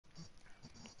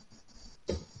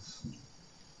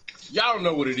Y'all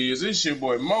know what it is. It's your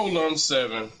boy Molum7.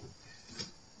 Late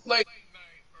night,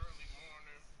 early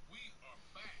morning. We are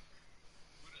back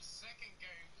with a second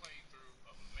game playthrough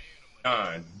of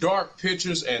Medan. Dark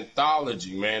Pictures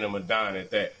Anthology, Man of Medan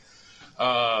at that.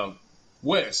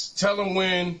 Wes, tell them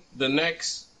when the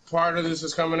next part of this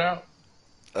is coming out.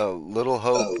 Little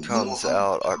Hope comes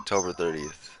out October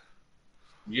 30th.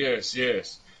 Yes,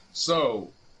 yes.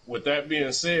 So, with that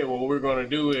being said, what we're going to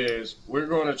do is we're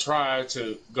going to try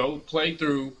to go play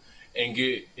through and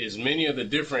get as many of the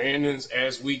different endings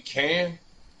as we can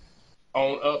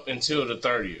on up until the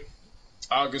 30th.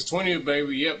 August 20th,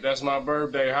 baby. Yep, that's my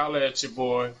birthday. Holla at your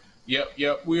boy.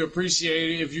 Yep. We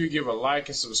appreciate it if you give a like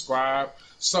and subscribe.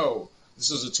 So, this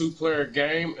is a two-player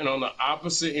game, and on the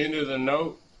opposite end of the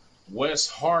note, WES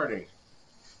H4RDIN.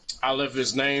 I left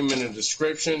his name in the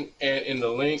description and in the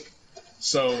link.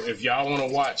 So if y'all want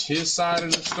to watch his side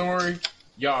of the story,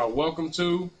 y'all are welcome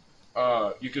to.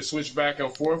 You can switch back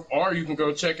and forth, or you can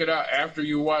go check it out after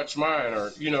you watch mine,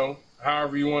 or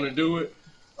however you want to do it.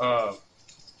 I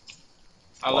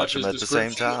Watch left them his at the same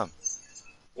description. time.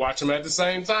 Watch them at the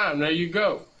same time. There you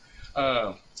go.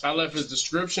 I left his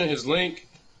description, his link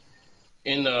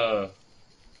in the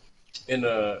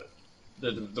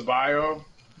bio.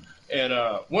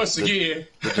 And once again,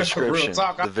 The real description,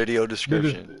 talk. the video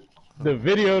description. The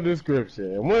video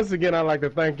description. And once again, I'd like to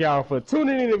thank y'all for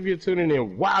tuning in. If you're tuning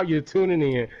in while you're tuning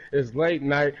in, it's late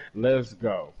night. Let's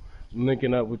go. I'm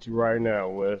linking up with you right now,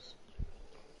 Wes.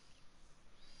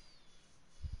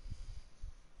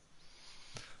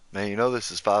 Man, you know this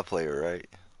is 5-player, right?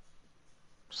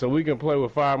 So we can play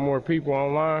with 5 more people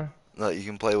online? No, you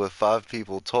can play with 5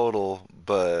 people total,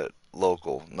 but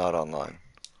local, not online.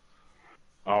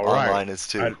 All right. Online is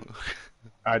 2.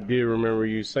 I did remember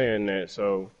you saying that.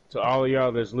 So to all of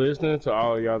y'all that's listening, to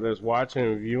all of y'all that's watching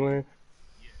and viewing,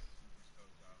 yes, you just told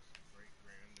y'all some great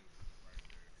grand news right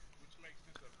there, which makes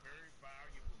this a very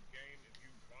valuable game if you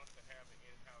want to have an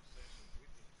in-house session with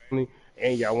your family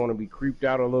and y'all want to be creeped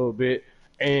out a little bit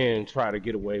and try to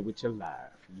get away with your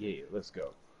life. Yeah, let's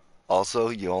go. Also,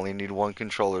 you only need 1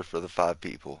 controller for the 5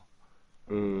 people.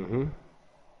 Mm-hmm.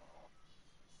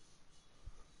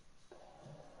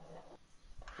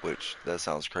 Which, that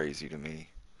sounds crazy to me.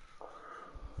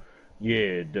 Yeah,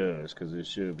 it does, because it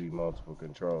should be multiple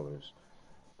controllers.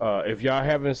 If y'all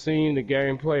haven't seen the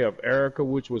gameplay of Erica,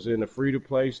 which was in the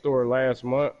free-to-play store last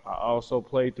month, I also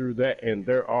played through that, and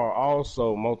there are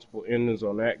also multiple endings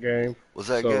on that game. Was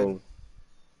that so good?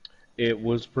 It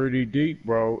was pretty deep,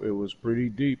 bro. It was pretty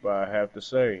deep, I have to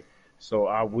say. So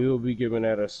I will be giving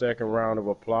that a second round of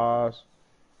applause.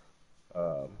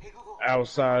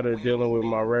 Outside of dealing with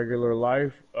my regular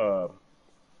life, I'm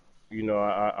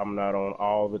not on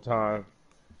all the time,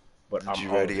 but Did I'm you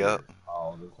on ready here up?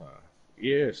 all the time.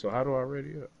 Yeah, so how do I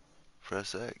ready up?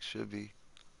 Press X, should be.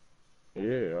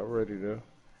 Yeah, I'm ready to.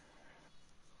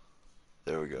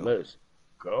 There we go. Let's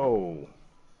go.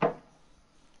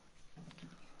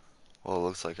 Well, it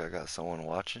looks like I got someone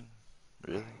watching.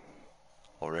 Really?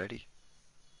 Already?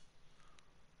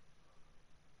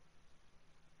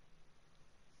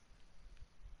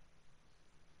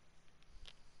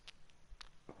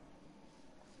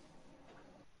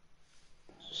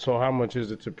 So how much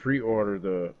is it to pre-order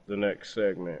the next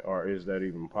segment, or is that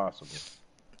even possible?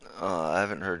 I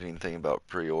haven't heard anything about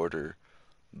pre-order,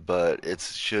 but it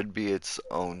should be its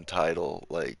own title.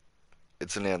 Like,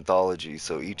 it's an anthology,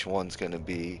 so each one's gonna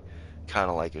be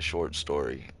kind of like a short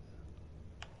story.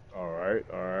 All right,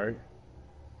 all right.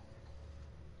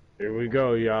 Here we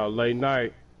go, y'all. Late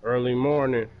night, early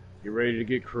morning. You ready to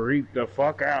get creeped the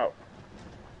fuck out?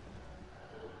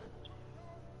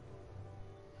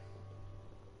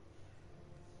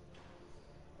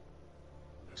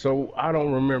 So I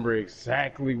don't remember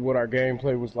exactly what our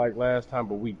gameplay was like last time,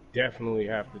 but we definitely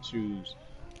have to choose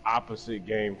opposite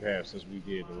game paths as we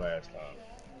did the last time.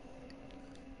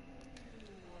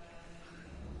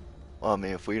 Well, I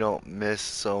mean, if we don't miss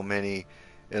so many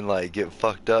and like get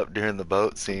fucked up during the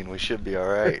boat scene, we should be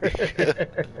alright.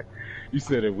 You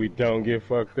said if we don't get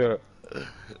fucked up,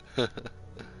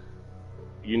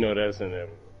 you know that's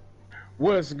inevitable.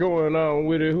 What's going on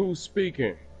with it? Who's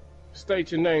speaking?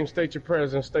 State your name, state your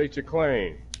presence, state your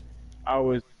claim. I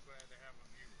was glad to have a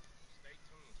viewer. Stay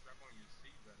tuned, strap on your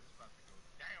seatbelt. It's about to go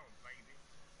down, baby.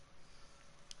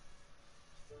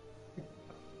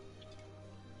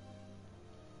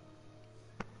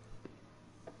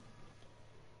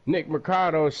 Nick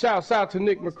Mercado, shouts out to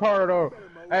Nick Mercado.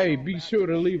 Hey, be sure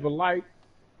to leave a like.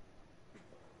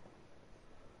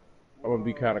 I'm gonna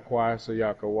be kind of quiet so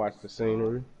y'all can watch the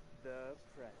scenery. The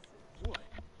presses.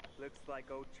 Looks like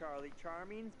old Charlie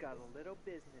Charming's got a little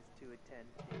business to attend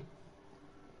to.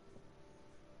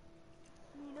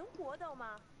 你能搏斗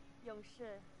吗，勇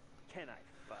士？ Can I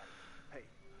fight? Hey,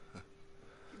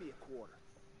 give me a quarter.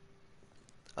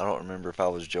 I don't remember if I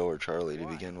was Joe or Charlie to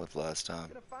begin with last time. I'm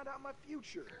gonna find out my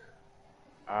future.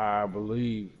 I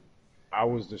believe I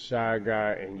was the shy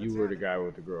guy and you were the guy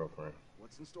with the girlfriend.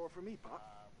 What's in store for me, Pop?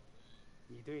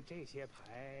 你对这些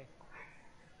牌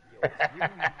有疑问？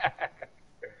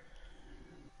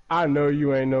 I know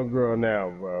you ain't no girl now,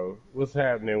 bro. What's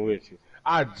happening with you?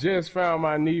 I just found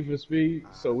my Need for Speed,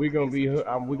 so we gonna be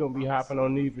hopping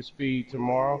on Need for Speed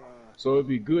tomorrow. So it'd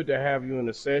be good to have you in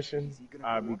the session.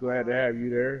 I'd be glad to have you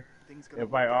there.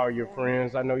 Invite all your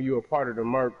friends. I know you were part of the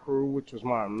Merc crew, which was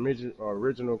my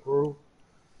original crew.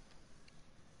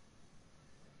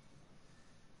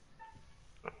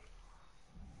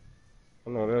 I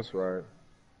know that's right.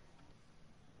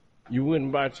 You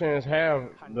wouldn't by chance have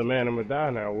the man of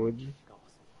Medan now, would you? 告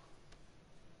诉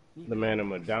我， The man of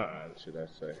Medan, should I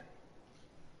say.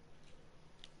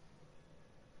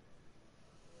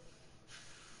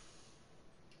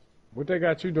 What they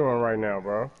got you doing right now,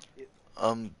 bro?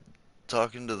 I'm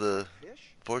talking to the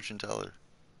Fish? fortune teller.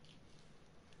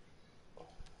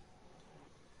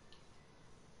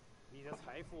 你的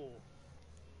财富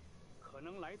可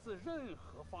能来自任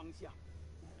何方向。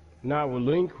 Not with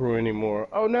Link Crew anymore.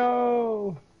 Oh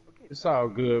no! It's all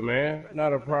good, man.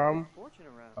 Not a problem. Fortune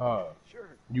around.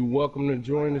 Sure. You welcome to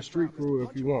join the street crew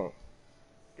if you want.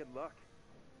 Good luck.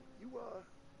 You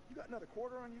got another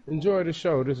quarter on you? Enjoy the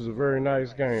show. This is a very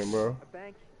nice game, bro. A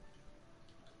bank.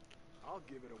 I'll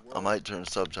give it a whirl. I might turn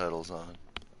subtitles on.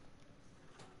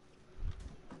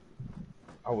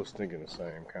 I was thinking the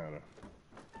same kind of.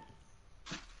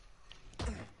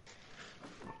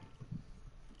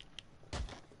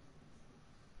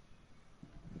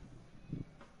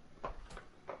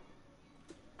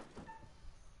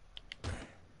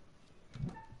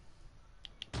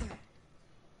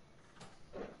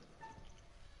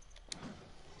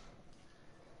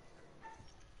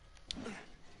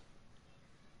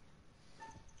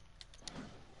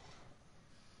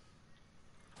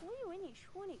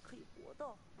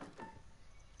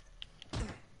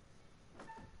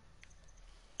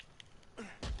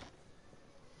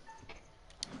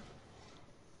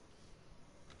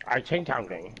 I change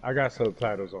something. I got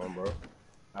subtitles on, bro.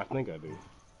 I think I do.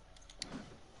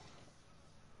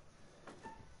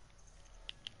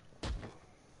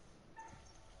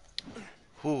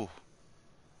 Whew.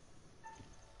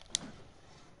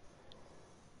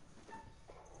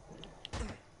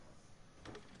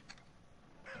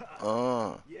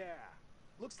 Yeah.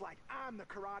 Looks like I'm the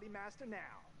karate master now.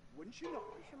 Wouldn't you know?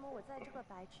 为什么我在这个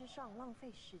白痴上浪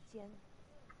费时间？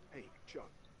 Hey, Chuck,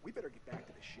 we better get back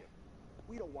to the ship.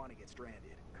 We don't want to get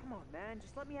stranded. Come on, man.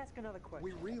 Just let me ask another question.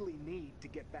 We really need to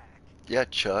get back. Yeah,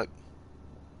 Chuck.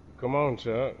 Come on,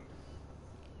 Chuck.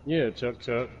 Yeah, Chuck.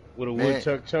 With a Man. wood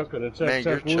Chuck and a Man,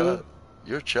 you're Chuck wood. Chuck.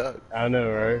 You're Chuck. I know,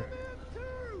 right?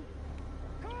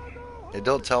 Hey,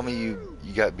 don't tell me you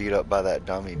got beat up by that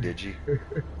dummy, did you?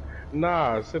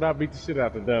 Nah, shit, I beat the shit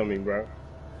out the dummy, bro.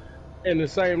 In the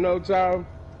same note, y'all,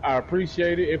 I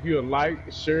appreciate it if you would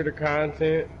like, share the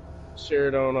content, share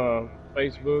it on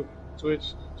Facebook,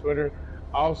 Twitch, Twitter.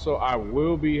 Also, I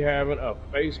will be having a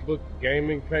Facebook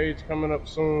gaming page coming up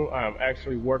soon. I'm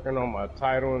actually working on my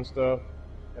title and stuff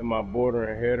and my border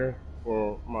and header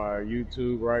for my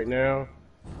YouTube right now.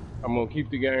 I'm going to keep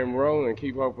the game rolling,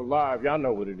 keep hope alive. Y'all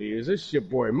know what it is. It's your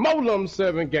boy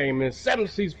Molum7 Gaming, 7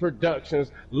 Seas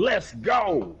Productions. Let's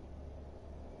go!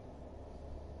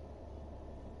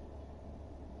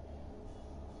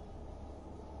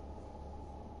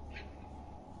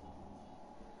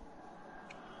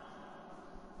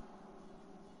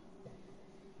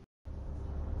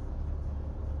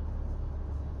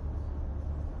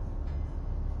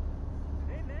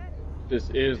 Hey, man.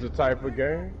 This is the type of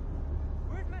game.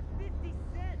 Where's my 50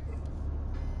 cents?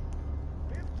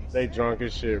 50 They cents? drunk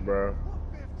as shit, bro. What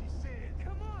 50 cents?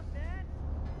 Come on,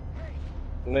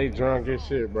 man. They drunk as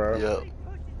shit, bro. Yep. He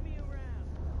pushes me around.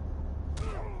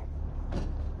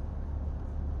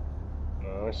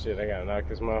 Oh shit, I gotta knock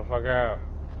this motherfucker out.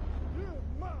 In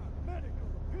my medical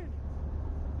opinion,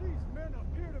 these men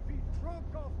appear to be drunk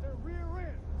off their rear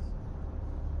ends.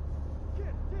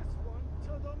 Get this one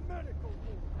to the medical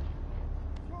ward.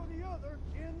 Throw the other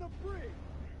in the brig.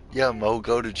 Yeah, Mo,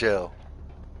 go to jail.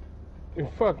 And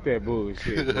fuck that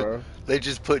bullshit, bro. They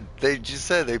just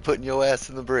said they putting your ass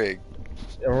in the brig.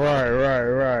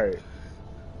 Right.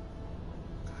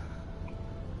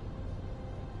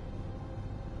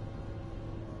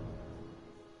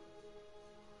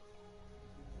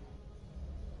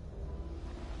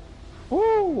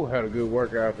 Woo! Had a good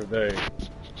workout today.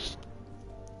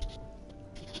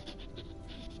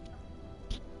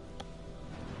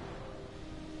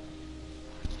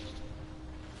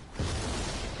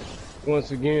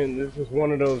 Once again, this is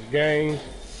one of those games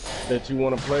that you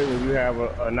want to play when you have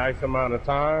a nice amount of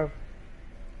time.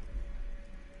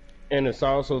 And it's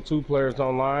also 2 players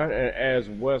online. And as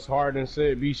Wes Hardin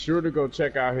said, be sure to go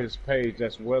check out his page.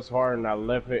 That's Wes Hardin. I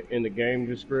left it in the game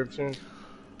description.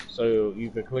 So you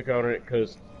can click on it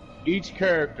because each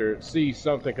character sees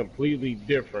something completely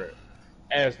different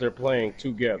as they're playing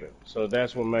together. So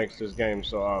that's what makes this game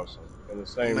so awesome. On the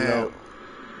same Man, note,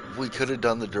 we could have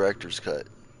done the director's cut.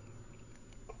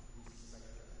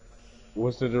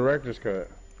 what's the director's cut?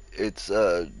 It's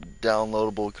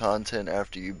downloadable content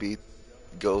after you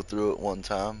go through it one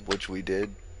time, which we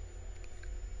did.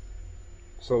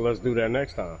 So let's do that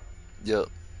next time. Yep.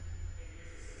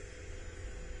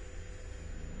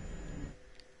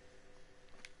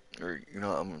 Or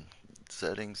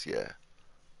settings, yeah.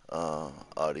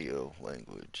 Audio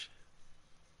language.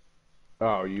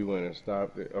 Oh, you went and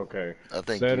stopped it. Okay. I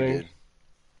think you Settings, did.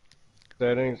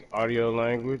 settings, audio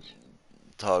language,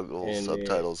 Toggle and then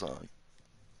subtitles on.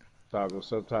 toggle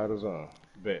subtitles on.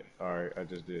 Bet. All right, I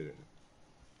just did it.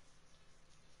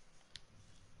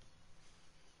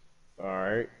 All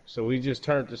right. So we just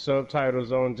turned the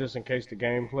subtitles on just in case the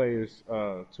gameplay is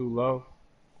too low.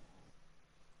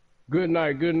 Good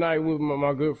night with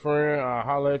my good friend. I'll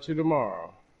holler at you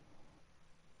tomorrow.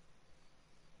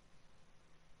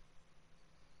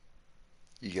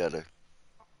 You gotta,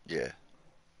 yeah.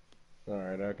 All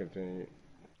right, I continue.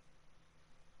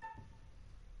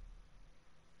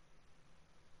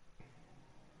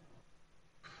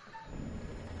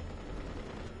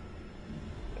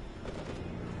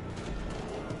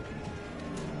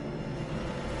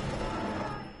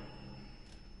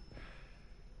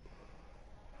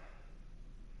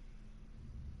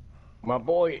 My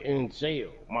boy in jail.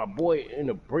 My boy in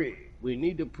the brig. We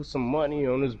need to put some money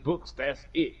on his books. That's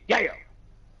it. Yeah.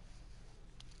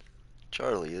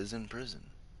 Charlie is in prison.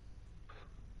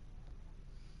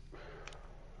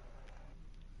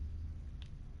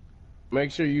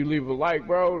 Make sure you leave a like,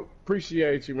 bro.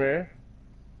 Appreciate you, man.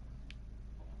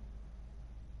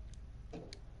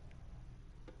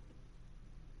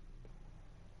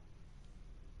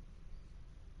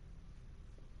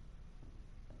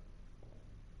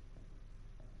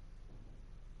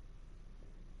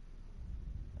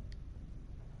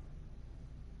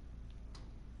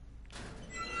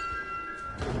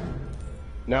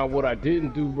 Now, what I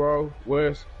didn't do, bro,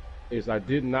 Wes, is I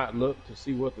did not look to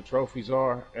see what the trophies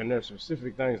are, and there's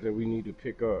specific things that we need to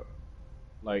pick up.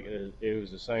 Like, it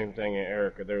was the same thing in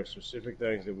Erica. There are specific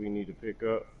things that we need to pick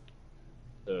up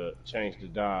to change the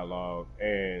dialogue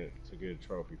and to get a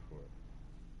trophy for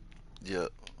it.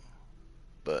 Yep.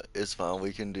 But it's fine.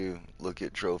 We can look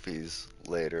at trophies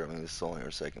later. I mean, this is only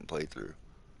our second playthrough.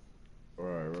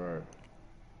 Right.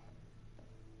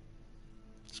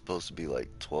 It's supposed to be like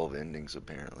 12 endings,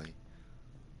 apparently.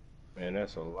 Man,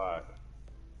 that's a lot.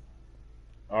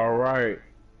 All right.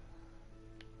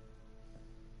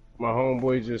 My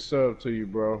homeboy just subbed to you,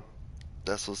 bro.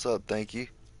 That's what's up. Thank you.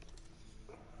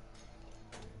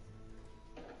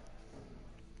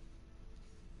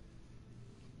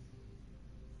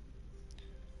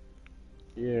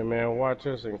 Yeah, man, watch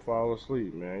us and fall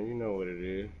asleep, man. You know what it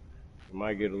is. You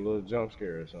might get a little jump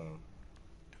scare or something.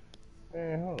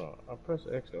 Man, hold on. I pressed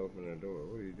X to open the door.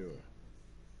 What are you doing?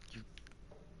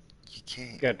 You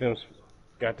can't. Got them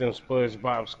SpongeBob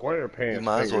SquarePants. You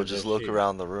might as well fingers just and look shit.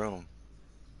 around the room.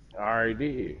 I already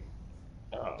did.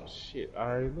 Oh shit! I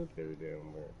already looked every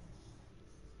damn where.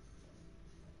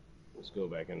 Let's go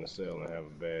back in the cell and have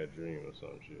a bad dream or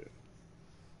some shit.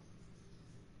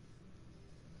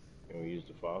 Can we use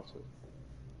the faucet?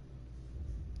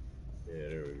 Yeah,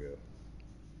 there we go.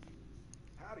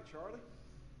 Howdy, Charlie.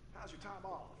 How's your time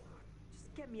off?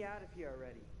 Just get me out of here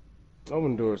already.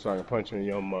 Open the door so I can punch you in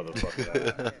your motherfucking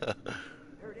eye.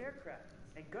 Heard aircraft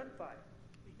and gunfire.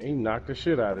 He knocked the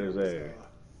shit out of his ass.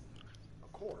 A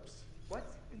corpse What?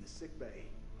 in the sick bay.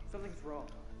 Something's wrong.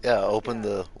 Yeah, I opened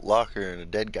the locker and a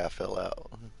dead guy fell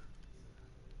out.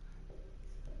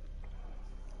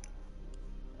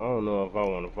 I don't know if I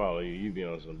want to follow you. You be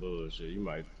on some bullshit. You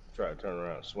might try to turn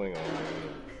around and swing on me.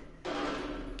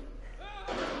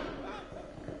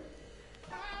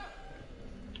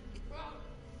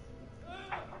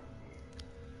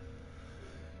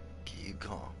 Keep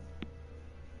calm.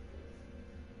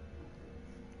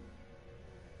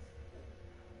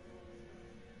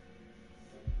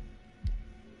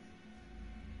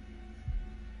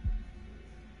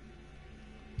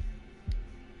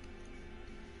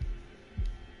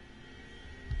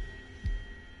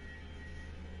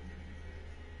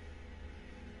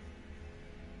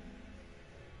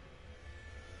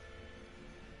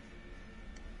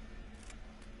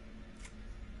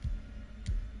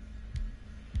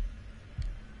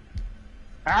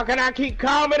 How can I keep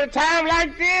calm at a time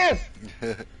like this?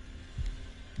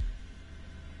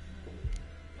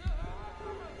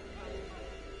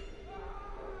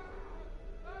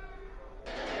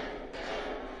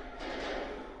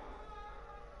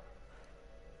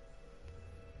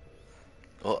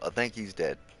 Well, I think he's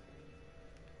dead.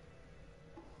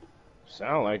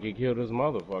 Sound like he killed his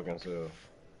motherfucking self.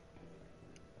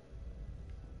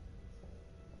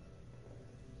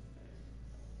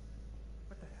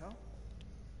 What the hell?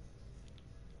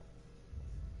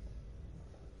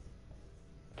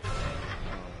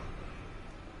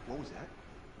 What was that?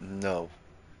 No.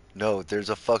 No, there's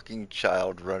a fucking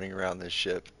child running around this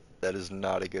ship. That is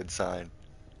not a good sign.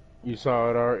 You saw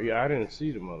it already? Yeah, I didn't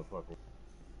see the motherfucker.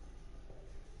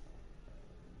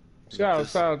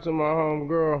 Shout out to my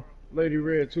homegirl, Lady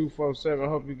Red 247.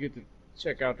 Hope you get to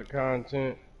check out the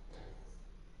content.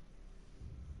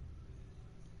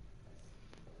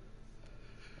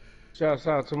 Shouts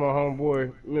out to my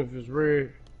homeboy, Memphis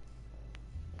Red.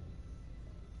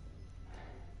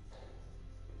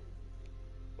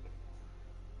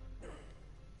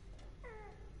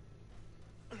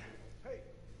 Hey,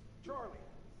 Charlie,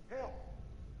 help!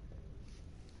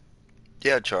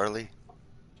 Yeah, Charlie.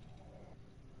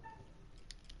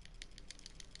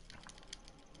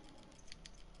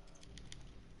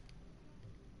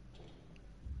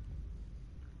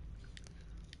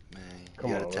 Man,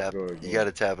 Come on, let's go again. You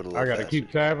gotta tap it a little I gotta faster.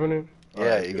 keep tapping it? Yeah,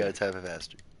 Alright, you good. gotta tap it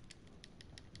faster.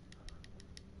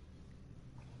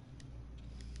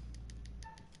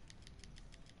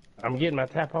 I'm getting my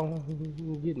tap on.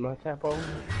 Getting my tap on.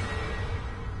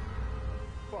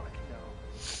 Fuck no.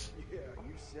 Yeah,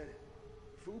 you said it.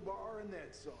 Foobar and then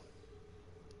some.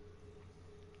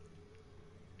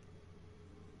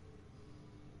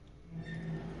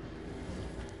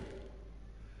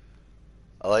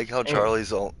 I like how Charlie's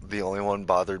the only one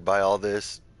bothered by all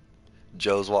this.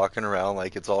 Joe's walking around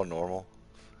like it's all normal.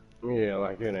 Yeah,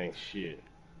 like it ain't shit.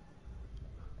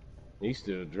 He's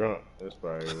still drunk. That's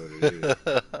probably what it is.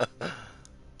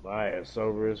 My ass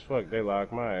sober as fuck. They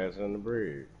locked my ass in the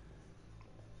bridge.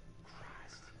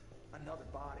 Christ, another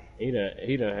body. He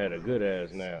done had a good ass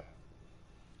nap.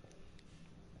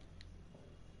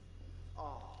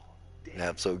 Oh, damn.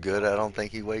 Nap so good, I don't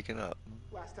think he's waking up.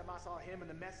 Last time I saw him in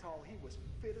the mess hall, he was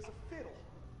fit as a fiddle.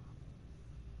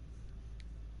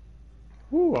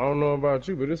 Whew, I don't know about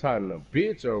you, but it's hot in a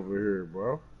bitch over here,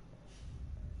 bro.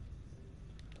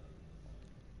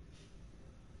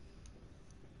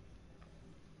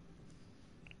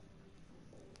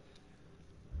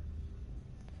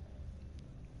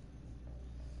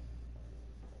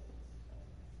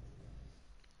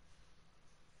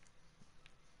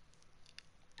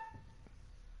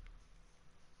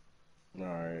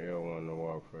 Alright, L1 to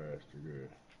walk faster, good.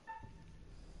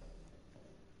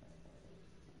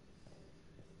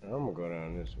 I'm gonna go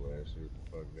down this way and see what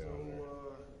the fuck down there.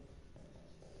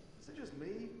 Is it just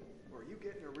me, or are you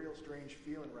getting a real strange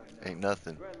feeling right now? Ain't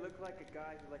nothing. Do I look like a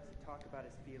guy who likes to talk about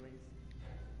his feelings?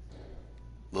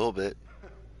 Little bit.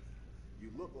 You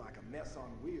look like a mess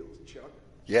on wheels, Chuck.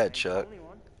 Yeah, Ain't the Chuck. only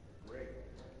one. Great.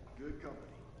 Good company.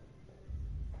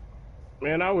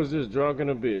 Man, I was just drunk in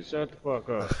a bitch. Shut the fuck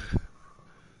up.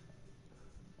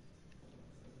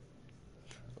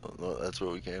 Oh, no, that's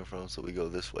where we came from, so we go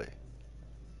this way.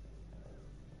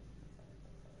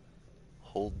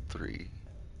 Hold 3.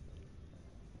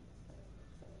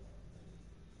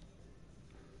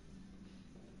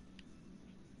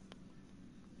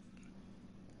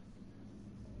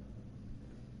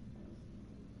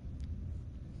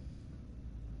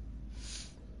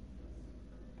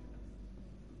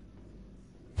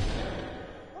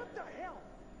 What the hell?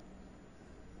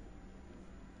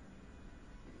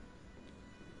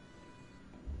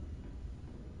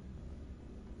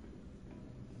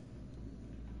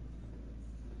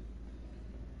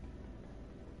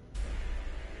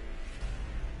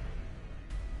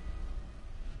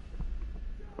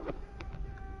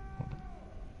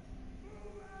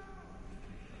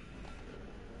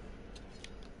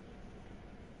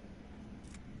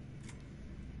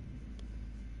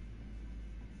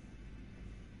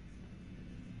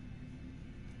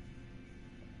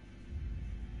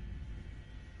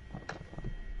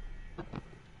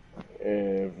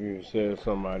 And if you said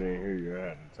somebody in here, you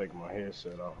had to take my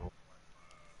headset off.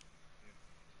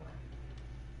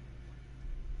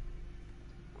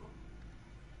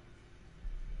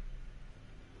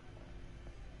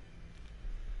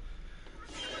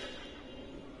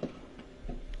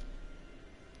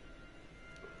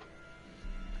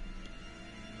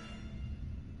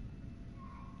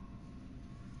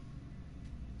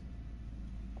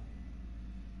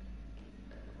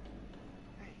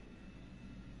 Hey,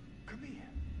 come here.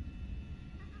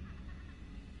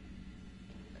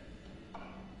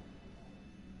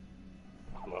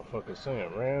 Motherfucker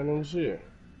saying ran and shit.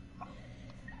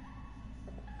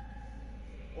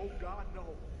 Oh, God, no.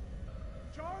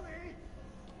 Charlie!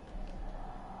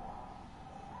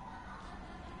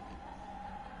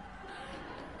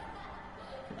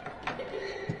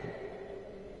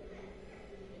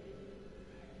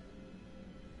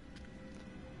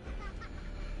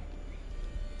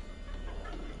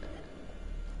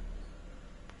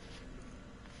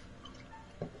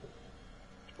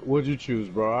 What'd you choose,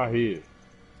 bro? I hit.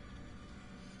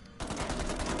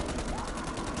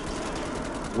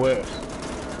 West.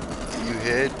 You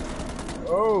hid?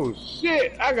 Oh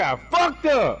shit! I got fucked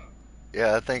up.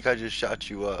 Yeah, I think I just shot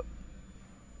you up.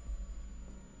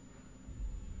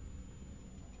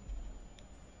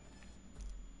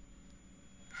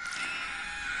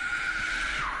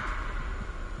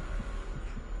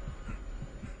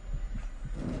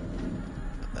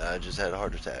 I just had a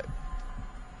heart attack.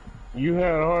 You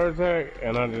had a heart attack,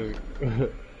 and I just.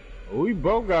 We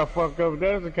both got fucked up. If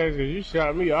that's the case, 'cause you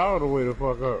shot me all the way the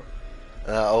fuck up.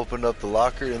 And I opened up the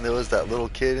locker, and there was that little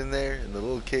kid in there, and the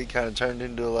little kid kind of turned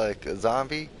into like a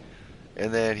zombie,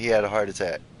 and then he had a heart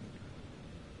attack.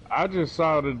 I just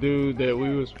saw the dude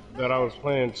that I was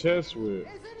playing chess with, Is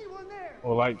anyone there?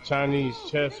 or like Chinese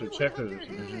chess or checkers or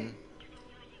something. Mm-hmm.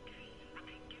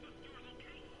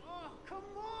 Oh, come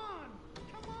on!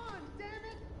 Come on, damn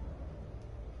it!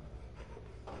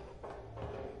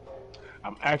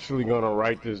 I'm actually gonna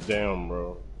write this down,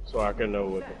 bro, so I can know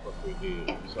what the fuck we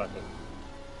did. So I can.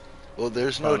 Well,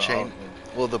 there's no Kinda change.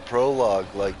 awesome. Well, the prologue,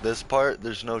 like this part,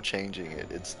 there's no changing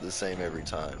it. It's the same every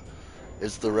time.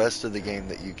 It's the rest of the game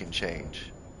that you can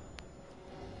change.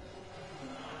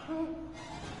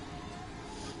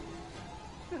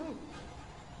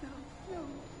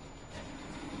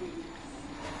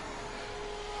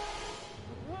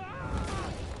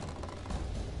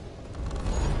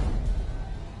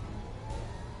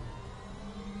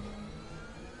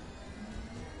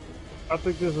 I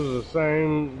think this was the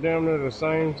same, damn near the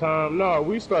same time. No,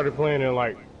 we started playing in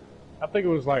like, I think it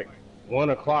was like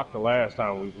 1 o'clock the last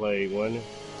time we played, wasn't it?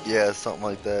 Yeah, something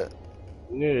like that.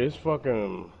 Yeah, it's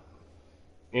fucking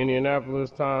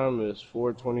Indianapolis time is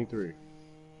 4:23.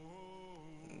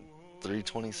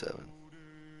 327.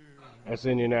 That's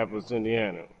Indianapolis,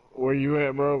 Indiana. Where you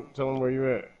at, bro? Tell them where you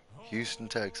at. Houston,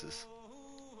 Texas.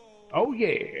 Oh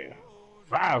yeah,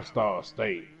 5-star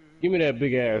steak. Give me that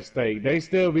big ass steak. They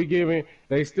still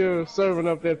serving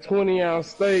up that 20-ounce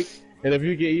steak. And if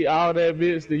you can eat all that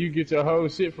bitch, then you get your whole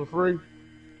shit for free.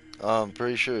 I'm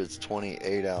pretty sure it's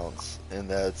 28 ounce, and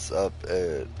that's up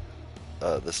at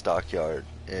the Stockyard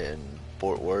in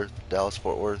Fort Worth, Dallas,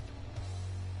 Fort Worth.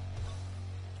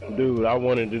 Dude, I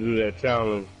wanted to do that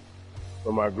challenge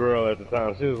for my girl at the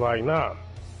time. She was like, nah.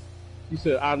 She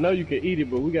said, I know you can eat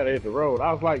it, but we gotta hit the road.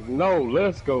 I was like, no,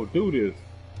 let's go do this.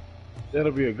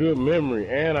 That'll be a good memory,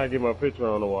 and I get my picture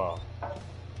on the wall.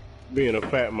 Being a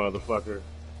fat motherfucker.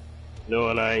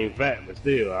 Knowing I ain't fat, but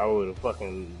still, I would've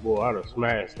fucking, boy, I'd have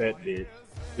smashed that bitch.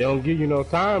 They don't give you no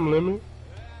time limit.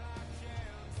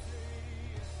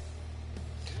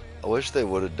 I wish they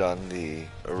would have done the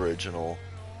original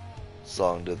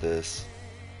song to this.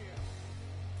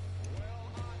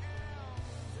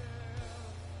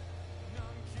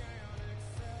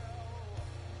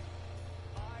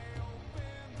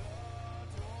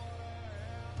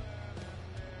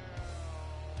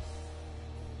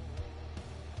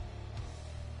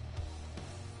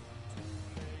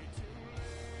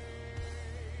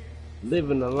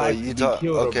 Living a life you to be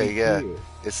killed or okay, be yeah. killed.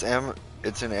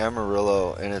 It's in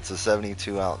Amarillo, and it's a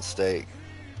 72 ounce steak.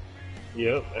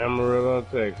 Yep, Amarillo,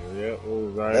 Texas. Yep, it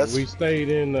was right. That's- We stayed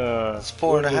in. It's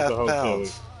what was 4.5 the hotel?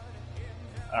 pounds.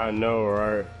 I know,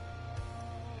 right?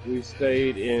 We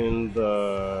stayed in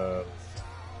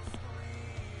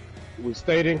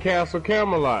Castle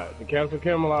Camelot, the Castle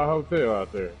Camelot Hotel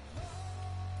out there.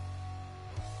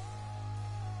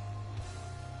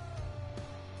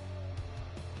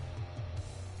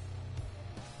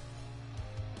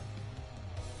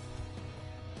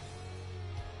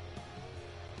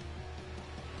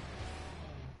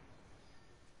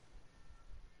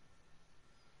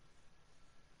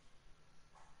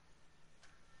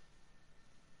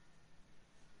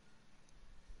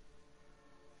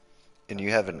 And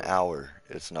you have an hour.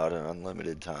 It's not an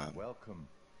unlimited time. Welcome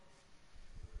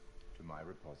to my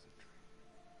repository.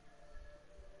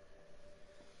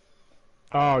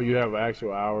 Oh, you have an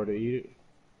actual hour to eat it?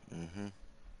 Mm-hmm.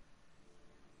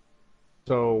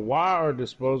 So why are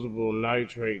disposable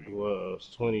nitrate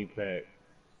gloves 20-pack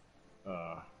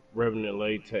Revenant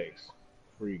latex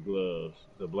free gloves,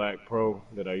 the Black Pro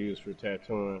that I use for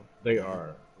tattooing, they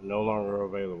are no longer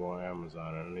available on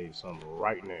Amazon, and I need some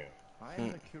right now. I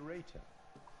am the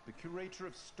curator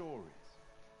of stories.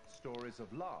 Stories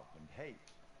of love and hate,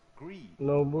 greed,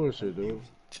 No bullshit, and dude. beauty,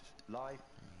 life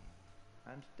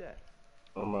and death.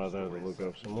 I'm about to have to Stories look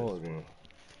up such some as more this one. again.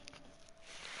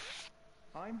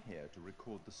 I'm here to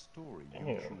record the story you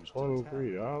Damn, choose to tell.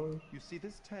 $23. You see,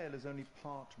 this tale is only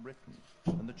part written,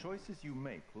 and the choices you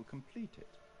make will complete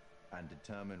it, and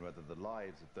determine whether the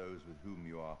lives of those with whom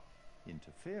you are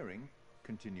interfering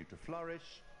continue to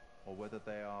flourish, or whether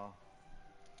they are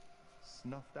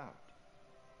snuffed out.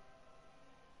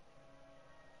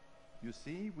 You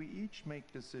see, we each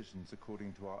make decisions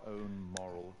according to our own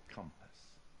moral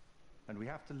compass, and we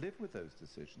have to live with those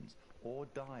decisions or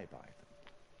die by them.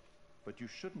 But you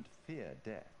shouldn't fear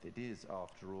death. It is,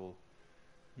 after all,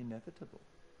 inevitable.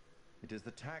 It is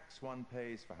the tax one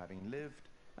pays for having lived,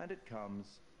 and it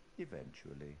comes,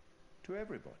 eventually, to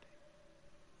everybody.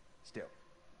 Still,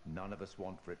 none of us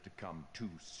want for it to come too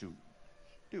soon,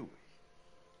 do we?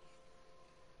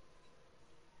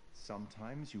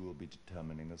 Sometimes you will be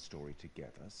determining a story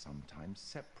together, sometimes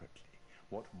separately.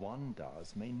 What one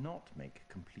does may not make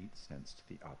complete sense to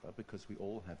the other because we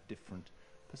all have different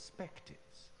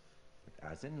perspectives.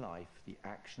 But as in life, the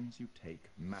actions you take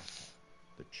matter.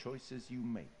 The choices you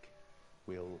make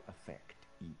will affect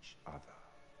each other.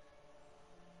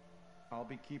 I'll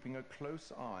be keeping a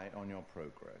close eye on your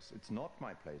progress. It's not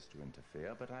my place to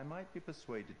interfere, but I might be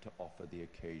persuaded to offer the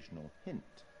occasional hint.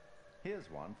 Here's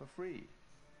one for free.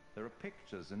 There are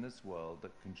pictures in this world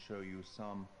that can show you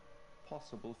some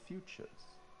possible futures.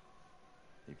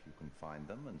 If you can find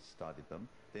them and study them,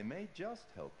 they may just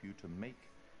help you to make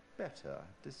better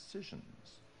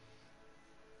decisions.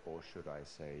 Or should I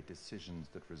say, decisions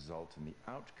that result in the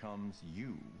outcomes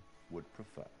you would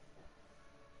prefer.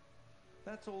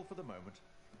 That's all for the moment.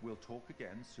 We'll talk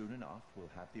again soon enough. We'll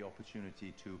have the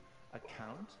opportunity to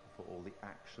account for all the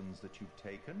actions that you've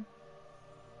taken,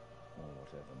 or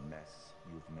whatever mess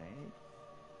you've made.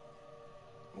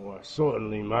 Well,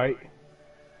 certainly, mate.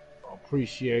 I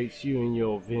appreciate you and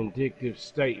your vindictive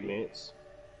statements.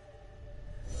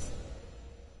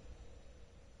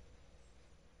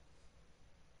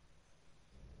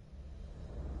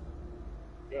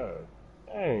 God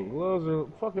dang,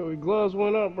 gloves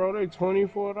went up, bro. They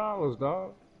 $24,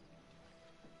 dog.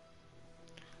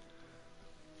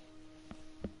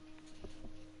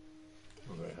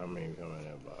 Okay, how many come in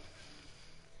that box?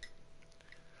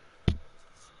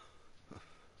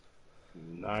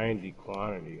 90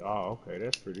 quantity. Oh, okay,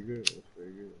 that's pretty good. That's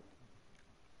pretty good.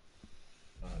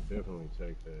 I'll definitely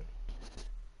take that.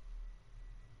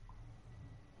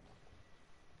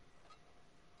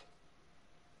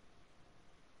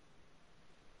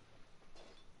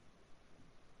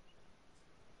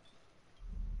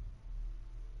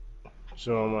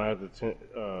 So I'm gonna have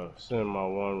to send my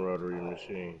one rotary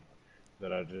machine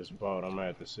that I just bought. I'm gonna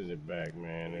have to send it back,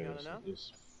 man.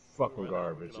 It's fucking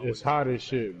garbage. It's hot as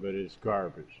shit, but it's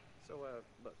garbage. So,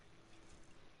 look,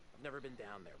 I've never been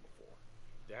down there before.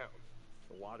 Down?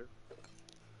 The water,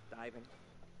 diving.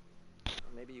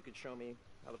 Maybe you could show me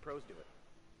how the pros do it.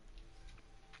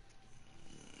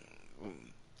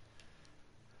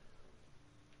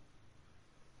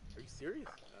 Are you serious?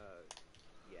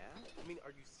 Yeah? I mean,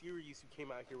 are you serious you came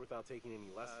out here without taking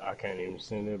any lessons? I can't even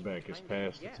send it back. It's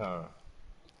past the time.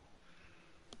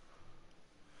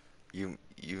 You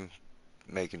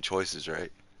making choices,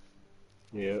 right?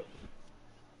 Yep.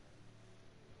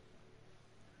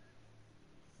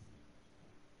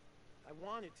 I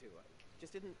wanted to. I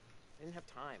just didn't have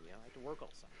time, you know. I had to work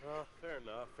all summer. Fair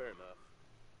enough, fair enough.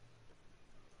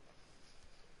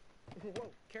 Whoa,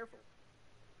 careful.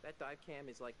 That dive cam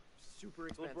is, like, super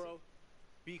expensive. So, bro,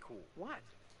 be cool. What?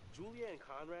 Julia and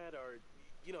Conrad are,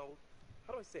 you know,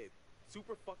 how do I say it?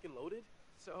 Super fucking loaded.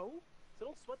 So? So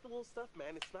don't sweat the little stuff,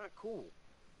 man. It's not cool.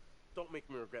 Don't make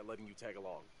me regret letting you tag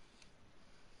along.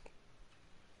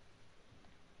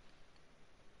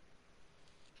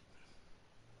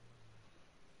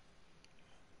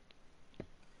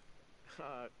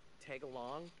 Tag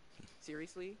along?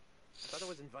 Seriously? I thought I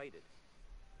was invited.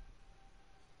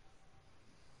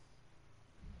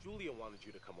 Julia wanted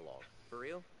you to come along. For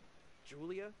real?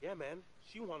 Julia? Yeah, man.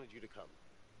 She wanted you to come.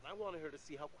 And I wanted her to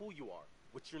see how cool you are,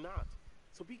 which you're not.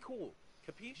 So be cool.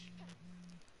 Capiche?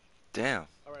 Damn.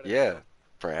 All right, yeah,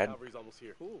 Brad. Calvary's almost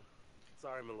here. Cool.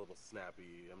 Sorry I'm a little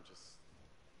snappy. I'm just...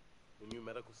 We knew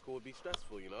medical school would be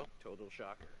stressful, you know? Total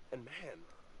shocker. And man,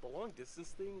 the long distance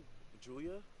thing with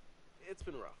Julia, it's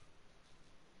been rough.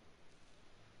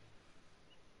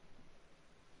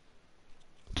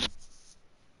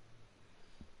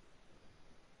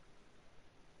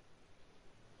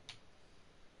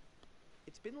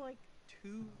 It's been like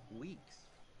 2 weeks.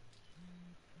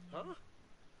 Huh?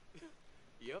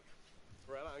 Yep.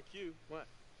 Right on cue. What?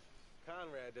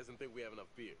 Conrad doesn't think we have enough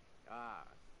beer. Ah,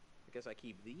 I guess I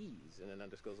keep these in an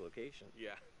undisclosed location.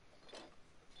 Yeah.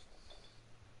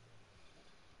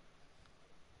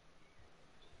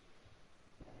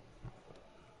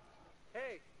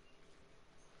 Hey.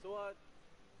 So,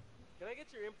 can I get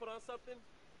your input on something?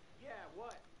 Yeah,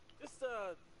 what? Just,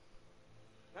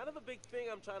 kind of a big thing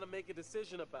I'm trying to make a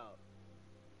decision about.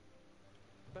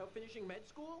 About finishing med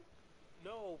school?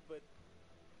 No, but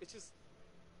it's just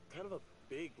kind of a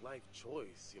big life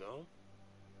choice, you know?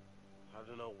 I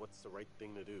don't know what's the right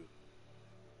thing to do.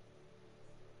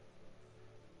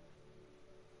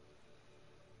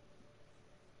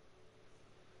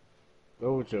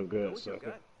 Go with your Go gut, with your sucker.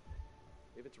 gut.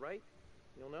 If it's right,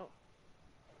 you'll know.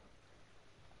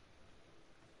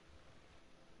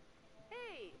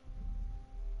 Hey!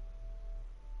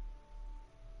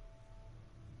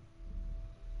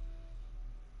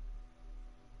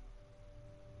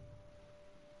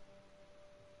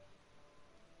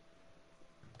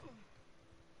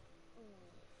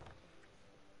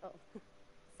 Oh,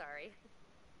 sorry.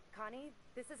 Connie,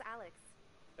 this is Alex.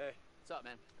 Hey. What's up,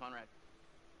 man? Conrad.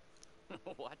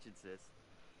 Watch it, sis.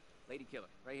 Lady killer,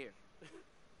 right here.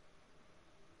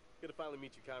 Good to finally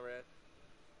meet you, Conrad.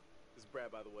 This is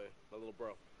Brad, by the way, my little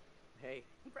bro. Hey.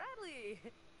 Bradley!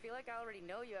 Feel like I already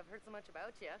know you. I've heard so much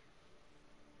about you.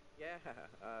 Yeah,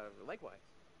 likewise.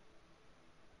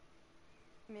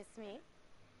 Miss me?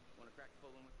 Wanna crack the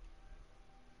full one?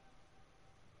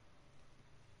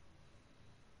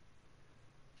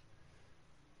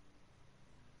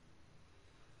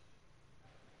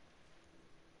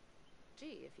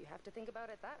 Gee, if you have to think about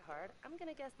it that hard, I'm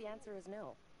gonna guess the answer is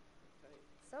no.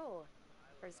 So,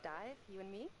 first dive, you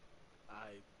and me?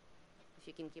 If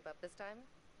you can keep up this time?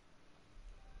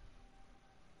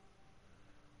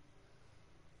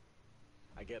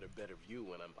 I get a better view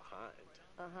when I'm behind.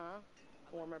 Uh-huh.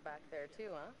 Warmer back there too,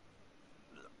 huh?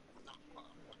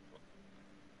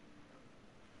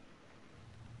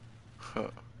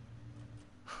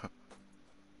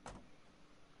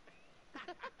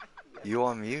 You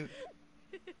on mute?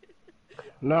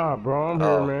 Nah, bro, I'm here,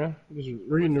 Oh. man. Just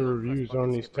reading the reviews on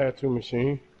these tattoo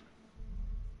machine.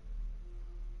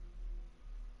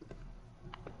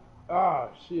 Ah,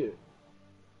 shit.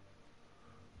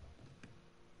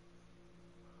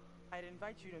 I'd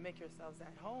invite you to make yourselves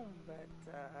at home, but,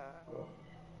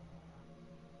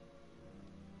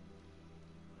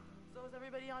 So is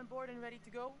everybody on board and ready to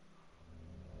go?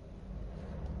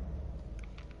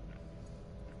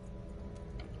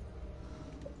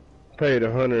 Paid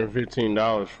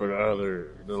 $115 for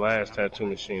the last tattoo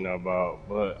machine I bought,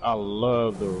 but I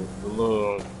love the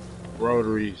little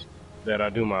rotaries that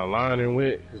I do my lining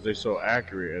with because they're so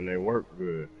accurate and they work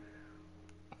good.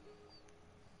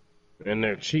 And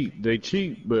they're cheap. They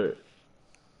cheap, but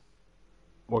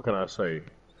what can I say?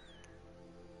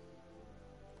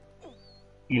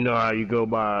 You know how you go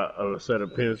buy a set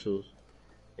of pencils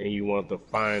and you want the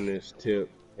finest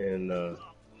tip and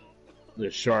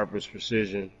the sharpest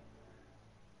precision.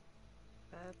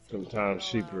 Sometimes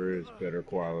cheaper is better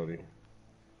quality.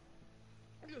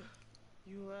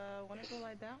 You, wanna go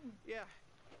lie down? Yeah.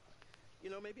 You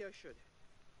know, maybe I should.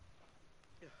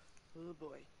 Yeah. Oh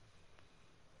boy.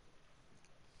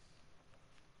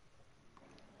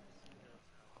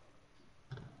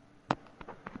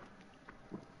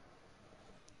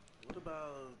 What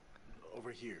about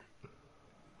over here?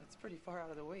 That's pretty far out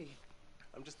of the way.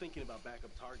 I'm just thinking about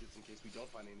backup targets in case we don't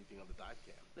find anything on the dive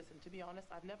cam. Listen, to be honest,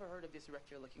 I've never heard of this wreck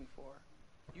you're looking for.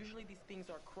 Usually these things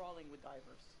are crawling with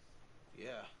divers.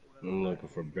 Yeah. I'm looking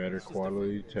for better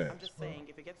quality I'm text, just bro. saying,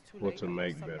 if it gets too What late, to I know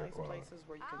make some better nice quality. places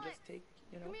where you can just take,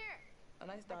 you know, Come here. a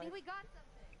nice I dive. think we got something.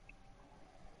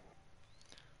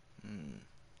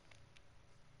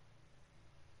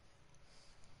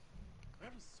 I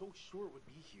was so sure it would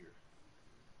be here.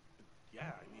 But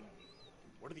yeah, I mean,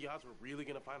 what are the odds we're really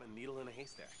gonna find a needle in a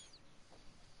haystack?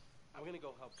 I'm gonna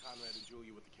go help Conrad and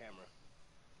Julia with the camera.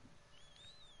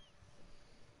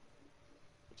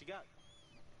 What you got?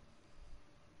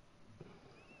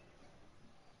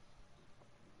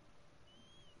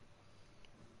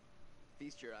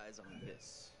 Feast your eyes on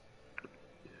this.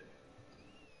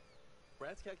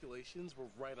 Brad's calculations were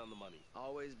right on the money.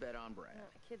 Always bet on Brad.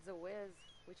 Kid's a whiz.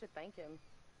 We should thank him.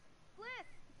 Bliss,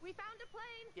 we found a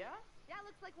plane. Yeah? Yeah,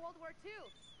 looks like World War II.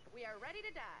 We are ready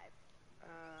to dive.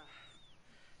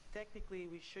 Technically,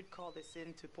 we should call this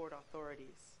in to port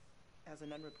authorities as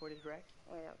an unreported wreck.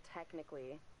 Well,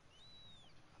 technically.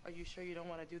 Are you sure you don't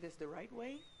want to do this the right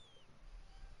way?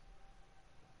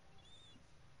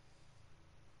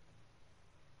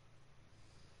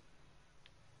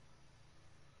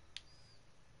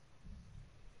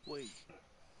 Wait,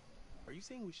 are you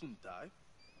saying we shouldn't dive?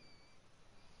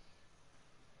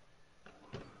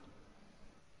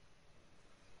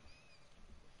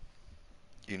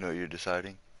 You know you're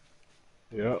deciding?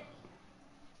 Yep.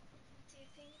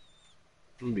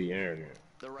 I'm be arrogant.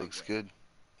 The right Looks way. good.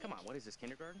 Come on, what is this,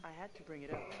 kindergarten? I had to bring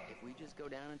it up. If we just go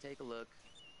down and take a look,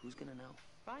 who's gonna know?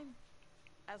 Fine.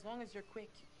 As long as you're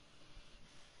quick.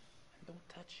 And don't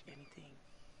touch anything.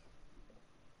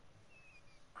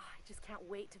 Oh, I just can't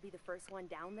wait to be the first one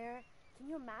down there. Can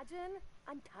you imagine?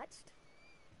 Untouched.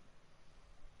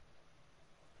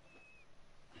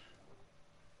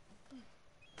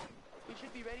 We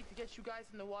should be ready to get you guys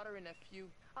in the water in a few.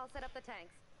 I'll set up the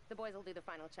tanks. The boys will do the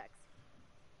final checks.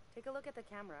 Take a look at the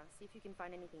camera. See if you can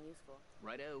find anything useful.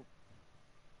 Righto.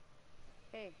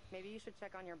 Hey, maybe you should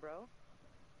check on your bro.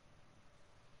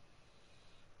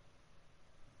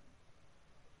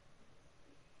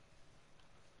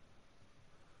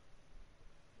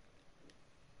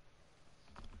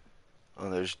 Oh,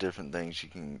 there's different things you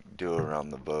can do around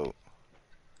the boat.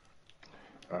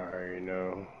 I already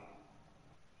know.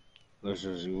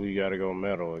 We gotta go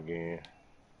metal again.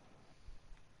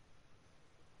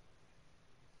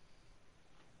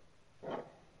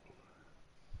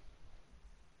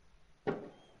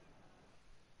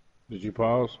 Did you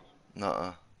pause?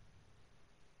 Nuh-uh.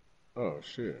 Oh,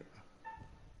 shit.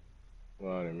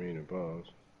 Well, I didn't mean to pause.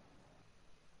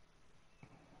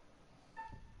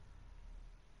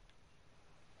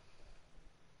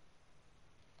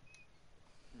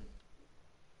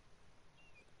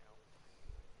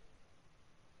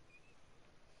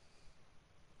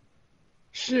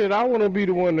 Shit, I want to be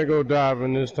the one to go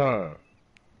diving this time.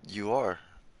 You are.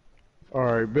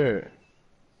 Alright, bet.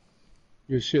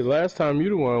 Good shit, last time you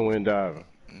the one went diving.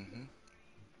 Mm-hmm.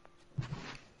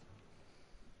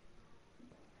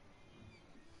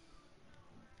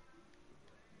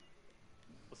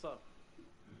 What's up?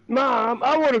 Mom,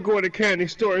 I want to go to the candy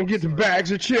store and get the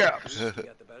bags of chips. You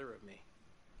got the better of me.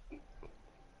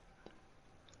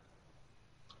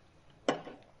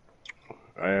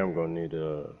 I am gonna need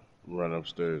to run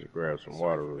upstairs and grab some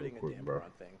water real quick, bro.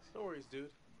 No worries, dude.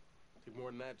 Take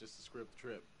more than that just to screw up the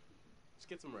trip. Just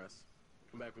get some rest.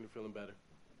 Come back when you're feeling better.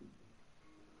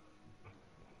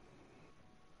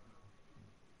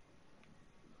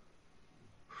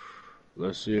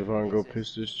 Let's see if I can go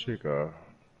piss this chick off.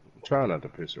 I'm trying not to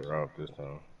piss her off this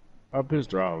time. I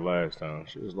pissed her off last time.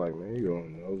 She was like, man, you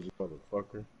going nosy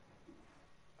motherfucker.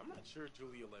 I'm not sure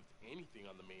Julia left anything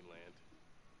on the mainland.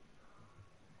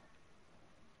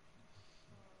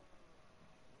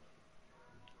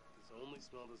 This only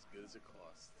smelled as good as it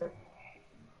cost.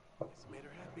 It's made her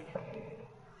happy. If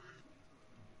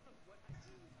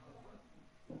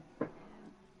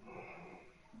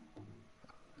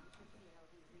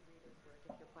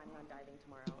you're planning on diving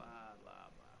tomorrow. Blah, blah,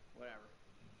 blah. Whatever.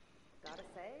 Gotta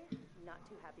say, not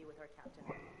too happy with our captain.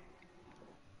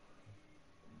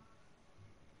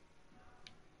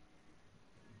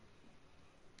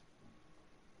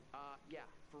 Yeah,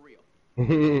 for real.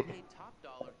 Paid top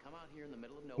dollar to come out here in the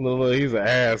middle of nowhere. Look, he's an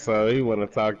asshole. He want to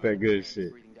talk that good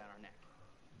shit.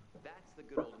 That's the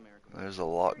good old American. There's a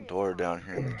locked door down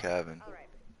here in the cabin. Alright,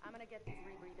 I'm gonna get these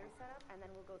rebreathers set up and then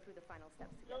we'll go through the final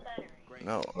steps together. Great.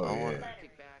 No, I want to...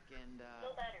 Kick back and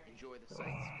enjoy the sights for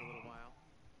a little while.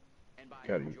 And by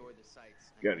Gotta, enjoy the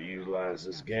sights. gotta utilize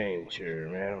this game chair,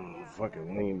 man. I'm gonna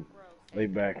fucking lay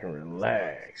back and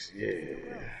relax. Yeah.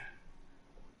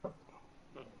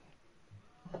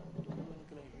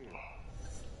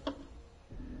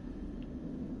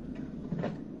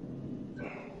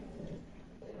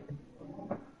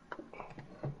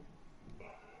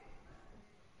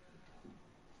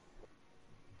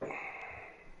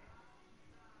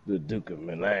 The Duke of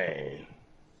Milan.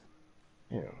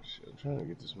 Damn, shit, I'm trying to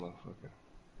get this motherfucker.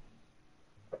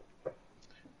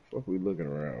 What we looking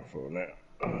around for now?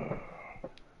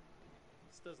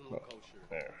 This doesn't look kosher.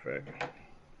 Matter of fact,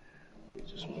 let me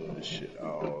just move this shit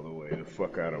all the way the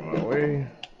fuck out of my way.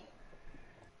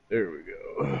 There we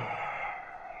go.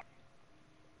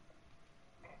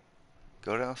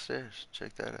 Go downstairs.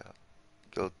 Check that out.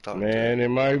 Go talk Man, to it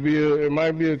might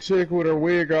be a chick with her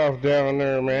wig off down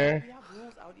there, man. We have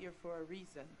rules out here for a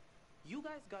reason. You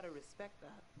guys gotta respect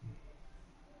that.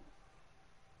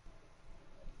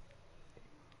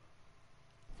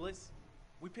 Fliss,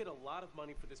 we paid a lot of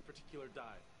money for this particular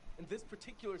dive. And this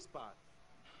particular spot.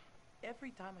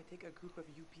 Every time I take a group of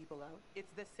you people out,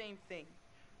 it's the same thing.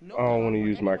 I don't want to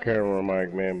use my camera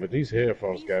mic, man, but these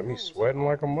headphones got me sweating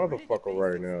like a motherfucker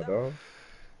right now, dog.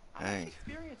 How much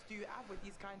experience do you have with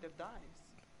these kind of dives?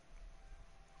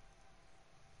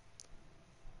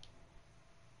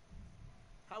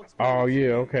 Oh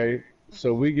yeah, okay.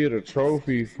 So we get a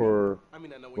trophy for, I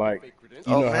mean, I know when like, fake credentials.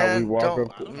 you Oh know how we man, walk don't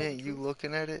up to man, you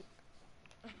looking at it?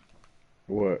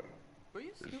 what? Were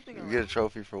you snooping You around? get a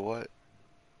trophy for what?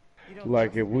 You don't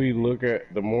Like trust if me? we look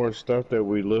at the more stuff that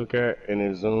we look at and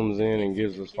it zooms in and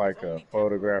gives us like a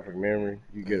photographic memory,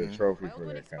 you get a trophy My old for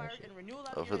one that kind of expired shit. and renewal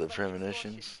out Oh, here for the is like extortion,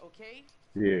 premonitions? okay?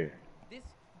 Yeah. This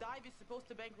dive is supposed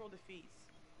to bankroll the fees.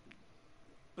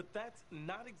 But that's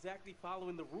not exactly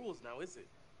following the rules now, is it?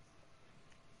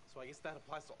 So I guess that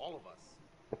applies to all of us.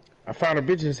 I found a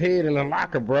bitch's head in a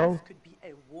locker, bro. This could be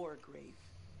a war grave.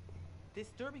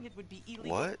 Disturbing it would be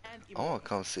illegal What? and I immoral. wanna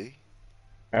come see.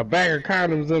 A bag of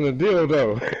condoms and a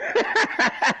dildo.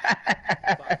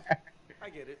 I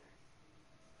get it.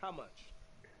 How much?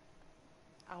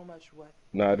 How much what?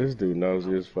 Nah, this dude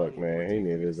nosy as fuck, man. He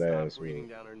need his ass breathing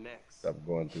whooped. down our necks. Stop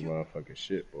going through motherfucking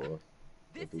shit, boy.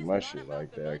 Go through my shit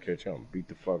like that. I catch you, I'm beat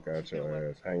the fuck out your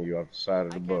ass. Hang you off the side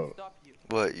of the boat.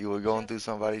 What, you were going through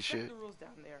somebody's shit?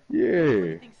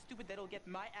 Yeah.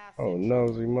 Oh,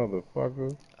 nosy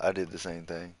motherfucker. I did the same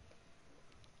thing.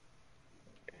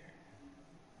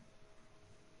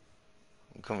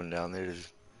 I'm coming down there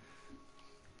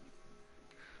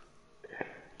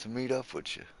to meet up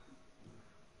with you.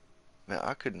 Man,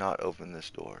 I could not open this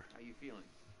door. How you feeling?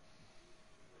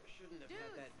 Shouldn't have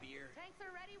had that beer. Tanks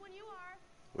are ready when you are.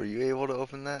 Were you able to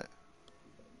open that?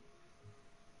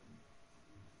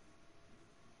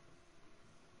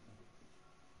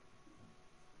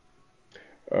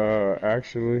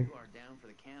 Actually,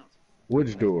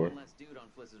 which door?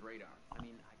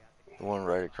 The one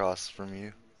right across from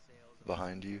you,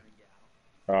 behind you.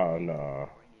 Oh, no.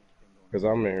 Because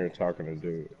I'm in here talking to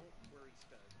dude.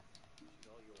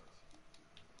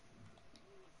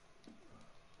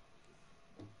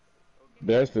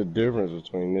 That's the difference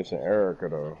between this and Erica,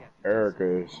 though.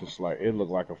 Erica is just like, it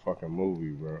looked like a fucking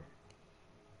movie, bro.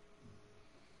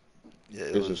 Yeah,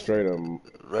 it It's was a straight up,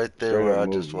 right there straight where up I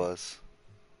movie. just was.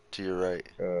 To your right.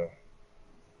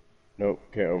 Nope,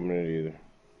 can't open it either.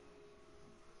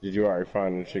 Did you already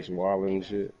find the chick's wallet and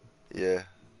shit? Yeah.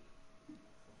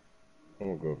 I'm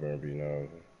gonna go over there and be nosy.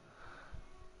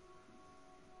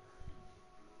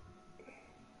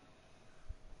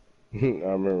 I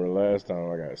remember last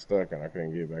time I got stuck and I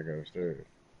couldn't get back upstairs.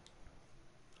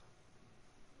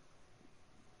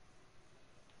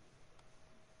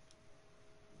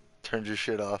 Turned your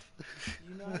shit off.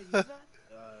 You know how to use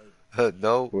that?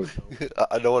 No.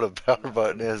 I know what a power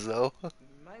button is, though. You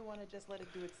might want to just let it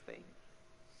do its thing.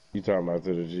 You talking about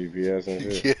to the GPS and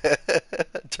shit?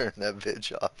 Yeah. Turn that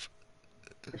bitch off.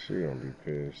 She gonna be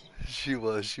pissed. She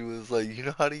was like, you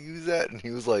know how to use that? And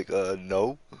he was like,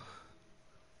 no.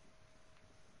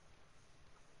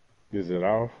 Is it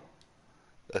off?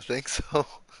 I think so.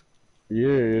 Yeah,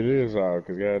 it is off,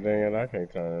 because god dang it, I can't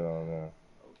turn it on now.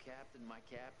 Oh, Captain, my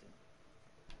captain.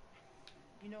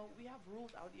 You know, we have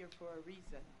rules out here for a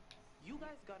reason. You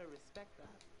guys gotta respect that.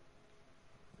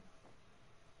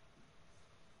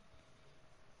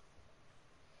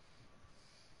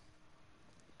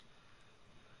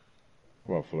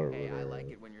 I'm gonna flirt Hey, with her. I like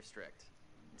it when you're strict.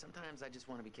 Sometimes I just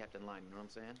want to be kept in line, you know what I'm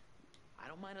saying? I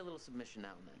don't mind a little submission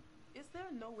now and then. Is there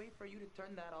no way for you to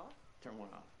turn that off? Turn one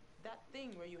off. That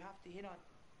thing where you have to hit on...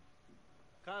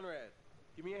 Conrad,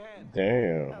 give me a hand.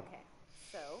 Damn. Okay,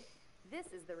 so this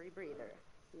is the rebreather.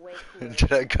 Way cooler.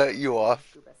 Did I cut you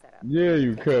off? Yeah,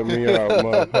 you cut me off,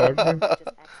 motherfucker. Just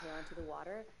exhale into the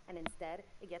water, and instead,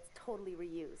 it gets totally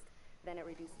reused. Then it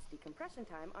reduces decompression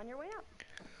time on your way up.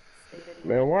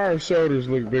 Man, why her shoulders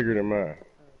look bigger than mine?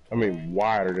 I mean,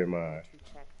 wider than mine.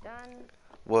 Check done.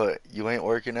 What, you ain't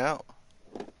working out?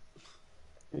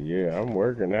 Yeah, I'm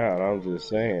working out. I'm just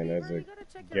saying, as a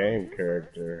game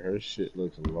character, her shit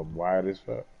looks a little wide as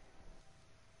fuck.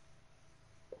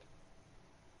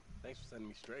 Thanks for setting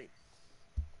me straight.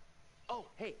 Oh,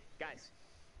 hey, guys.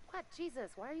 What?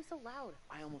 Jesus, why are you so loud?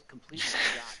 I almost completely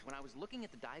forgot. When I was looking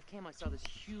at the dive cam, I saw this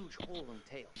huge hole in the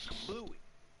tail. Bluey.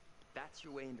 That's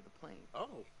your way into the plane.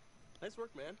 Oh, nice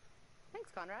work, man. Thanks,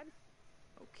 Conrad.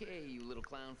 Okay, you little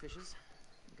clownfishes.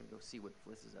 I'm gonna go see what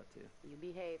Fliss is up to. You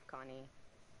behave, Connie.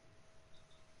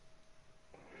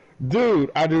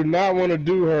 Dude, I do not want to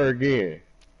do her again.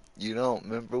 You don't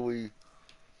remember we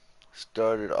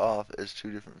started off as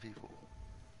two different people?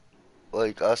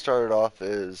 Like, I started off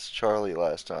as Charlie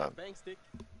last time. Bang stick.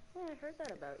 Yeah, I heard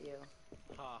that about you.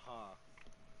 Ha ha.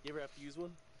 You ever have to use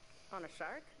one? On a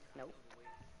shark? Nope.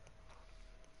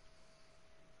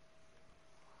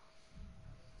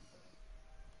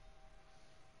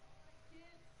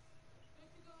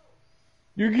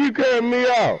 You keep cutting me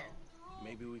off.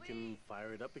 Maybe we can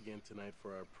fire it up again tonight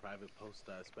for our private post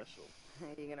special.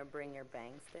 Are you gonna bring your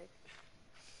bang stick?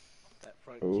 That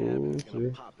front Ooh, cabin is gonna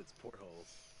shit. pop its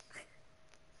portholes.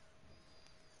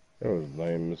 That was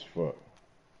lame as fuck.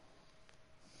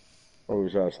 I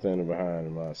wish I was standing behind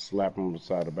him. I'd slap him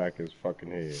beside the back of his fucking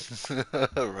head.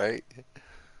 Right?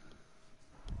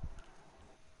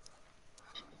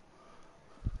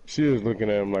 She was looking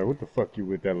at him like, what the fuck you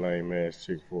with that lame ass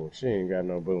chick for? She ain't got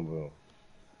no boom boom.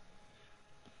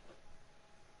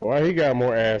 Why he got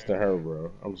more ass than her,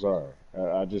 bro? I'm sorry.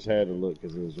 I just had to look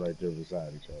because it was right there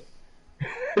beside each other.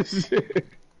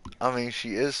 I mean,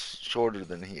 she is shorter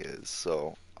than he is,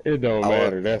 so. It don't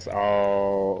matter. That's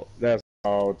all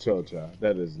Chocha.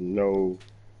 That is no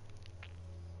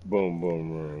boom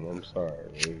boom room. I'm sorry.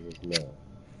 It's just not.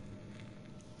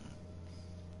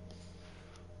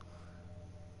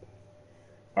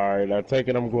 Alright, I take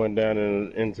it I'm going down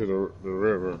into the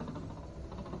river.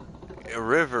 A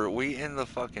river? We in the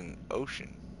fucking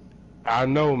ocean. I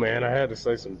know, man. I had to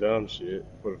say some dumb shit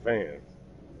for the fans.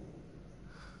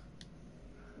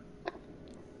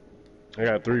 I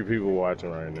got 3 people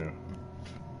watching right now.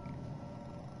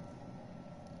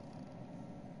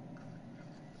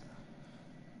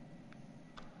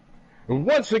 And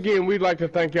once again, we'd like to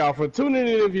thank y'all for tuning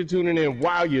in. If you're tuning in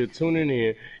while you're tuning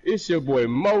in, it's your boy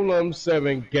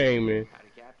Molum7 Gaming,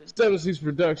 76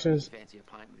 Productions,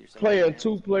 playing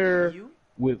 2-player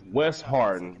with Wes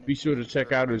Hardin. Be sure to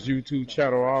check out his YouTube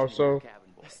channel also.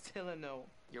 Still a no.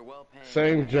 You're well paying.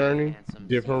 Same journey,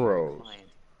 different roads.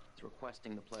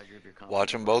 Requesting the pleasure of your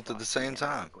Watch them both at the same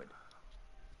time.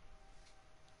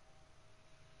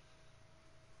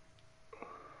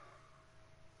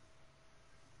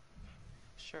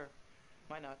 Sure.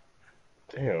 Why not?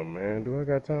 Damn, man. Do I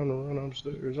got time to run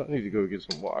upstairs? I need to go get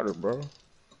some water, bro.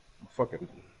 Fucking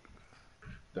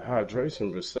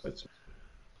dehydration besets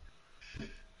me.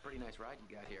 Pretty nice ride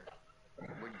you got here.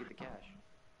 Where'd you get the cash?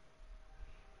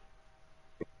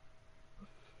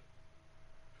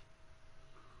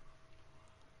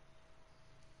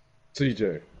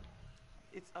 CJ.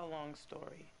 It's a long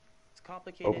story. It's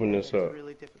complicated. Open this and up. It's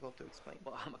really difficult to explain.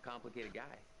 Well, I'm a complicated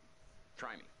guy.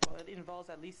 Try me. Well, it involves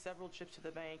at least several trips to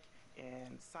the bank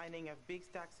and signing of big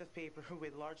stacks of paper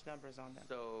with large numbers on them.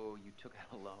 So you took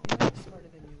out a loan. I'm smarter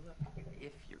than you look.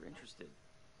 If you're interested,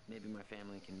 maybe my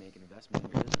family can make an investment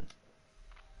in your business.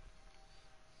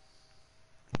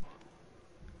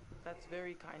 That's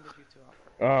very kind of you to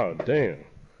offer. Oh, damn.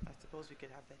 I suppose we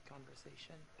could have that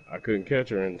conversation. I couldn't catch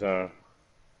her in time.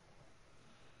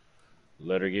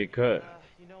 Let her get cut.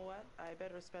 You know what? I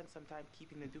better spend some time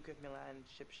keeping the Duke of Milan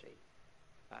shipshape.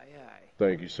 Aye, aye.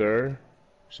 Thank you, sir.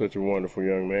 Such a wonderful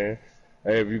young man.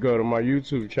 Hey, if you go to my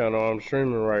YouTube channel, I'm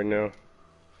streaming right now.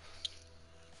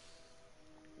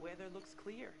 Weather looks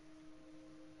clear.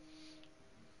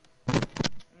 I'll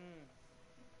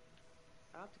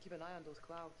have to keep an eye on those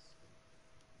clouds.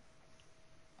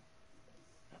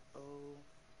 Uh-oh.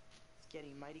 It's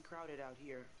getting mighty crowded out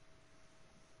here.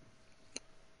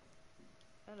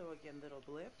 Hello again, little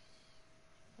blip.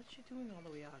 What you doing all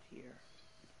the way out here?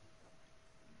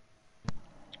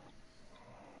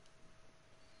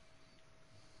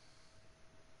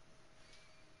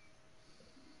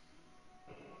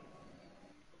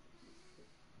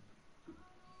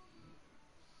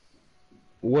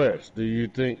 Wes, do you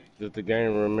think that the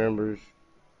game remembers?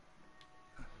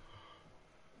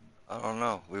 I don't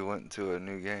know. We went to a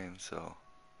new game, so.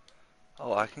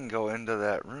 Oh, I can go into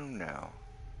that room now.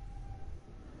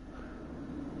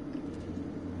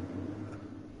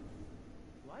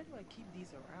 Why do I keep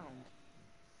these around?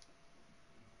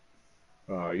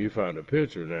 Oh, you found a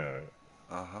picture now.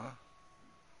 Uh-huh.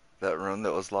 That room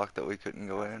that was locked that we couldn't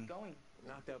go in.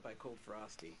 Knocked out by Cold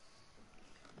Frosty.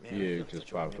 Man, Yeah, it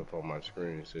just popped up on my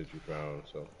screen. Said you found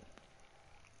something.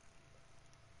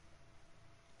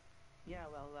 Yeah,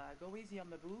 well, go easy on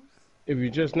the booze. If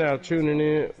you're just now tuning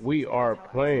in, we are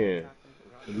playing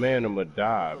the Man of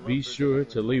Medan. Be sure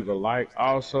to leave a like.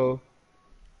 Also,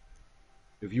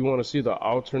 if you want to see the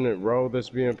alternate road that's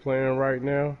being playing right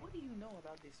now,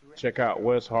 check out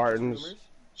Wes Hardin's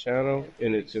channel,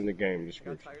 and it's in the game I got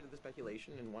description. tired of the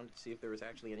speculation and wanted to see if there was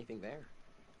actually anything there.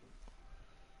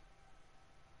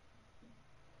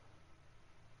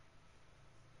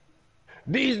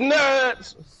 These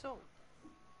nuts! So,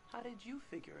 how did you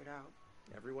figure it out?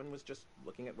 Everyone was just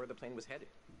looking at where the plane was headed.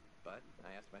 But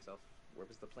I asked myself, where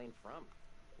was the plane from?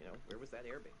 You know, where was that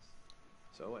airbase?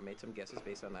 So I made some guesses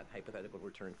based on that hypothetical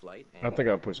return flight. And I think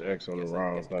I pushed X on the guess I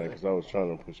wrong guessed thing good. because I was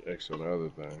trying to push X on the other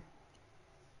thing.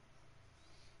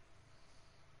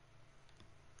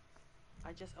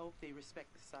 I just hope they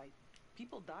respect the site.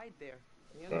 People died there.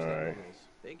 They understand Alright. the rules.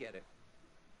 They get it.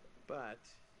 But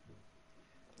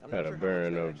Had a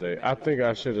bearing update. I think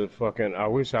I should have fucking. I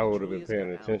wish I would have been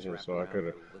paying attention so I could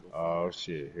have. Oh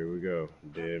shit! Here we go.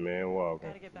 Dead man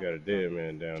walking. We got a dead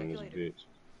man down in this bitch.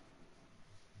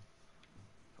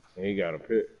 And he got a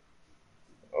pit.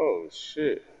 Oh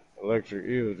shit! Electric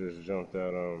eel just jumped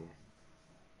out on me.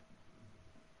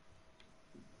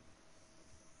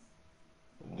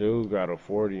 Dude got a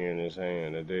 40 in his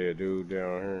hand. A dead dude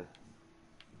down here.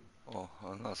 Oh,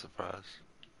 I'm not surprised.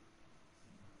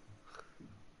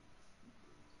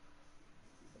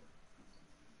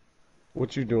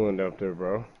 What you doing up there,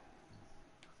 bro?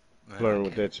 Man, Flirting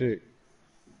with that chick?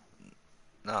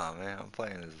 Nah, man, I'm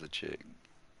playing as the chick.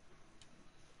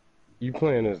 You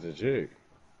playing as the chick?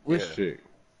 Which Yeah. chick?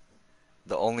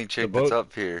 The only chick that's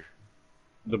up here.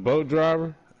 The boat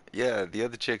driver? Yeah, the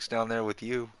other chick's down there with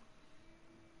you.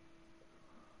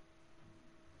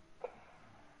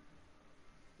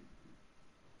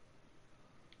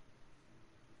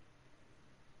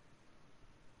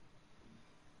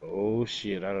 Oh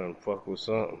shit, I done fuck with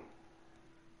something.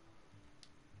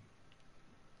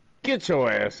 Get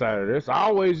your ass out of this.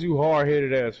 Always you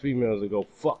hard-headed ass females that go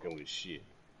fucking with shit.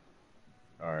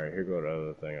 Alright, here go the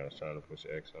other thing I was trying to push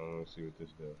X on. Let's see what this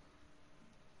does.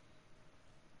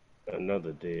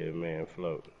 Another dead man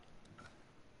floating.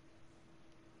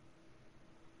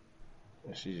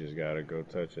 And she just gotta go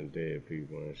touching dead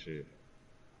people and shit.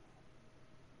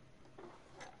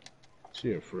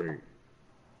 She a freak.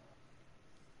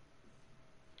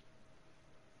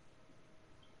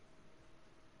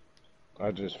 I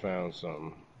just found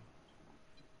something.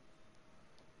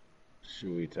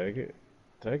 Should we take it?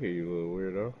 Take it, you little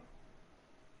weirdo.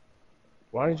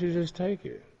 Why didn't you just take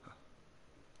it?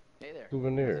 Hey there.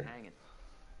 Souvenir. Hanging.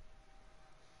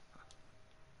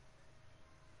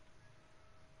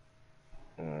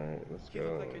 Alright, let's You go.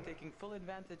 look like you're taking full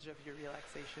advantage of your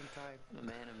relaxation time. I'm a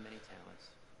man of many talents.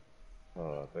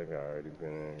 Oh, I think I already been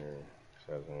in here.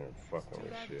 She hasn't been fucking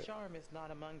with shit. Charm is not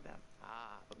among them.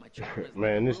 Ah, but my charm is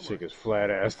Man, this chick is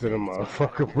flat ass to the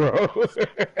motherfucker, bro.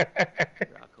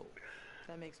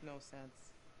 That makes no sense.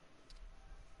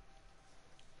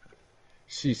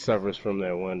 She suffers from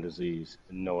that one disease,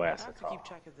 no I have to acetol. keep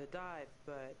track of the dive,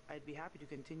 but I'd be happy to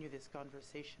continue this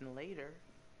conversation later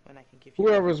when I can give you.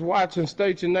 Whoever's watching,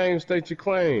 state your name, state your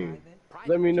claim.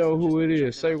 Let me know who it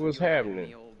is. Say what's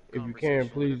happening. If you can,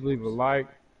 please leave a like.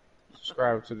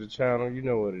 Subscribe to the channel. You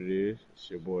know what it is. It's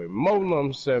your boy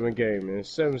Molum7 Gaming,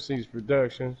 7 Seas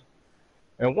Productions.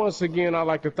 And once again, I'd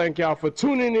like to thank y'all for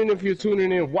tuning in. If you're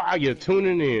tuning in while you're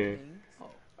tuning in,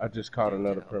 I just caught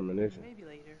another premonition. Maybe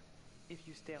later, if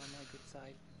you stay on my good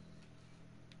side.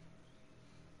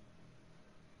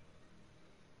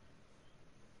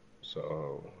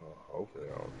 So, hopefully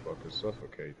I don't fucking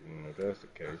suffocate, you know, if that's the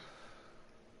case.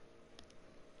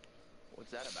 What's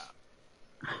that about?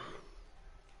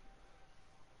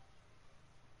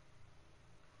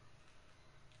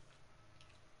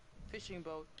 Fishing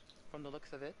boat, from the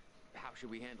looks of it. How should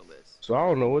we handle this? So I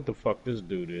don't know what the fuck this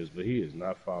dude is, but he is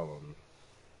not following me.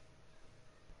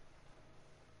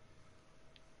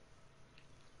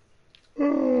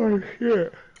 Oh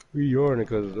shit. We yawning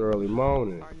because it's early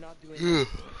morning.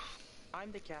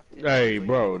 I'm the captain. Hey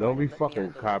bro, don't be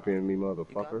fucking copying me,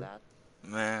 motherfucker.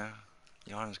 Man,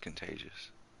 yawning's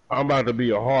contagious. I'm about to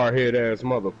be a hard-head ass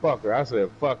motherfucker. I said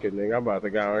fuck it, nigga. I'm about to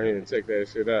go out here and check that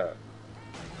shit out.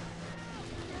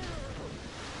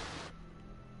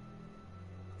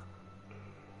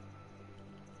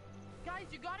 Guys,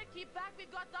 you gotta keep back.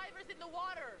 We've got divers in the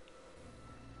water.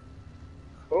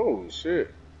 Oh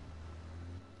shit.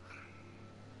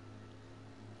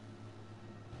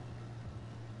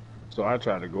 So I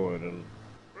tried to go in and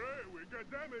Hey, we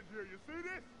got damage here. You see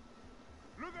this?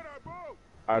 Look at our boat.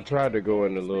 I tried to go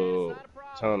in the little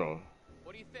tunnel.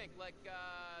 What do you think? Like,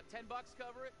 $10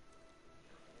 cover it?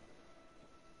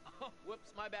 Oh,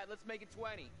 whoops, my bad. Let's make it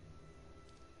 20.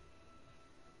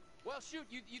 Well, shoot,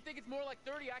 you think it's more like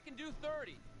 30? I can do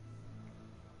 30.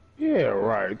 Yeah,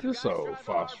 right. This old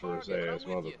phosphorus ass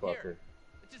motherfucker.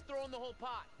 Let's just throw in the whole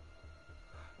pot.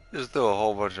 Just throw a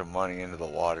whole bunch of money into the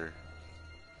water.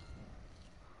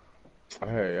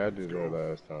 Hey, I did that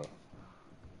last time.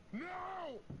 No!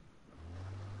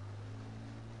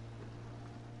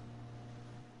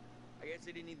 I guess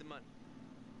they didn't need the money.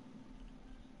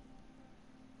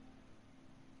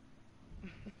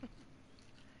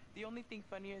 The only thing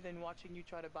funnier than watching you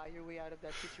try to buy your way out of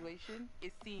that situation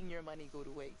is seeing your money go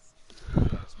to waste.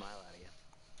 Smile out of you.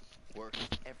 Worth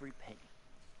every penny.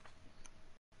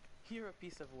 You're a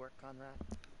piece of work, Conrad.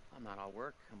 I'm not all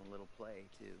work. I'm a little play,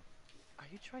 too. Are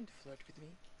you trying to flirt with me?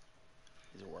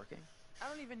 Is it working? I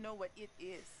don't even know what it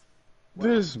is.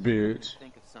 This bitch.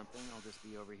 Think of something. I'll just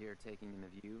be over here taking in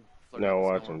the view. Now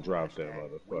watch him drop that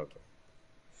motherfucker.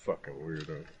 Fucking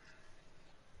weirdo.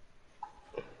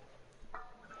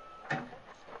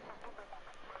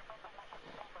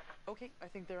 Okay, I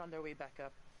think they're on their way back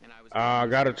up. And I was I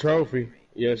got a trophy.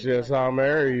 Yes, yes, I'll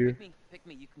marry you. Pick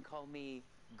me. You can call me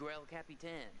Grill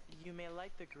Capitan. You may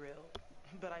like the grill,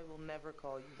 but I will never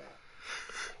call you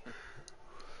that.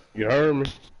 You heard me?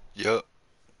 Yup.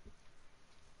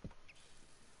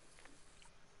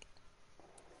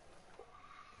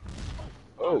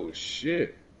 Oh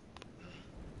shit.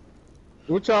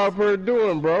 What y'all for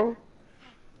doing, bro?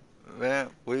 Man,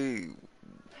 we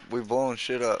blowing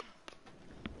shit up.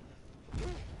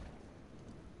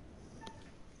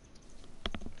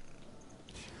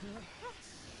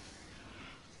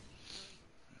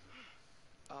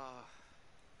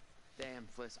 Damn,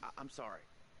 Fliss, I'm sorry.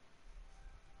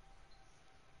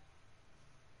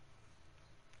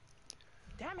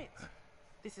 Damn it!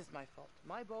 This is my fault.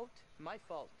 My boat, my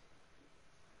fault.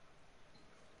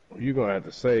 You gonna have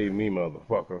to save me,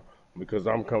 motherfucker, because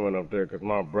I'm coming up there because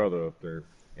my brother up there,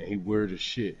 and he weird as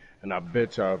shit, and I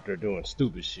bet y'all up there doing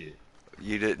stupid shit.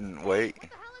 You didn't wait? What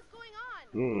the hell is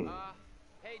going on?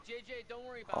 Hey, JJ, don't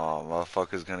worry about Oh,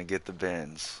 motherfucker's gonna get the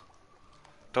bends.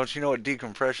 Don't you know what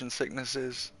decompression sickness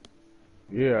is?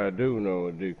 Yeah, I do know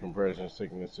what decompression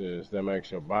sickness is. That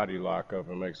makes your body lock up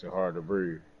and makes it hard to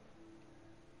breathe.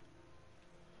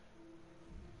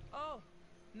 Oh,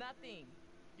 nothing.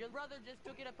 Your brother just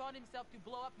took it upon himself to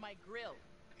blow up my grill.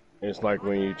 It's like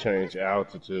when you change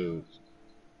altitudes.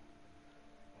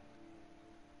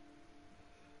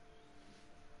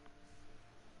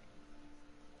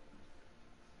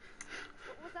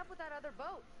 What was up with that other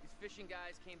boat? These fishing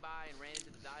guys came by and ran into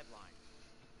the dive line.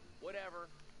 Whatever.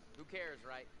 Who cares,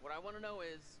 right? What I want to know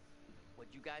is,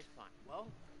 what'd you guys find? Well,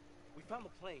 we found the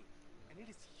plane, and it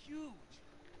is huge,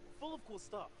 full of cool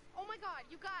stuff. Oh my god,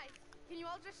 you guys! Can you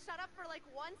all just shut up for like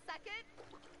 1 second?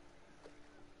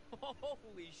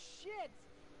 Holy shit!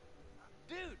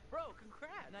 Dude, bro,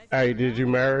 congrats! Nice. Hey, did you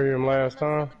marry him last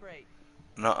time?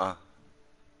 Nuh-uh.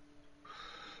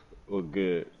 Well,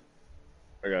 good.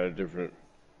 I got a different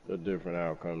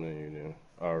outcome than you do.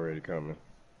 Already coming.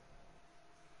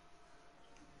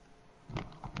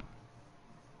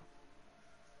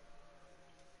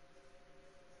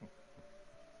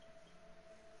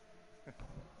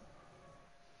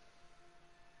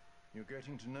 You're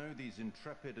getting to know these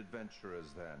intrepid adventurers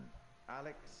then.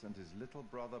 Alex and his little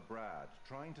brother Brad,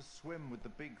 trying to swim with the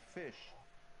big fish.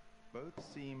 Both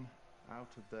seem out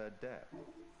of their depth.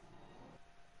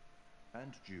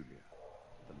 And Julia,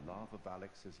 the love of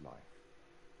Alex's life,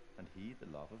 and he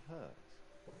the love of hers.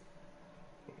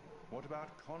 What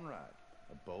about Conrad?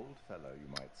 A bold fellow, you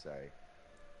might say.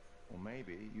 Or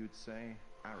maybe you'd say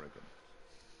arrogant.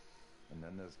 And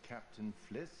then there's Captain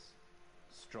Fliss,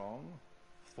 strong,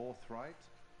 forthright,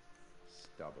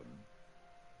 stubborn.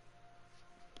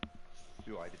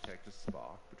 Do I detect a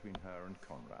spark between her and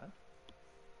Conrad?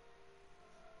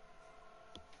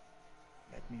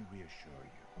 Let me reassure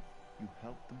you. You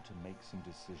help them to make some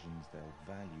decisions they'll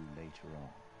value later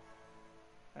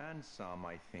on. And some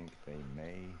I think they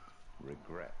may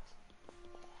regret.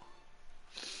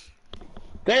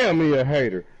 Damn me a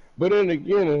hater. But in the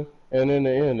beginning and in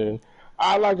the ending,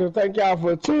 I'd like to thank y'all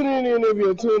for tuning in. If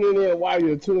you're tuning in, while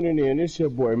you're tuning in, it's your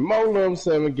boy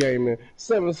Molum7 Gaming,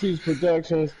 7 Seas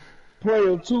Productions,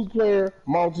 player 2-player,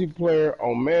 multiplayer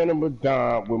on Medan with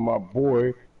my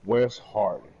boy WES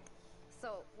H4RDIN.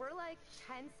 So, we're like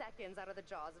 10 seconds out of the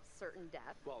jaws of certain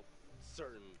death. Well,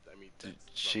 certain, I mean...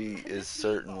 She is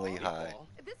certainly high.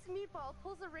 This meatball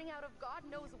pulls a ring out of God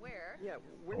knows where. Yeah,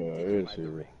 where Yeah, did you is hide she? the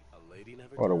ring? A lady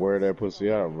never Ought to wear that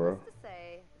pussy out, bro. To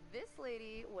say, this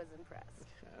lady was impressed.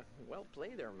 Well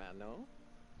played there, man, no?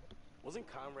 Wasn't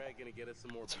Conrad gonna get us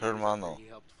some more It's her beers mano. after he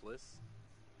helped Fliss?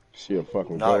 She a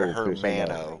fucking Not goldfish. her in that.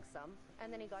 mano. Drank some,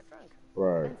 and then he got drunk.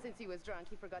 Right. And since he was drunk,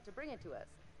 he forgot to bring it to us.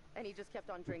 And he just kept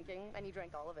on drinking, and he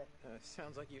drank all of it.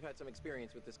 Sounds like you've had some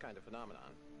experience with this kind of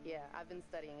phenomenon. Yeah, I've been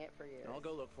studying it for years. I'll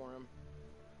go look for him.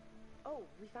 Oh,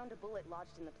 we found a bullet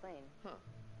lodged in the plane. Huh.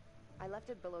 I left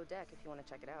it below deck if you want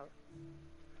to check it out.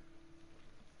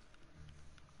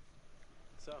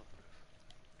 So,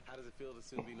 how does it feel to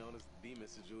soon be known as the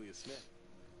Mrs. Julia Smith?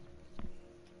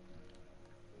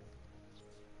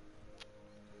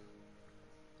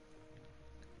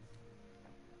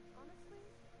 Honestly,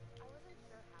 I wasn't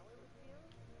sure how it would feel,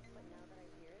 but now that I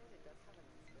hear it, it does have a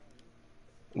nice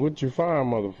ring. What you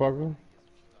find, motherfucker?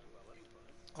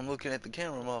 I'm looking at the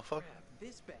camera, motherfucker.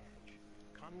 This badge.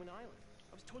 Conwin Island.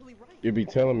 I was totally right. You be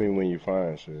telling me when you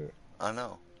find shit. I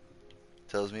know.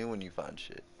 Tells me when you find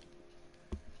shit.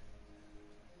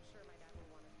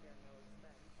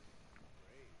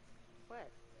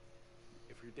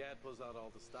 If your dad pulls out all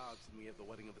the stops and we have the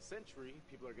wedding of the century,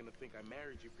 people are gonna think I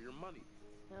married you for your money.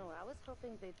 No, I was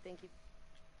hoping they'd think you.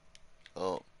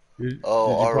 Oh. Did you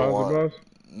pause R1. it, boss?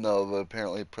 No, but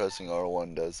apparently pressing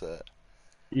R1 does that.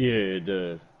 Yeah, it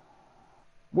does.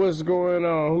 What's going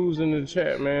on? Who's in the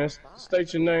chat, man?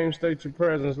 State your name, state your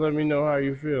presence. Let me know how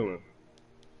you feeling.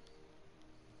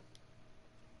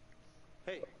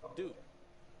 Hey, dude.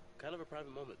 Kind of a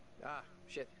private moment. Ah,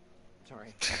 shit.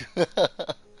 Sorry.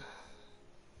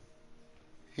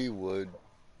 He would.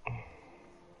 Alex,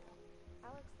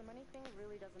 the money thing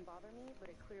really doesn't bother me, but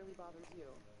it clearly bothers you.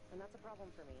 And that's a problem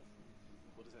for me.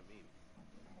 What does that mean?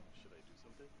 Should I do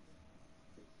something?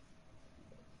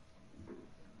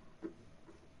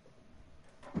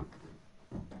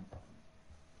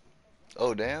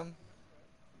 Oh, damn.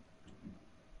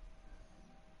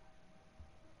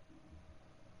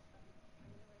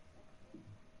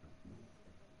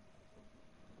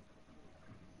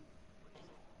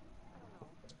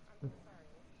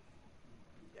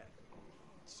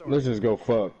 Sorry. Let's just go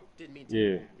fuck. Didn't mean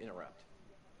to interrupt.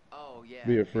 Oh, yeah.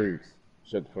 Be a freak.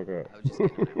 Shut the fuck up. I was just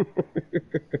getting them out.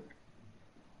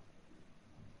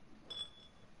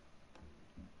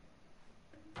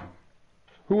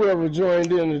 Whoever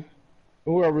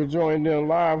joined in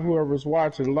live, whoever's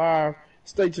watching live,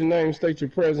 state your name, state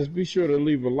your presence. Be sure to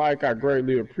leave a like. I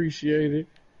greatly appreciate it.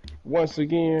 Once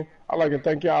again, I'd like to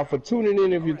thank y'all for tuning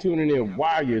in. If you're tuning in,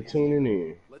 while you're tuning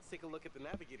in. Let's take a look at the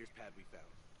navigator's pad we found.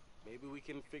 Maybe we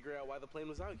can figure out why the plane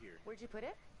was out here. Where'd you put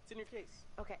it? It's in your case.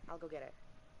 Okay, I'll go get it.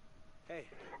 Hey.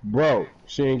 Bro,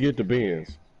 she didn't get the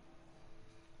Benz.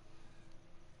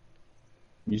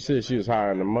 You said she was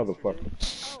hiring the motherfucker.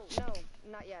 Oh, no,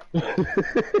 not yet.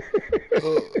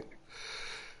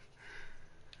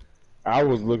 I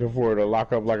was looking for her to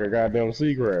lock up like a goddamn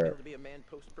sea crab. To be a man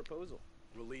post-proposal.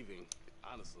 Relieving,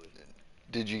 honestly.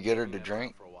 Did you get her to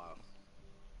drink? For a while.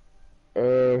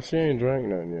 She ain't drank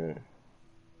nothing yet.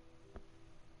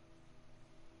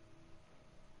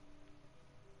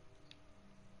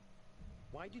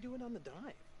 Why'd you do it on the dive?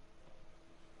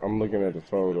 I'm looking at the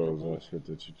photos and shit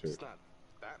that you It's took. not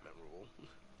that memorable.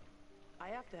 I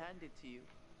have to hand it to you.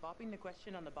 Popping the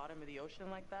question on the bottom of the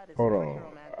ocean like that is Hold pretty on.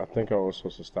 romantic. I think I was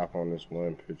supposed to stop on this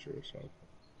one picture or something.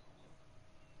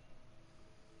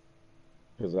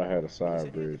 Because I had a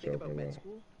side bridge open med up.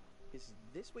 school? Is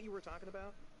this what you were talking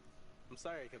about? I'm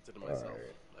sorry I kept it to myself.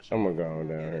 Alright. I'm gonna go on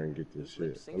down here and get this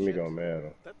shit. Let me go mad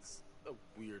him. That's a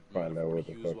weird Find out what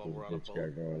the use fuck while this we're on a bitch boat.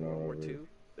 got going on over here.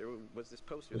 There was this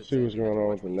poster Let's that see said what's you had going to on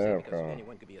watch with the what you say because NAVCOM.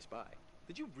 anyone could be a spy.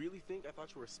 Did you really think I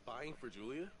thought you were spying for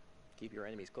Julia? Keep your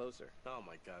enemies closer. Oh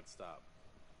my god, stop.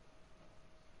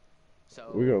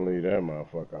 So We gonna leave that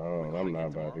motherfucker on. I'm not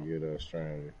about to get us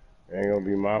stranded. It ain't gonna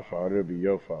be my fault. It'll be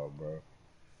your fault, bro.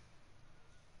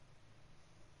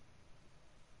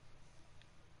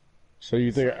 So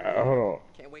you think? Hold on.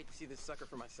 Can't wait to see this sucker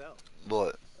for myself.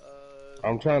 What?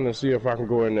 I'm trying to see if I can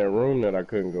go in that room that I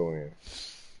couldn't go in.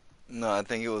 No, I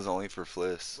think it was only for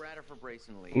Fliss. Bradder for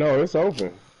Brayson Lee. No, it's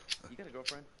open. You got a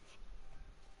girlfriend?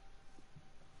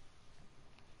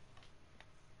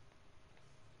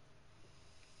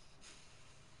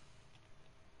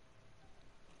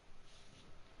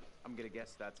 I'm gonna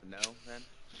guess that's a no, then.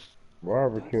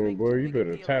 Barbecuing, boy, you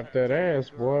better tap that ass,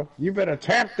 boy. You better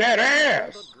tap that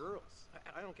ass. Girls,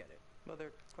 I don't get it. Well,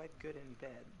 they're quite good in bed.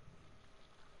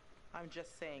 I'm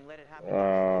just saying, let it happen.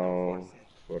 Oh,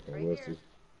 fucking wussy.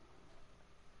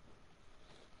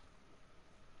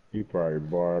 He probably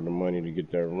borrowed the money to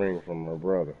get that ring from her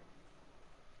brother.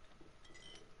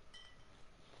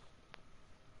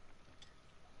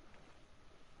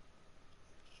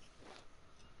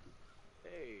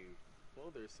 Hey,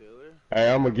 whoa there, sailor.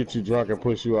 Hey, I'm gonna get you drunk and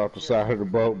push you off the side of the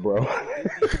boat, bro.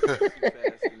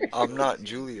 I'm not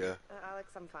Julia. Alex,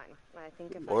 I'm fine. I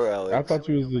think if Or Alex. I thought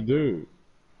you was the dude.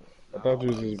 I thought you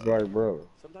was his black brother.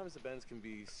 Sometimes the bends can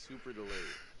be super delayed.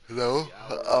 Hello?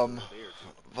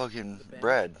 Fucking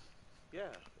Brad. Yeah,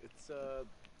 it's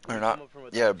Or not?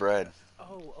 Yeah, Brad.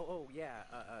 Oh, yeah.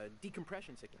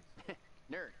 Decompression sickness.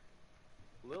 Nerd.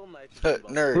 Little nitrogen.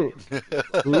 Nerd.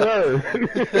 Nerd.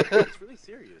 It's really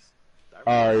serious.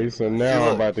 Alright, so now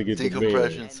I'm about to get the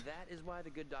decompression. bed. And that is why the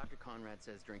good Dr. Conrad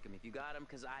says drink them if you got them,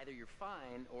 because either you're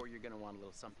fine or you're gonna want a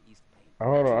little something to ease the pain.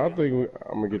 Hold on, I think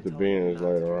I'm gonna get the beans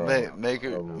later on.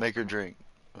 Make her drink.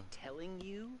 Telling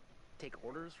you, take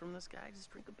orders from this guy,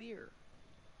 just drink a beer.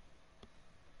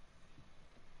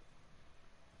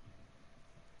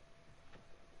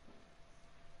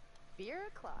 Beer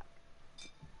o'clock.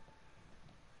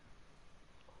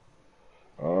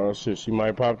 Oh shit, she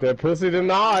might pop that pussy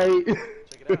tonight. Check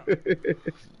it out.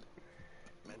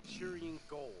 Manchurian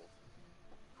gold.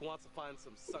 who wants to find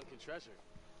some sunken treasure.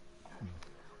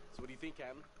 So what do you think,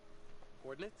 Captain?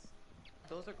 Coordinates?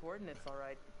 Those are coordinates, all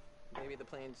right. Maybe the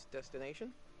plane's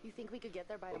destination? You think we could get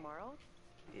there by tomorrow?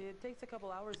 It takes a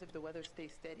couple hours if the weather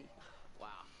stays steady. Wow.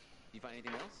 You find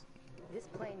anything else? This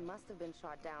plane must have been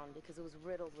shot down because it was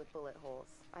riddled with bullet holes.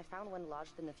 I found one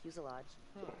lodged in the fuselage.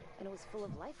 And it was full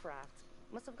of life rafts.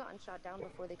 Must have gotten shot down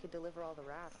before they could deliver all the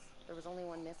rafts. There was only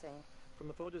one missing. From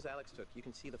the photos Alex took, you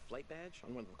can see the flight badge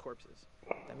on one of the corpses.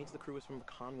 That means the crew was from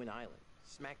Conwin Island,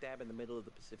 smack dab in the middle of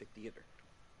the Pacific Theater.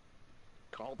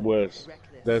 Wes,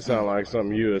 that sounds like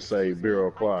something you would say,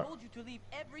 Bureau Clock. I told you to leave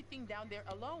everything down there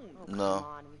alone. Oh, No. come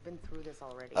on, we've been through this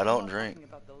already. I don't drink.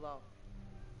 About the law.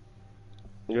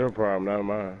 Your problem, not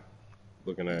mine.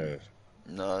 Looking ass.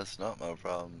 No, it's not my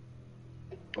problem.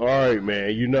 All right,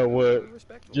 man. You know what?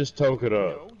 Just toke it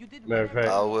up. Matter of fact,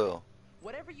 I will.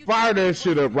 Fire that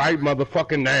shit up right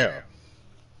motherfucking now.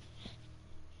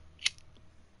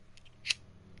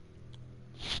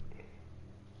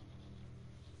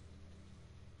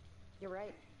 You're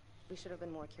right. We should have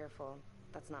been more careful.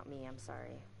 That's not me, I'm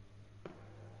sorry.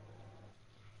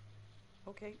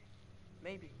 Okay,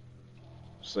 maybe.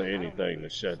 Say anything to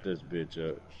shut this bitch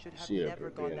up. Should have She up never here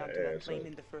gone being down an to that asshole. plane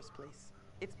in the first place.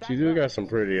 It's She bad do luck. got some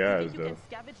pretty You eyes, think you though. can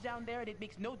scavenge down there and it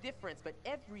makes no difference, but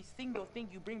every single thing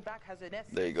you bring back has an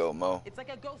essence. There you go, Mo. It's like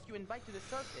a ghost you invite to the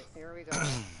surface. Here we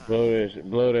go.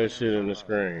 Blow that shit in the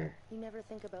screen. You never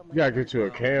think about You gotta get you a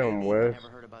cam, Wes. Never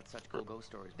heard about such cool ghost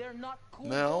stories. They're not cool.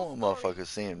 Man, I ghost want stories. motherfuckers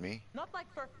seeing me. Not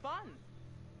like for fun.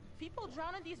 People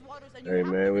drown in these waters and you Hey, have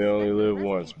man, to we only respect the live resting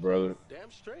once, brother.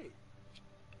 Damn straight.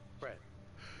 Brett,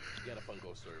 you got a fun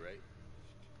ghost story, right?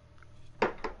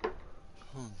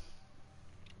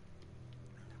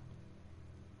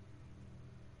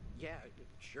 Yeah,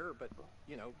 sure, but,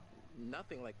 you know,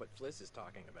 nothing like what Fliss is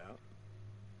talking about.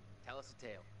 Tell us a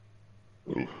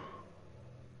tale.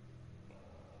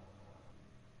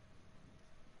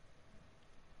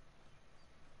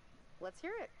 Let's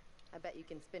hear it. I bet you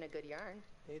can spin a good yarn.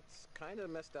 It's kind of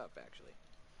messed up, actually.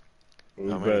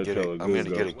 We I'm better gonna get tell a, a I'm gonna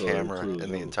good get a ghost story, camera, too, and the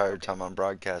though. entire time I'm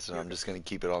broadcasting, I'm just gonna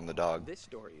keep it on the dog. This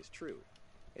story is true.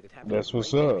 It had happened That's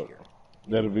what's right up. here.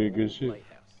 That'll be a good shit.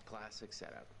 Lighthouse. Classic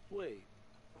setup. Wait,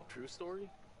 true story?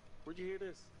 Where'd you hear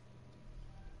this?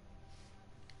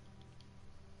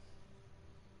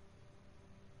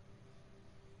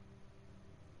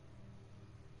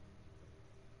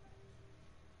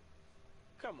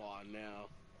 Come on now.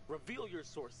 Reveal your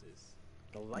sources.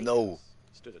 The lighthouse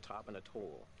stood atop an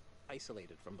atoll,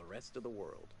 isolated from the rest of the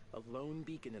world, a lone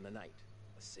beacon in the night,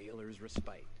 a sailor's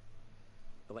respite.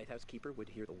 The lighthouse keeper would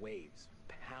hear the waves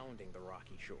pounding the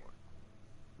rocky shore.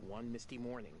 One misty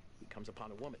morning, he comes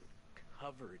upon a woman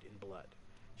covered in blood.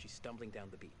 She's stumbling down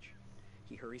the beach.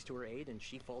 He hurries to her aid and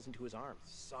she falls into his arms,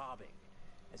 sobbing.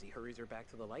 As he hurries her back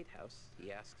to the lighthouse,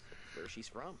 he asks where she's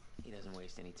from. He doesn't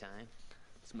waste any time.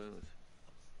 Smooth.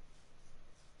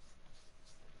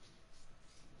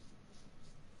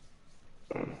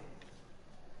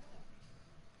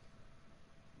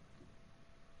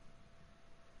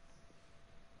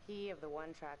 He of the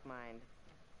one-track mind.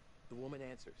 The woman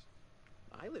answers,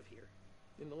 I live here,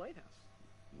 in the lighthouse.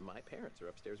 My parents are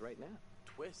upstairs right now.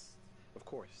 Twist. Of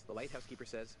course, the lighthouse keeper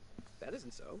says, that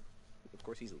isn't so. Of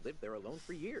course, he's lived there alone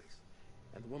for years.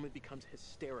 And the woman becomes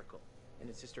hysterical and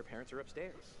insists her parents are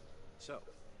upstairs. So,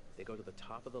 they go to the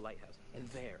top of the lighthouse, and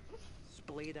there,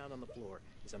 splayed out on the floor,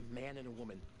 is a man and a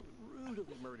woman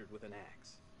brutally murdered with an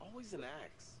axe. Always an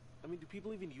axe. I mean, do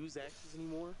people even use axes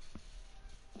anymore?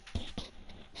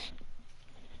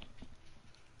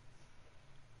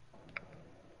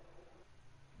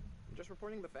 I'm just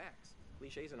reporting the facts,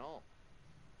 cliches and all.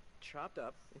 Chopped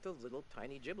up into little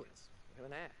tiny giblets with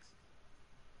an axe.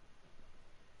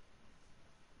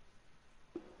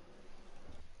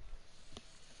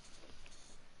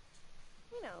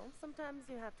 You know, sometimes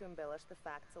you have to embellish the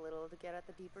facts a little to get at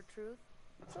the deeper truth.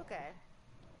 It's okay.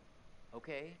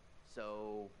 Okay,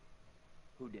 so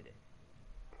who did it?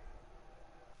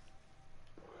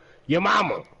 Your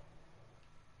mama.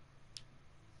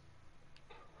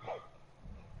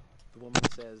 The woman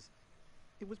says,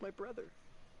 it was my brother.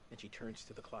 And she turns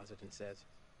to the closet and says,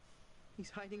 he's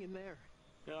hiding in there.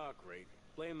 Oh, great.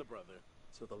 Blame the brother.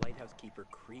 So the lighthouse keeper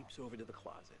creeps over to the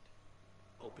closet,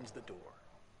 opens the door,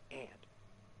 and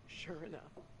sure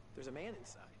enough, there's a man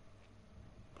inside.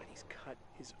 But he's cut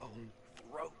his own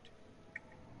throat.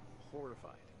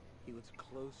 Horrified, he looks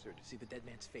closer to see the dead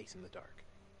man's face in the dark.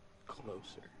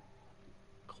 Closer.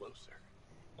 Closer.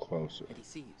 Closer. And he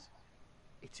sees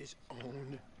it's his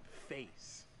own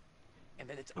face. And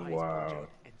then its eyes Wow. bulge out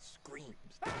and screams.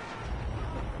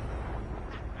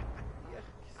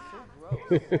 So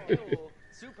gross. Ew.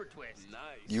 Super twist. Nice.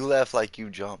 You laugh like you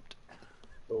jumped.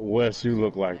 Wes, you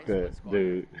look like that,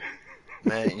 dude.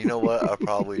 Man, you know what? I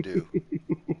probably do.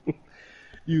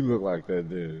 You look like that,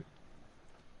 dude.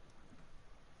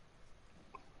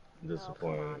 Oh, come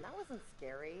Disappointed. on. That wasn't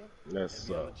scary.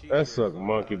 That sucked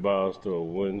monkey balls to a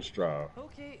wooden straw.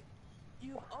 Okay,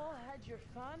 you've all had your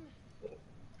fun.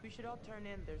 We should all turn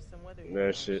in. There's some weather.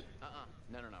 That shit.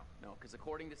 No, because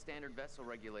according to standard vessel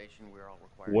regulation, we're all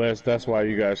required. Wes, that's why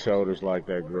you got shoulders like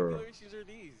that girl. Regulations are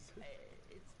these?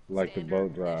 Like the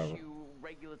boat driver.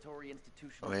 Regulatory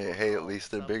institutional. Hey, at least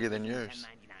they're bigger than yours.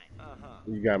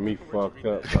 You got me fucked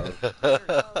up, bro.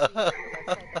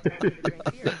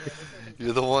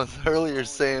 You're the one earlier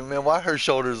saying, man, why her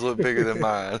shoulders look bigger than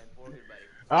mine?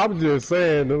 I'm just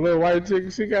saying, the little white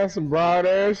chick, she got some broad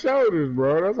ass shoulders,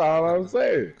 bro. That's all I'm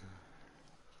saying.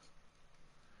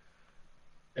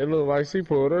 It looked like she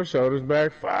pulled her shoulders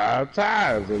back 5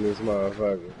 times in this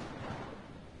motherfucker.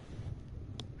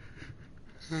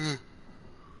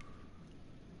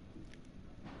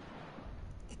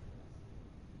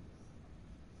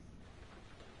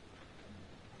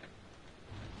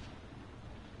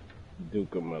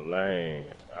 Duke of Milan.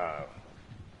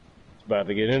 It's about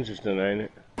to get interesting, ain't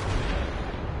it?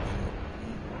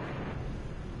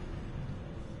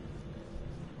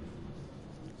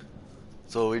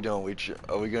 So what are we doing?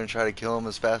 Are we gonna try to kill him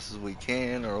as fast as we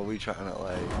can, or are we trying to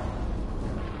like?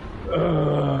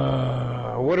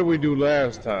 What did we do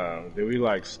last time? Did we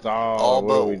like stall?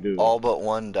 All but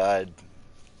one died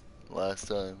last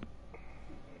time.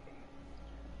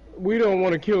 We don't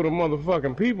want to kill the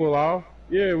motherfucking people off.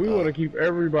 Yeah, we want to keep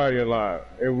everybody alive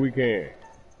if we can.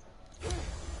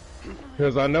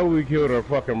 Cause I know we killed our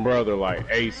fucking brother like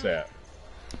ASAP.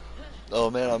 Oh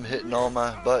man, I'm hitting all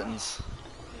my buttons.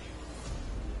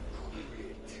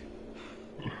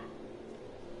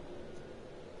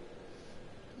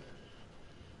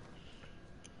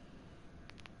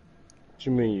 What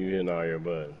you mean you hitting all your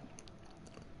buttons?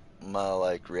 My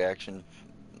like reaction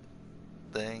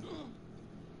thing.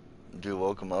 Dude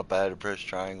woke him up, I had to press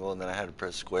triangle and then I had to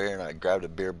press square and I grabbed a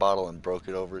beer bottle and broke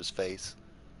it over his face.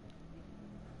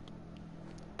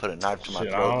 Put a knife to my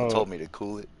throat and told me to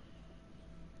cool it.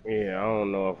 Yeah, I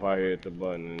don't know if I hit the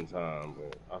button in time,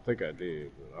 but I think I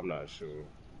did, but I'm not sure.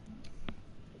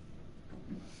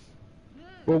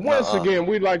 But once again,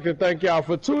 we'd like to thank y'all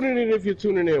for tuning in. If you're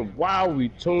tuning in while we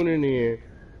tuning in,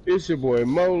 it's your boy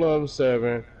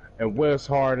Molum7 and WES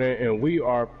H4RDIN, and we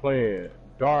are playing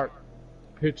Dark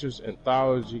Pictures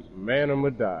Anthology Man of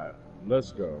Medan.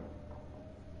 Let's go.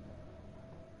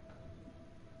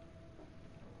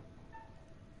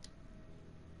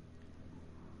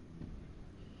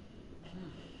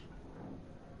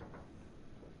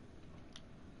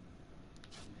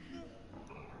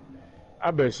 I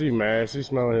bet she mad. She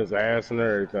smelling his ass and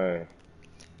everything.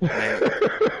 Man.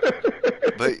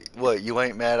 But what, you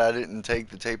ain't mad I didn't take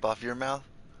the tape off your mouth?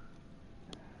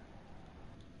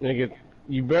 Nigga,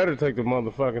 you better take the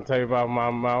motherfucking tape out of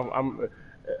my mouth.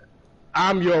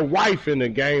 I'm your wife in the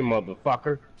game,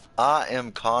 motherfucker. I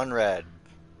am Conrad.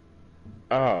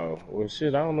 Oh, well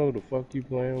shit, I don't know who the fuck you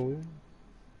playing with.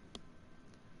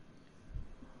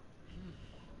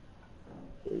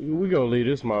 We gonna leave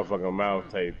this motherfucking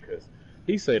mouth tape, cause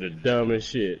he say the dumbest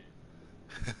shit.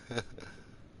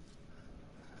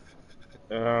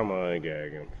 I'm gonna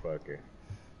gag him, fuck it.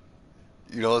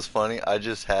 You know what's funny? I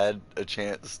just had a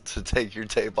chance to take your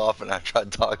tape off and I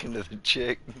tried talking to the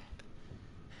chick.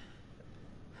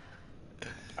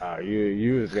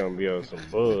 You was gonna be on some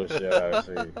bullshit, I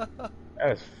see.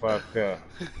 That's fucked up.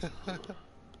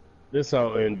 This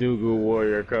old Ndugu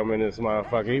warrior coming, this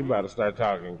motherfucker, he about to start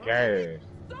talking cash.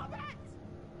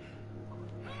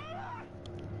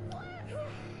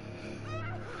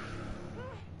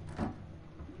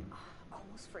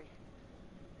 Almost free.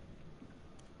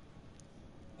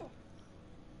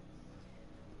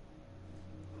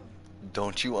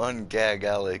 Don't you ungag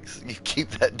Alex. You keep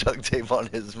that duct tape on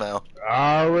his mouth.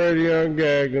 I already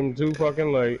ungagged him, too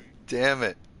fucking late. Damn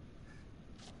it.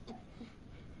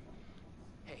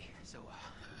 Hey, so,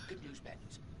 good news, bad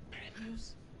news. Bad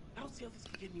news? I don't see how this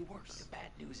could get any worse. The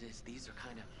bad news is these are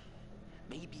kind of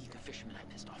maybe the fishermen I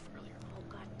pissed off earlier. Oh,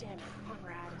 god damn it,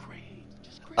 Conrad. Great,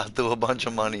 just great. I threw a bunch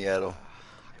of money at him.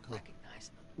 I recognize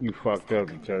them. You fucked up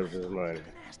to charge his money.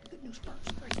 Ask the good news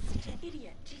first. You're such an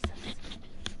idiot, Jesus.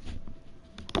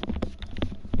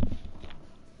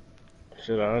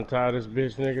 Should I untie this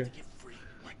bitch, nigga? Get free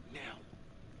right now.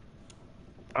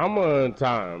 I'm gonna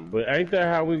untie him, but ain't that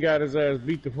how we got his ass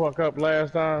beat the fuck up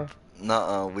last time?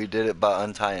 Nuh-uh, we did it by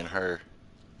untying her.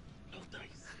 No dice.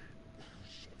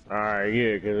 Alright,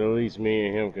 yeah, cause at least me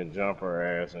and him can jump her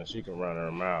ass and she can run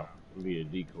her mouth. Be a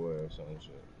decoy or some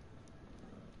shit.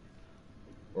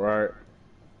 Right?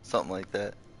 Something like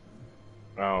that.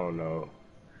 I don't know.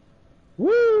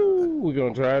 Woo! We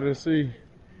gonna try to see.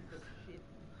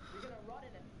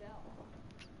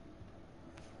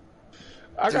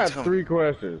 I Dude, got 3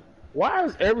 questions. Why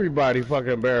is everybody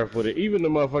fucking barefooted? Even the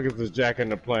motherfuckers that's jacking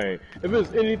the plane. If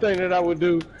it's anything that I would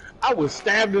do, I would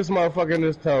stab this motherfucker in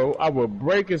his toe, I would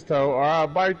break his toe, or I'll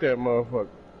bite that motherfucker.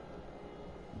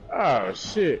 Oh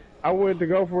shit. I went to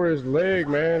go for his leg,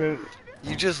 man, and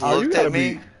you just you looked gotta at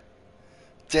me?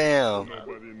 Damn.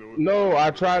 No, I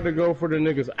tried to go for the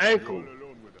nigga's ankle.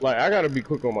 Like, I gotta be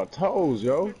quick on my toes,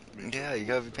 yo. Yeah, you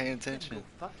gotta be paying attention.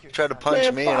 You tried to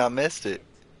punch me and I missed it.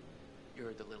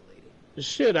 You're the little lady.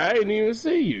 Shit, I didn't even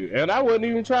see you, and I wasn't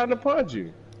even trying to punch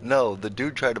you. No, the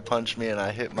dude tried to punch me and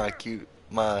I hit my He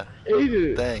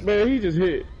thing. Man, he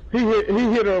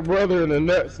hit her brother in the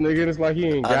nuts, nigga. It's like he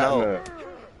ain't got none.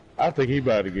 I think he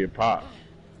about to get popped.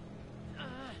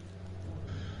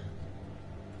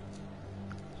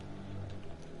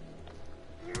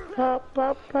 Pop,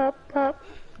 pop, pop, pop,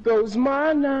 goes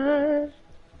my knife.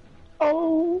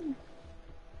 Oh.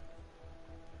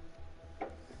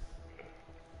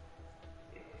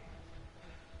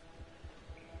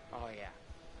 Oh yeah.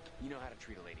 You know how to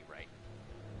treat a lady, right?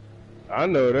 I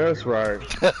know that's right.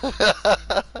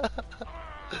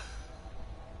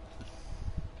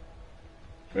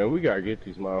 Man, we gotta get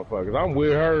these motherfuckers. I'm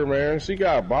with her, man. She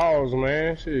got balls,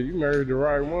 man. Shit, you married the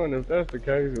right one if that's the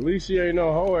case. At least she ain't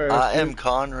no hoe ass. I am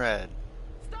Conrad.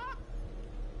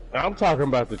 I'm talking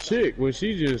about the chick, what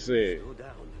she just said.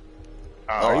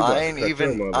 I ain't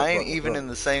even in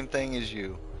the same thing as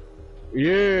you.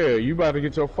 Yeah, you about to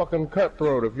get your fucking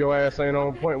cutthroat if your ass ain't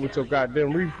on point with your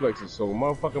goddamn reflexes. So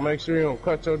motherfucker, make sure you don't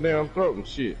cut your damn throat and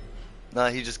shit. Nah,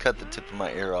 he just cut the tip of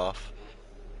my ear off.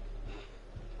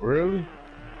 Really?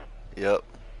 Yep.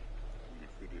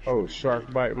 Oh,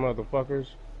 shark bite motherfuckers.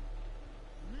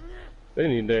 They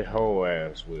need their whole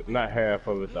ass whipped. Not half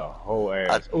of it, the whole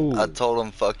ass. I told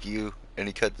him fuck you, and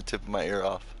he cut the tip of my ear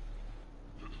off.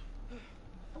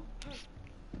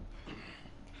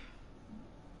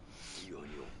 You're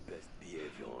your best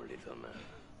behavior, little man.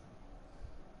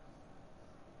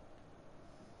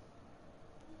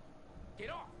 Get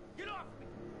off! Get off me!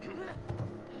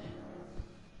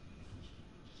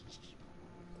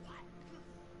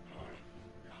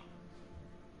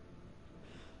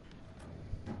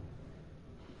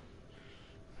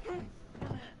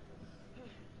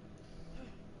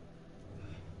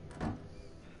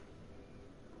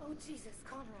 Oh, Jesus,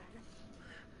 Conrad.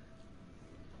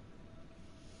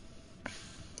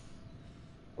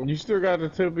 You still got the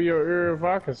tip of your ear if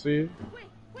I can see it.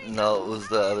 No, it was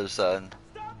the other side.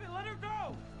 Stop it! Let her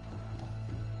go!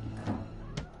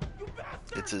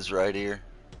 It's his right ear.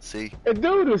 See? And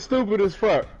dude is stupid as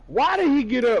fuck. Why did he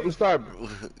get up and start?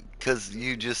 Because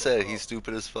you just said he's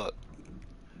stupid as fuck.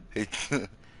 Dollars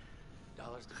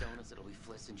to donuts, it'll be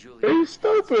Fliss and Julia. He's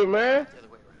stupid, man.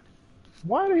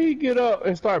 Why did he get up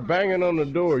and start banging on the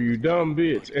door, you dumb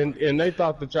bitch? And they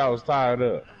thought that y'all was tied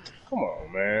up. Come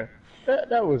on, man.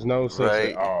 That was no sense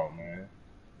at all, man.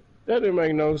 That didn't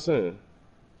make no sense.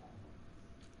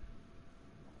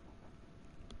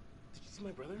 Did you see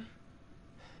my brother?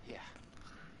 Yeah.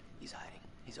 He's hiding.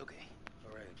 He's okay.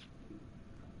 Alright.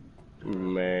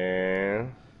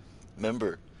 Man.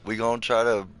 Remember, we gonna try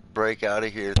to break out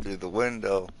of here through the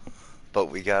window, but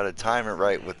we gotta time it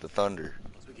right with the thunder.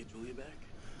 Once we get Julia back,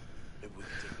 maybe we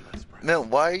can take them by surprise. Man,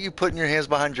 why are you putting your hands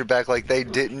behind your back like they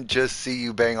didn't just see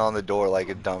you bang on the door like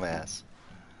a dumbass?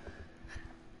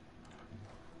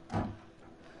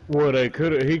 Well, he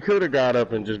could have got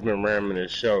up and just been ramming his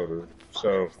shoulder.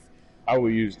 So I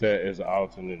would use that as an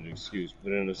alternate excuse.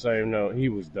 But in the same note, he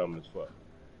was dumb as fuck.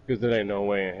 Because there ain't no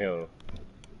way in hell.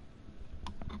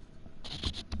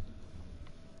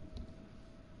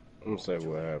 I'm gonna say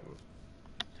what happened.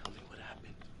 Tell me what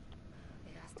happened.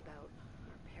 They asked about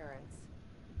our parents.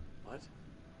 What?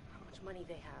 How much money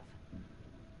they have.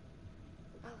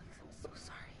 Alex, I'm so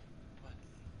sorry.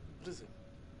 What is it?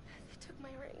 They took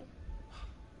my ring.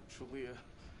 Julia,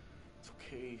 it's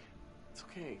okay. It's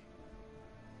okay.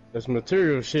 That's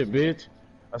material shit, bitch.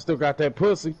 I still got that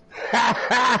pussy.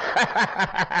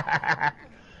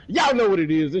 Y'all know what it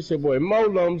is. This your boy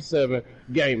Molum7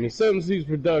 Gaming, 7 Seas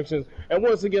Productions. And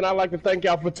once again, I'd like to thank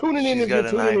y'all for tuning in and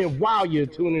tuning in while you're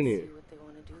tuning in.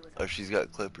 Oh, she's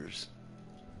got clippers.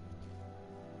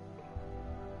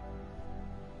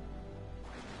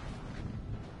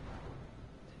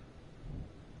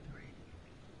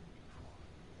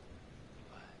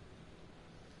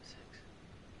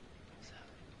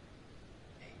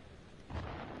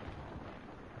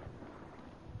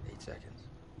 Seconds.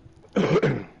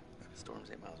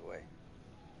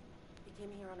 came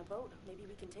here on a boat. Maybe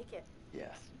we can take it.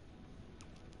 Yes.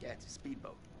 Yeah, it's a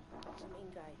speedboat. The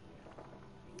main guy.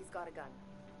 He's got a gun.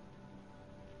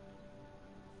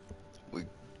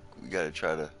 We gotta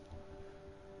try to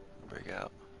break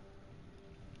out.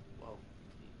 Well,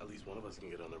 at least one of us can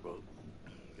get on their boat.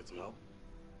 Get some help.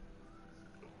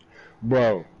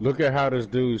 Bro, look at how this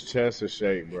dude's chest is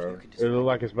shaped, bro. It look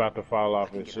like it's about to fall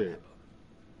off and shit.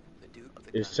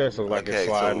 His chest looks like it's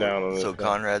sliding down on this so thing.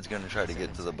 Conrad's gonna try to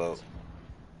get to the boat.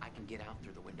 I can get out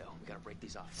through the window. We gotta break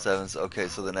these off first. 7's okay,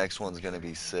 so the next one's gonna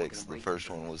be 6. The first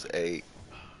one was 8.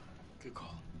 Good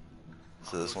call.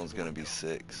 So this one's gonna be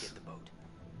 6. Get the boat.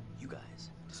 You guys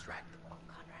distract them.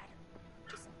 Conrad,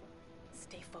 just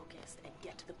stay focused and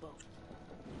get to the boat.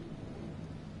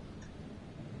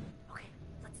 Okay,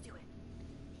 let's do it.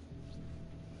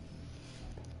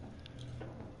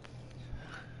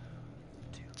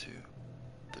 2,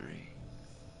 3,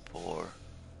 4,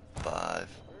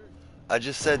 5. I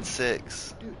just said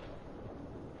 6.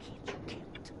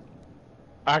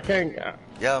 I can't.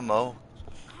 Yeah, Mo.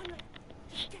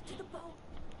 Get to the boat.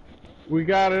 We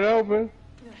got it open.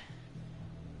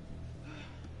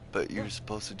 But you're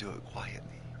supposed to do it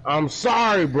quietly. I'm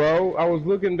sorry, bro. I was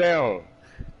looking down.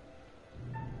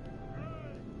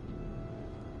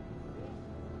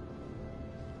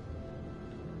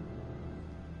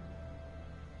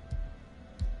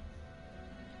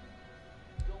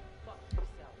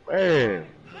 Man,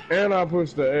 and I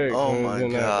pushed the egg. Oh and my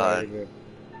then that God. right there.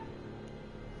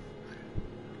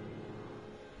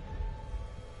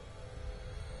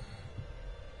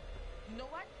 You know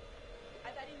what?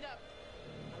 I've had enough.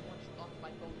 I want you off my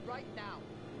boat right now.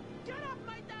 Get off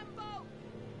my damn boat!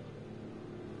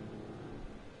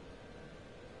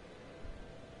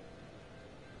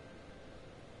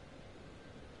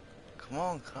 Come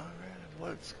on, Conrad.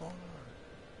 What's going on?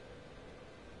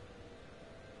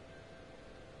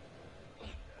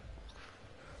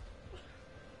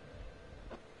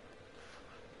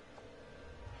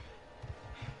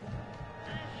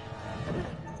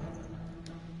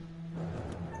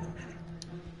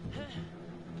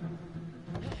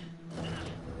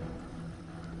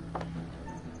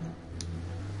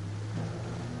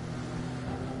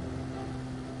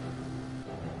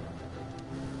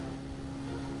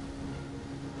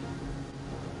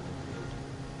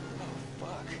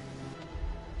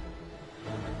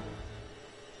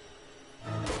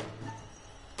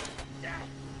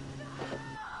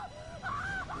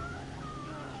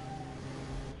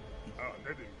 Oh,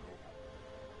 let him go.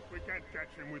 We can't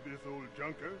catch him with this old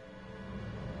junker.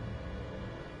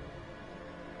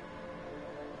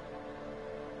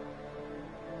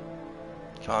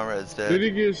 Conrad's dead. Did he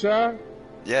get shot?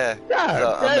 Yeah.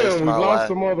 God I missed damn, we my lost last.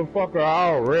 the motherfucker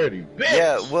already. Bitch.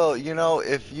 Yeah, well, you know,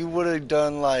 if you would have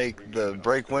done like the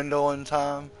break window in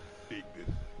time. Take this.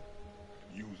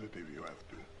 Use it if you have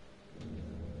to.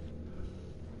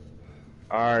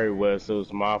 Alright, Wes, it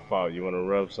was my fault. You want to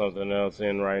rub something else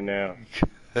in right now?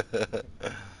 Sit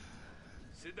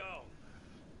down.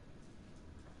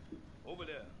 Over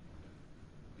there.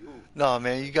 You. No,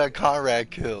 man, you got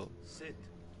Conrad killed. Sit.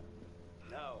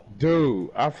 Now.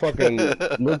 Dude, I fucking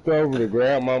looked over to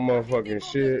grab my motherfucking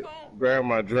shit, grab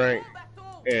my drink,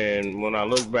 and when I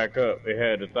looked back up, it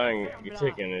had the thing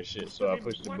ticking and shit, so I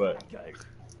pushed the button.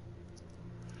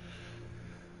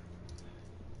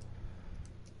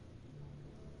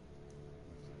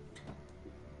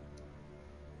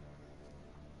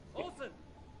 Olsen!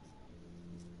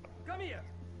 Come here!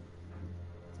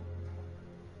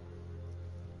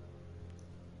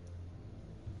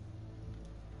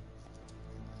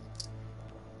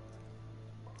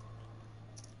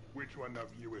 Which one of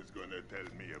you is gonna tell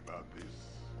me about this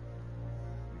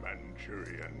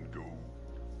Manchurian goo?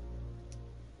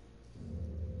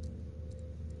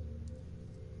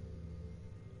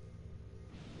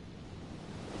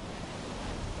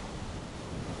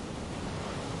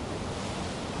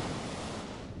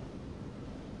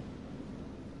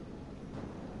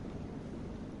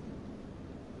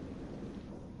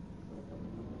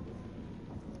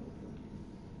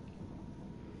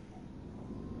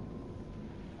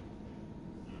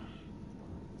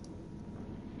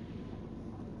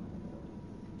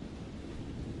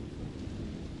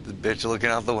 The bitch looking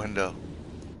out the window.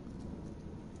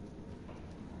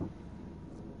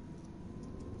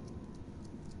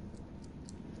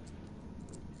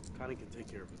 Connie can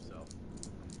take care of himself.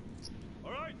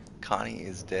 All right. Connie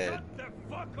is dead. Shut the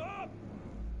fuck up!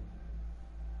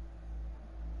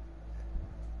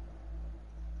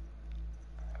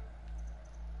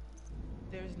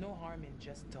 There's no harm in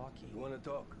just talking. You wanna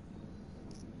talk?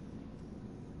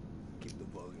 Keep the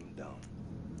volume down.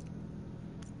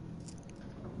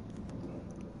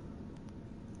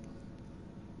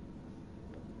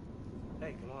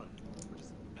 Hey, come on. We're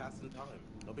just passing time.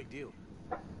 No big deal.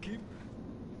 Keep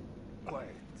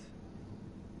quiet.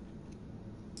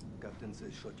 Captain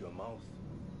says shut your mouth.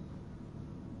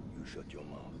 You shut your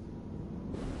mouth.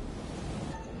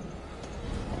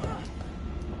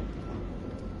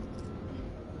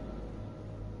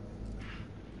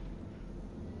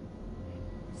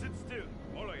 Sit still,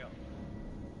 all of y'all.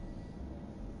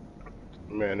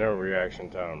 Man, their reaction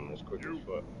time is quick as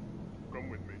fuck. Come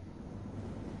with me.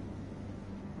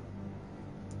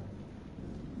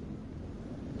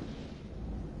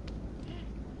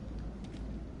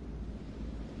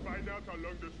 Find out how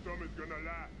long the storm is gonna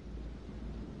last.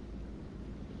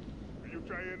 Will you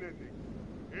try anything?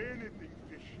 Anything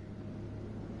fishy.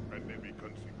 And there be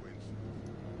consequences.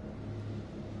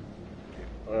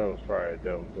 That was probably a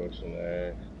dumb question to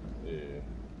ask. Yeah.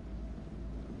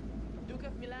 Duke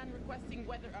of Milan requesting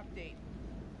weather update.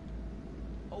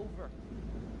 Over.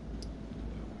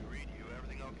 We read you.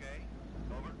 Everything okay?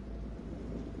 Over.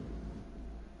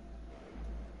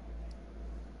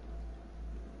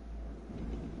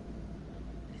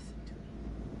 Listen to me.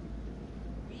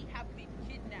 We have been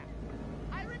kidnapped.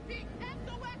 I repeat,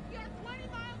 SOS, we are 20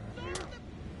 miles north of...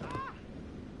 Ah!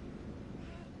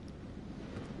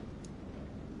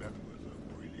 That was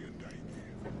a brilliant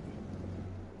idea.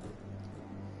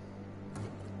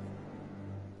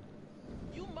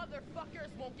 You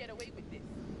motherfuckers won't get away with this.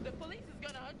 The police is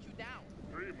gonna hunt you down.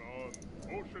 Dream on.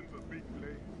 Ocean's a big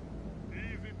place.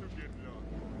 Easy to get lost.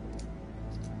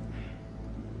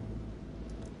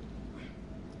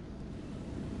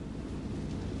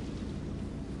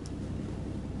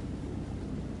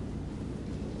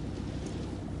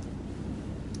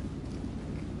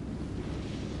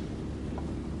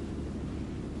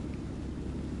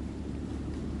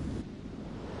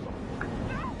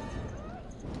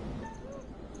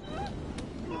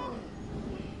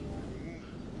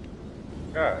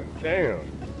 God damn.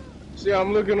 See,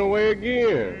 I'm looking away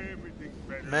again.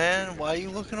 Man, why are you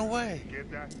looking away?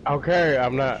 Okay,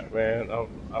 I'm not, man.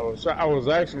 I was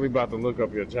actually about to look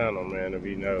up your channel, man, if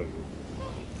you know.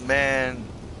 Man.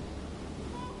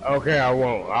 Okay, I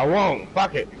won't. I won't.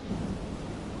 Fuck it.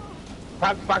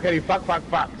 Fuckity,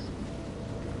 fuck.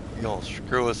 You don't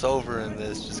screw us over in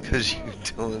this just because you're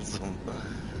doing some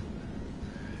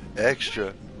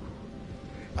extra.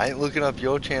 I ain't looking up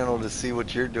your channel to see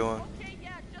what you're doing. Okay,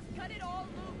 yeah, just cut it all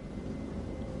loose.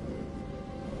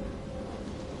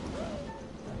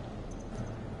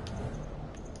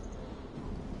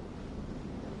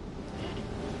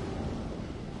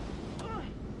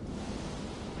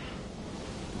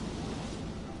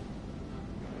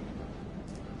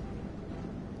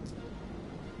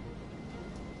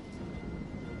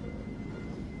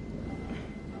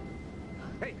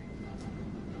 Hey!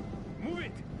 Move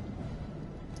it!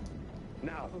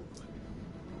 Now!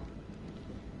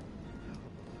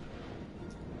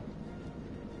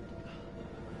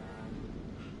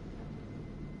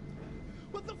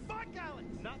 What the fuck, Alex?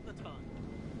 Not the time.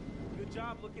 Good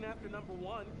job looking after number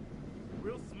one.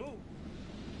 Real smooth.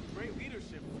 Great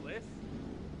leadership, Bliss.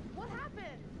 What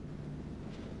happened?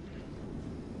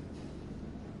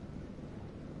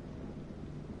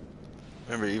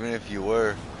 Remember, even if you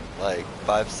were like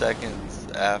 5 seconds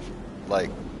after, like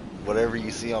whatever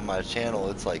you see on my channel,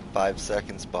 it's like 5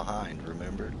 seconds behind,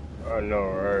 remember? I know,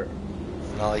 right?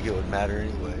 It's not like it would matter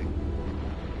anyway.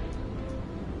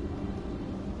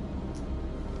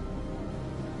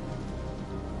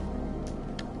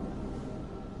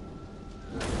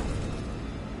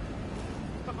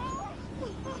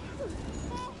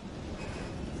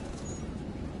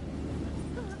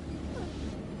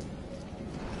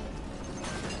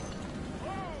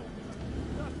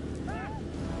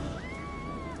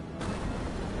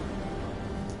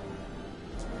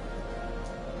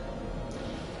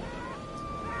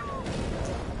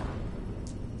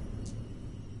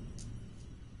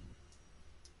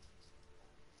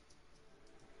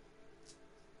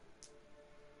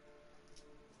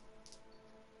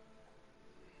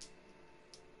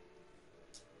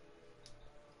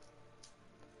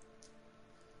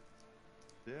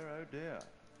 Dear, oh dear,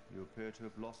 you appear to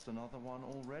have lost another one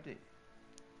already.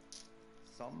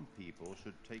 Some people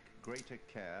should take greater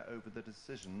care over the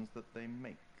decisions that they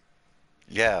make.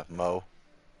 Yeah, Mo.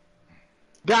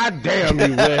 God damn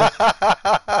you, Wes.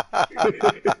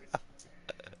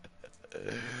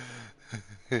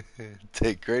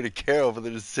 Take greater care over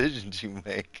the decisions you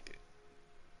make.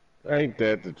 Ain't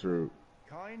that the truth?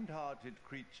 Kind-hearted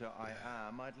creature I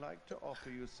am, I'd like to offer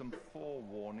you some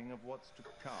forewarning of what's to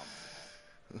come.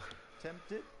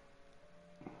 Tempted?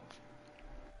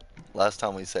 Last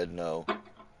time we said no.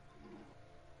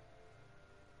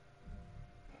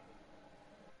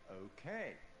 Okay.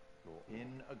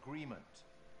 In agreement.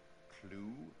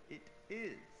 Clue it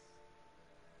is.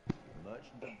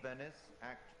 Merchant of Venice,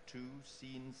 Act 2,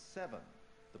 Scene 7.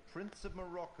 The Prince of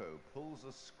Morocco pulls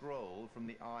a scroll from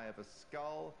the eye of a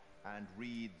skull and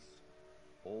reads,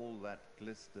 "All that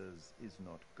glisters is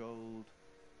not gold.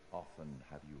 Often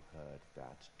have you heard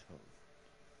that told."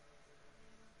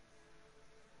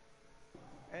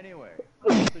 Anyway,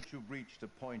 now that you've reached a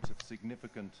point of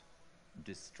significant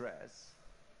distress,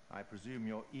 I presume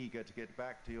you're eager to get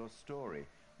back to your story.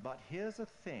 But here's a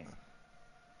thing.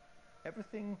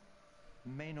 Everything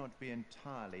may not be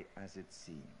entirely as it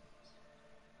seems.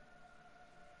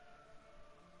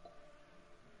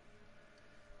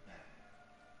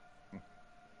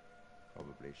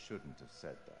 Probably shouldn't have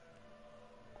said that.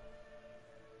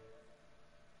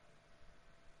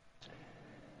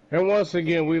 And once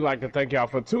again, we'd like to thank y'all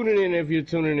for tuning in. If you're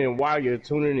tuning in while you're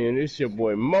tuning in, it's your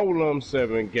boy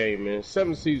Molum7 Gaming,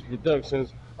 7 Seas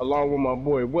Productions, along with my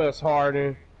boy WES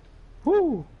H4RDIN.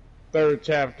 Whoo! Third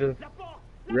chapter.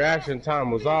 Reaction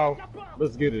time was off.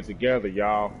 Let's get it together,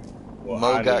 y'all. Well,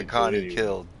 Mo got Connie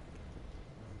killed.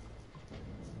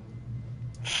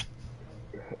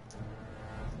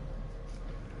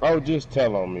 Oh, just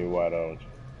tell on me, why don't you?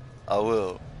 I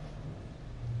will.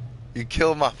 You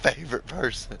killed my favorite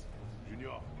person.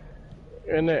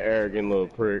 And that arrogant little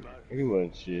prick. He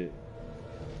wasn't shit.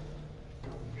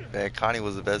 Man, Connie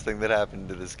was the best thing that happened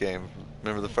to this game.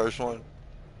 Remember the first one?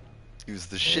 He was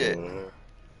the shit.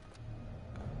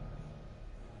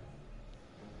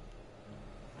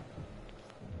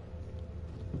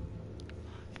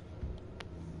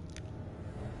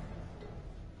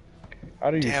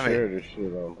 How do you Damn share it. this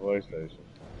shit on PlayStation?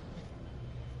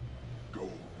 Go.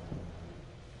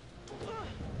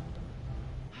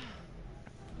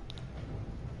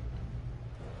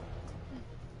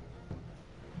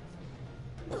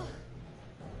 What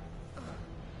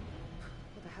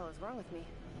the hell is wrong with me?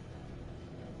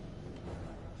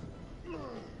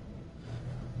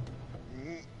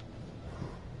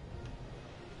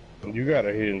 You got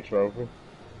a hidden trophy.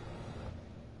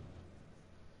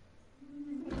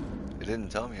 It didn't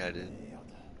tell me I did.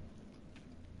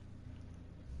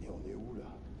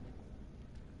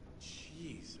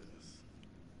 Jesus.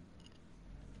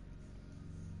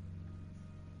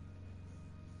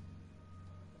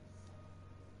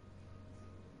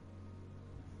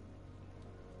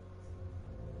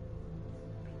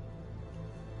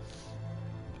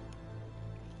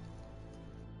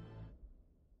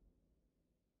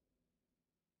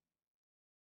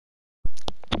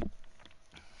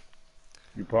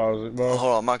 You pause it, Mo?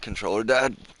 Hold on, my controller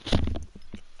died.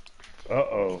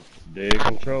 Uh-oh. Dead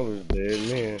controllers, dead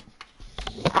men.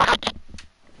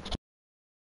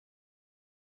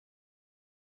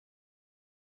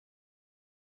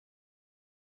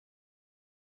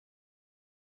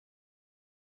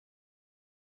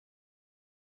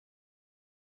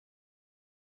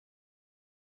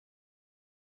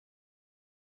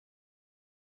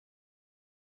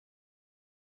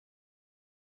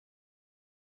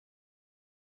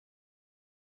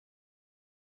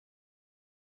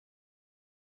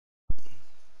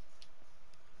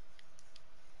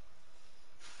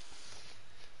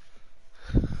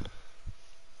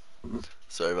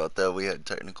 Sorry about that, we had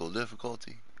technical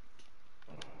difficulty.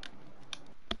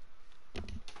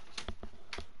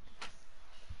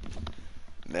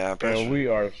 Man, And we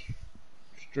are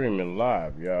streaming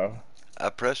live, y'all. I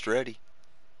pressed ready.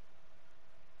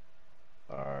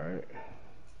 Alright.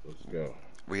 Let's go.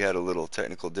 We had a little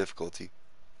technical difficulty.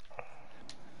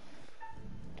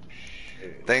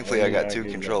 Shit. Thankfully, I got 2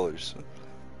 controllers.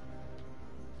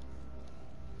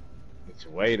 It's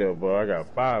way though, bro. I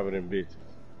got 5 of them bitches.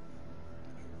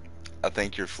 I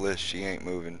think you're Fliss, she ain't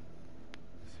moving.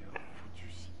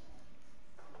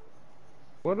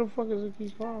 What the fuck is it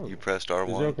keep calling? You pressed Is your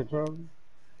R1. controller?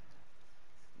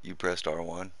 You pressed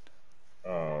R1.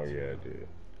 Oh, yeah, I did.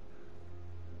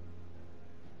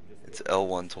 It's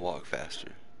L1 to walk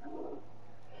faster.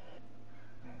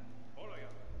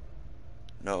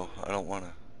 No, I don't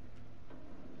wanna.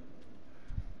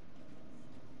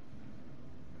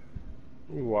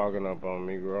 You walking up on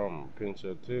me, girl. I'm gonna pinch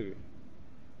your titty.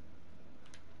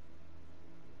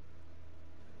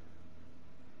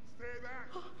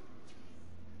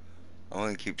 I'm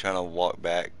gonna keep trying to walk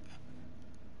back.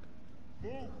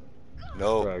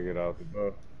 No. Try to get out the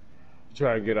boat.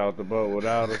 Try to get out the boat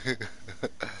without her.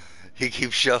 He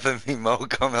keeps shoving me, Mo.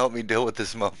 Come help me deal with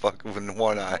this motherfucker with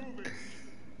one eye.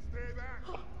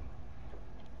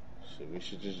 Shit, we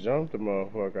should just jump the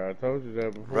motherfucker. I told you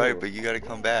that before. Right, but you gotta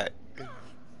come back. God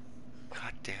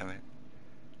damn it.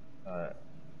 Alright.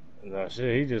 Nah,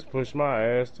 shit, he just pushed my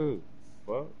ass too.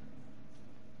 Fuck.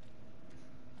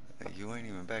 You ain't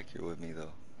even back here with me though.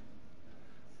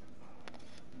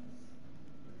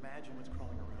 Imagine what's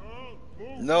crawling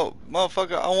around. No,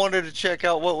 motherfucker, I wanted to check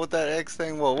out what that X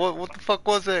thing was. What the fuck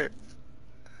was there?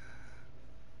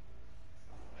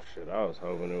 Shit, I was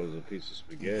hoping it was a piece of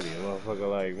spaghetti. A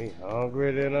motherfucker like me,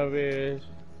 hungry than a bitch.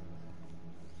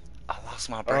 I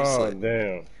lost my Oh, bracelet.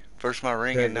 damn. First my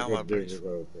ring and now Technical my bracelet.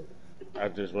 difficulty. I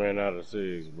just ran out of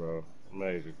cigs, bro.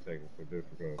 Major technical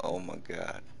difficulty. Oh my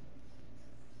god.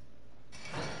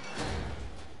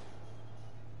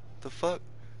 The fuck?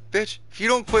 Bitch, if you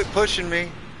don't quit pushing me.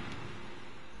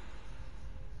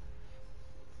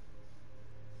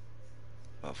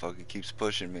 Motherfucker keeps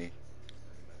pushing me.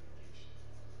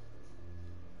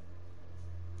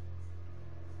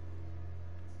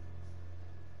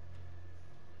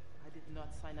 I did not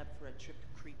sign up for a trip to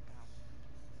Creeptown.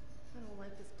 I don't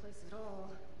like this place at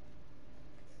all.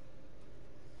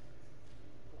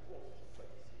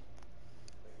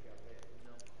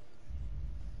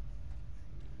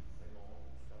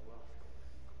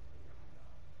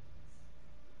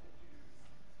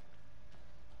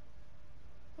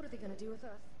 What are they gonna do with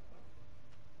us?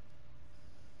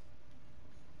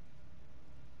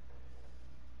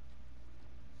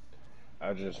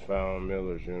 I just found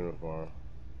Miller's uniform.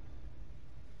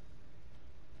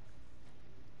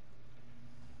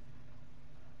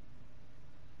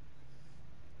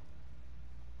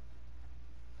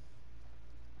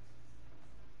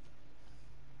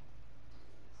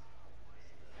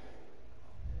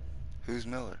 Who's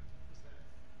Miller?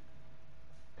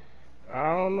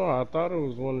 I don't know. I thought it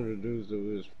was one of the dudes that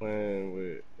we was playing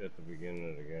with at the beginning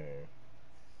of the game.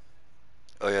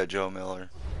 Oh yeah, Joe Miller.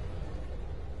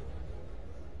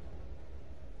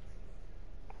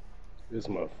 This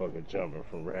motherfucker jumping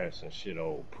from rats and shit,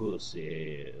 old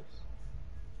pussy ass.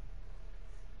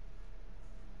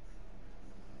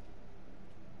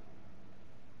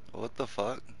 What the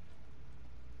fuck?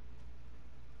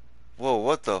 Whoa,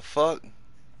 what the fuck?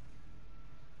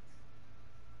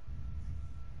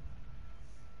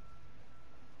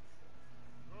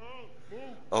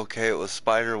 Okay, it was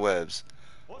spider webs.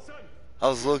 I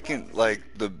was looking like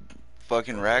the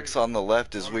fucking racks on the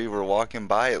left as we were walking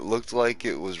by. It looked like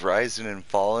it was rising and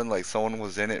falling, like someone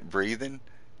was in it breathing.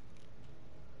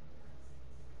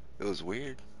 It was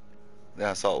weird. Then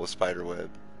I saw it was spider web.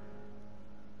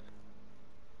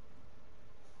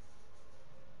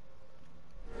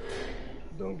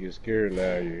 Don't get scared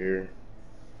now, you hear?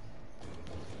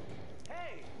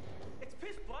 Hey, it's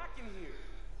pitch black in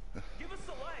here. Give us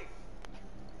a light.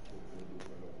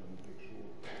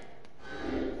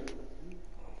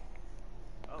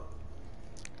 Oh,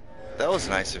 That was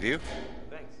nice of you.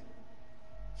 thanks.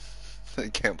 I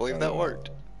can't believe that worked.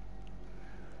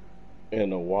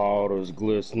 And the water's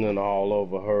glistening all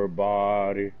over her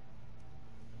body.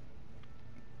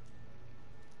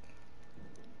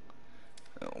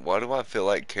 Why do I feel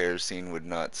like kerosene would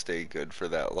not stay good for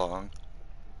that long?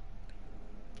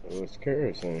 Oh, it's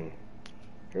kerosene.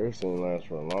 Kerosene lasts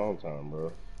for a long time,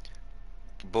 bro.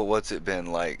 But what's it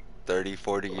been, like 30,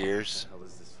 40 years? What the hell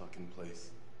is this fucking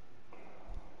place?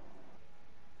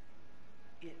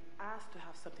 It has to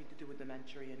have something to do with the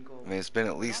Manchurian gold. I mean, it's been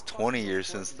at least 20 years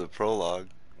since the prologue.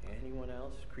 Anyone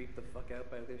else creep the fuck out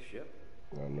by this ship?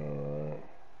 I know, right?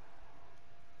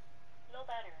 Low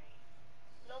battery.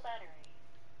 Low battery.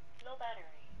 Low battery.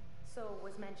 So,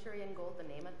 was Manchurian gold the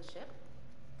name of the ship?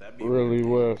 That'd be Really,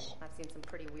 Wes? I've seen some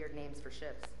pretty weird names for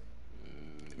ships.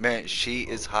 Man, she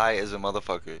is high as a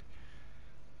motherfucker.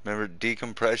 Remember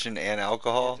decompression and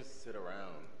alcohol? Just sit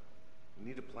around. We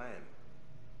need a plan.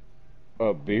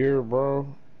 A beer, bro?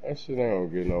 That shit ain't gonna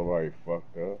get nobody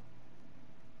fucked up.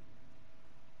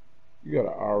 You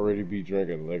gotta already be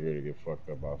drinking liquor to get fucked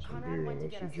up off some beer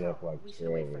unless you drunk like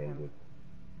 12 of them.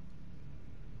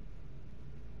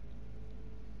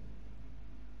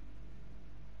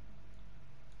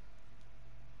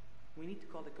 We need to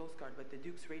call the Coast Guard, but the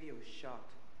Duke's radio is shot.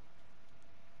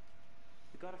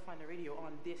 We gotta find a radio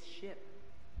on this ship.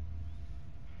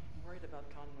 I'm worried about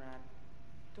Conrad.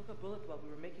 He took a bullet while we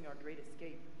were making our great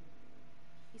escape.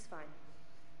 He's fine.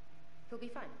 He'll be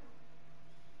fine.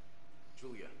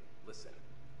 Julia, listen.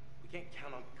 We can't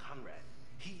count on Conrad.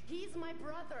 He's my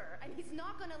brother, and he's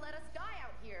not gonna let us die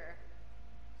out here.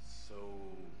 So,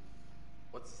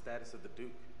 what's the status of the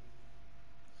Duke?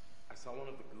 I saw one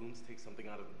of the goons take something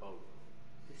out of the boat.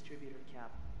 Distributor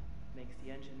cap. Makes the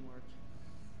engine work.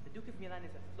 The Duke of Milan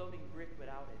is a floating brick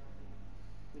without it.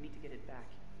 We need to get it back.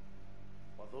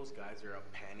 While those guys are out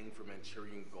panning for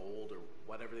Manchurian gold or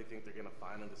whatever they think they're gonna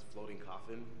find on this floating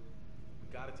coffin,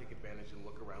 we gotta take advantage and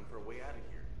look around for a way out of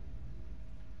here.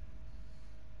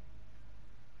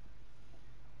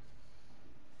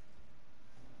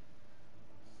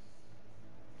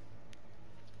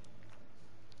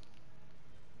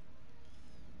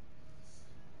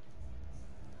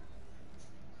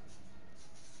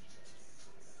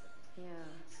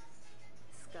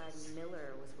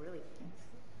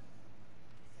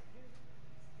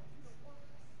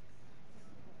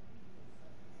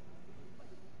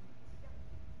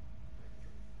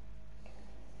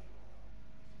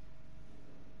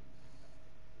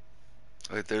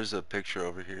 Wait, there's a picture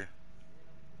over here.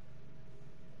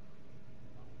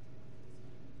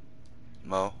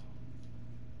 Mo?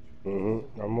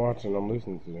 I'm watching, I'm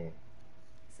listening to them.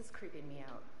 This is creeping me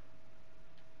out.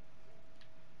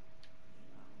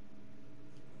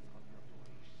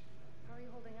 How are you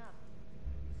holding up?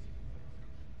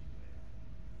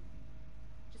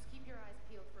 Just keep your eyes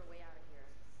peeled for a way out of here.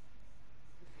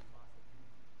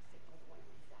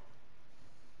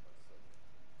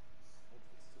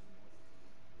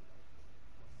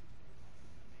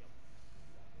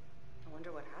 I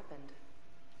wonder what happened.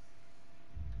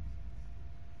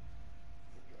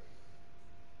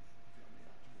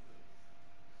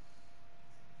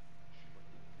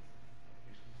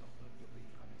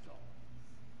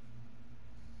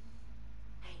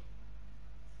 Hey.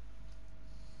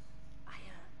 I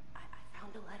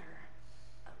found a letter.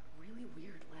 A really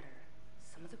weird letter.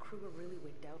 Some of the crew were really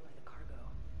wigged out by the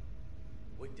cargo.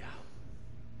 Wigged out?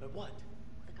 By what?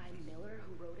 The guy Miller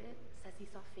who wrote it says he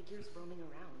saw figures roaming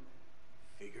around.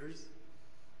 Figures?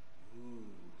 Ooh,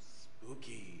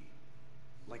 spooky.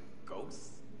 Like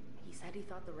ghosts? He said he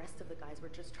thought the rest of the guys were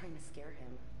just trying to scare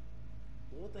him.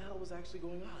 Well, what the hell was actually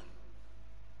going on?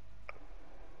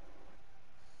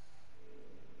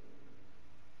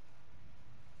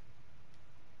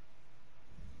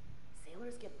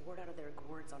 Sailors get bored out of their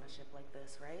gourds on a ship like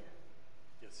this, right?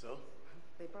 Guess so.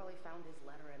 They probably found his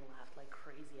letter and laughed like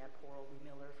crazy at poor old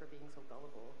Miller for being so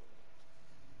gullible.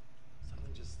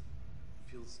 Something just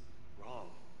feels wrong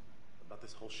about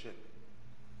this whole ship.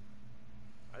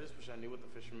 I just wish I knew what the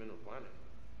fishermen were planning.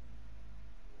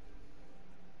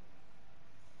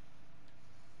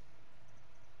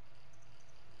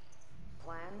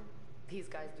 Plan? These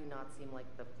guys do not seem like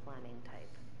the planning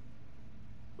type.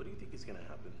 What do you think is gonna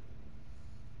happen?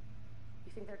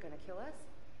 You think they're gonna kill us?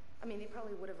 I mean, they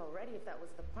probably would have already if that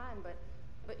was the plan, but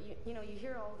you know, you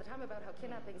hear all the time about how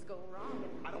kidnappings go wrong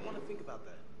and... I don't want to think about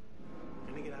that.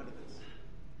 We're gonna get out of this.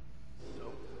 So,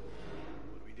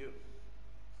 what do we do?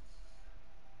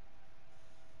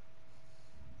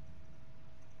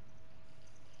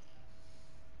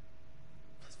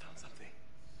 Let's found something.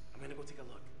 I'm gonna go take a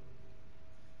look.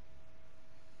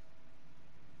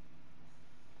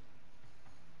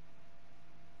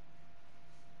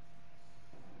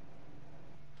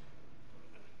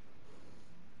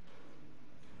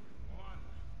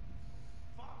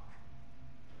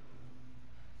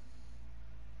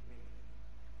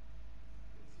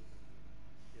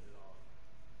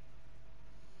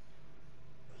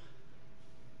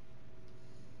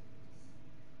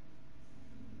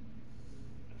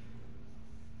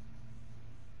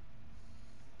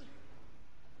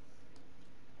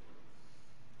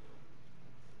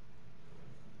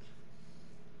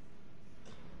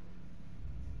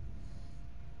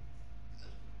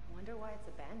 I wonder why it's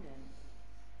abandoned.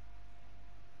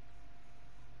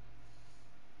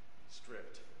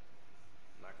 Stripped.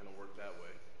 Not gonna work that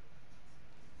way.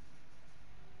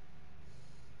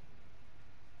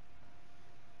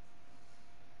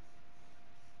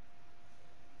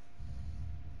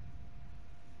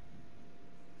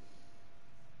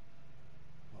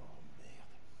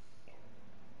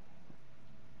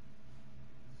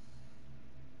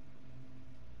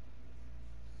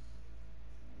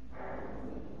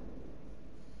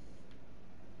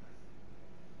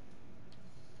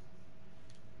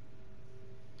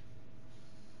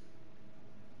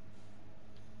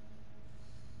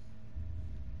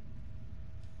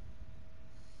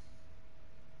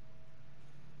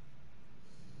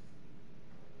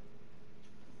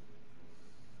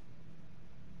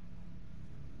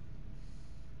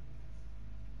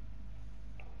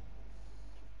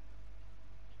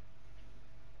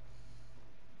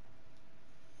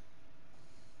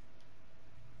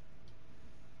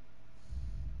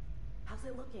 How's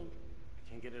it looking? I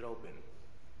can't get it open.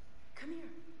 Come here.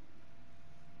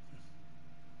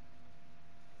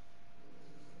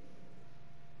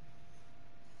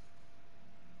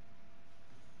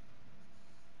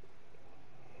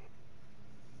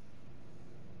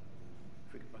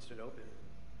 If we could bust it open.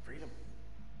 Freedom.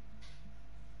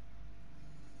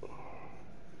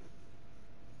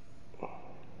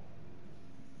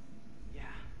 Yeah,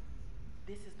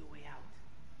 this is the way out.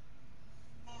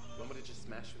 You want me to just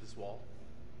smash through this wall?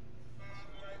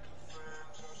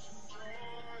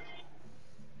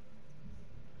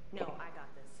 No, I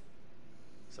got this.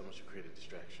 Someone should create a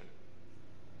distraction.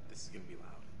 This is gonna be loud.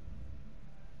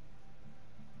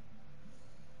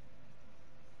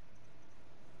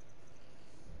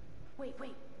 Wait.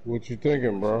 What you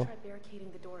thinking, We bro? should try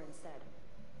barricading the door instead.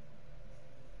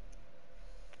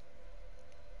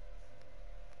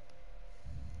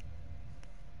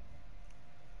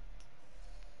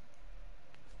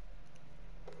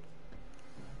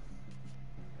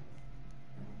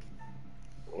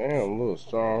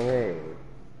 still a strong ass.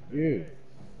 Yeah.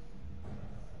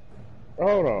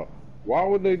 Hold on. Why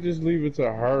would they just leave it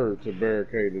to her to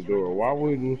barricade the door? Why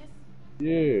wouldn't?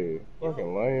 Yeah.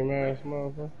 Fucking lame ass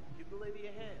motherfucker. Give the lady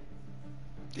a hand.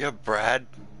 Yeah, Brad.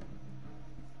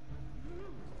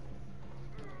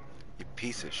 You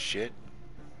piece of shit.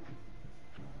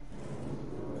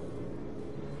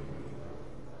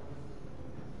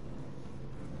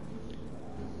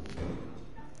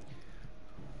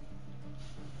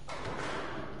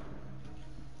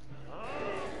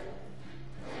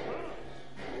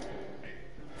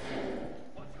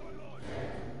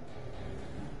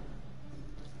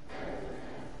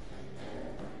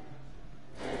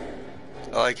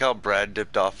 I like how Brad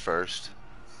dipped off first.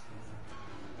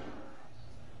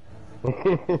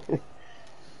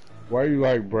 Why you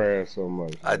like Brad so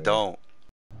much? I Man? don't.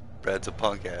 Brad's a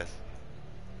punk ass.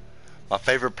 My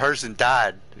favorite person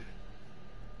died. Are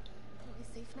we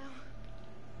safe now?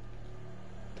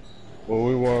 Well,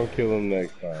 we won't kill him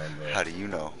next time, bro. How do you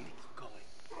know?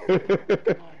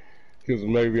 Because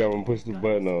maybe I'm gonna push the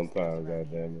button on time. God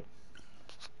damn it.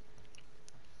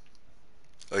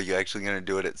 Are you actually gonna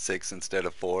do it at 6 instead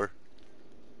of 4?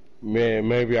 Man,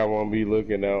 maybe I won't be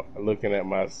looking at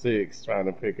my 6, trying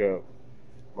to pick up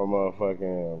my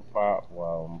motherfucking pop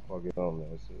while I'm fucking on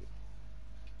that shit.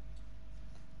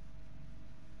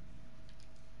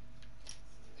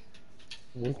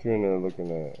 What you in there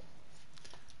looking at?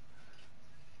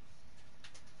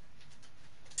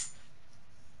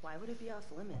 Why would it be off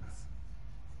limits?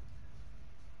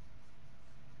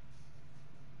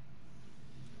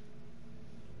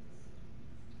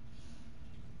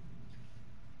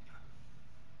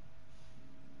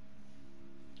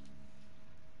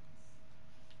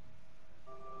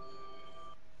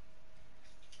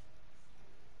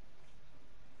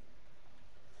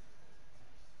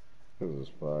 Cause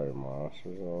it's probably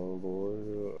monsters on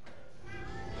board.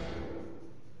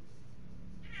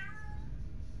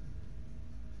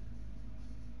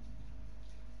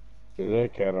 Is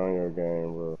that cat on your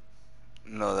game, bro?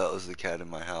 No, that was the cat in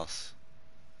my house.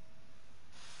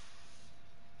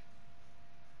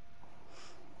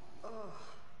 Oh,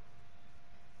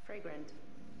 fragrant.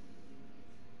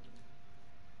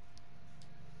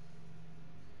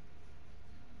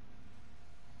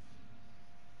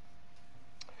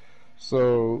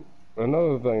 So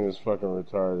another thing that's fucking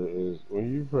retarded is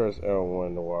when you press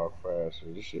L1 to walk faster,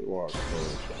 this shit walks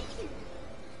slow.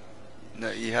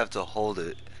 No, you have to hold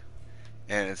it.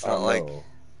 And it's I not like... know.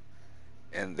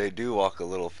 And they do walk a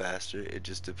little faster. It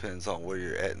just depends on where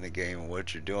you're at in the game and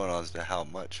what you're doing as to how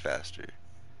much faster.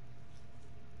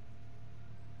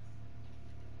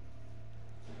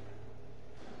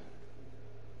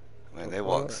 I mean, they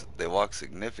walk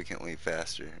significantly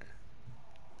faster.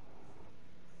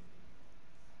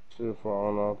 Shit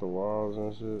falling off the walls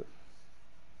and shit.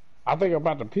 I think I'm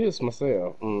about to piss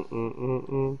myself.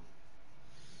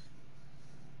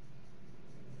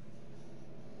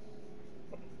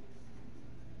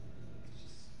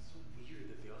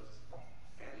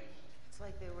 It's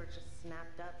like they were just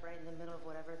snapped up right in the middle of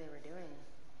whatever they were doing.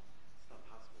 It's not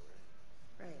possible,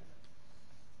 right? Right.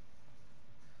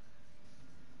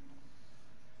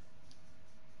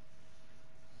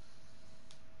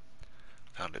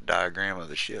 Found a diagram of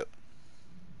the ship.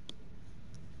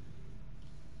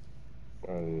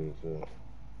 I did too.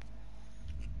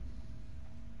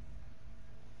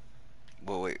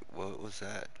 Well, wait, what was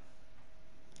that?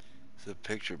 There's a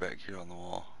picture back here on the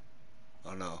wall.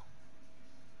 Oh no.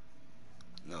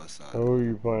 No, it's not. Who are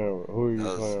you playing with? Who are you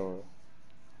playing with?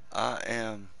 I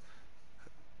am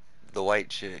the white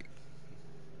chick.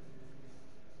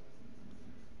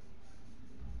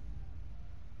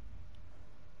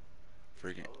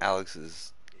 Freaking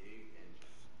Alex's.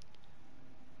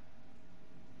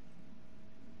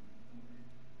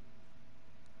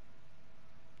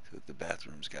 See what the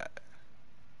bathroom's got.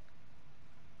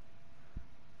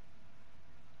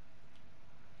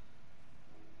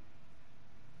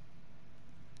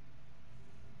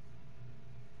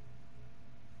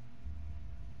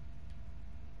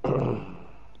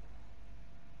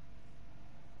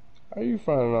 How you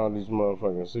finding all these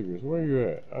motherfucking secrets? Where you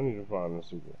at? I need to find a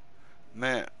secret.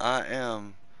 Man, I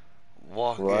am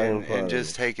walking Right in front and of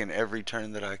just me. taking every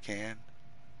turn that I can.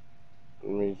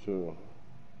 Me too.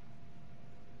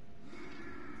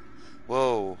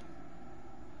 Whoa.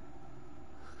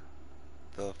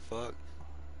 The fuck?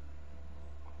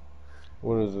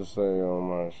 What does it say on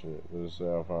my shit? Does it say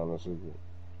I found a secret?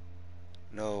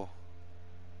 No.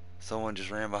 Someone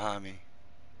just ran behind me.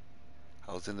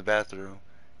 I was in the bathroom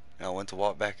and I went to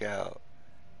walk back out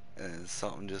and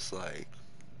something just like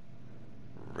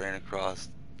ran across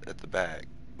at the back,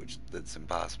 which that's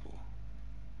impossible.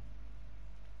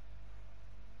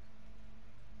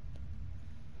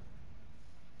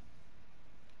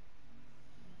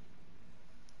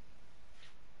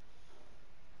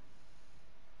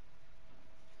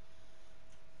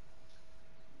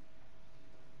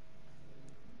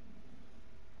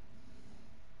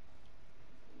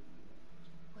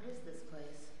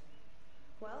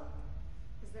 Well,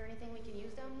 is there anything we can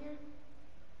use down here?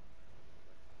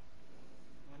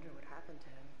 Wonder what happened to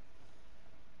him.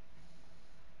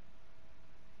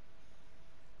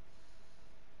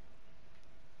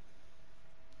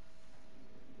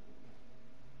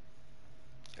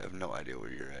 I have no idea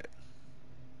where you're at.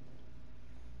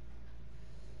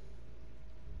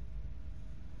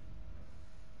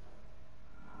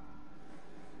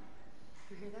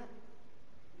 You hear that?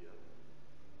 Yep.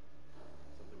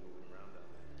 Something moving around down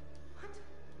there. What?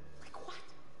 Like what?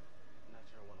 I'm not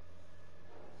sure I want to.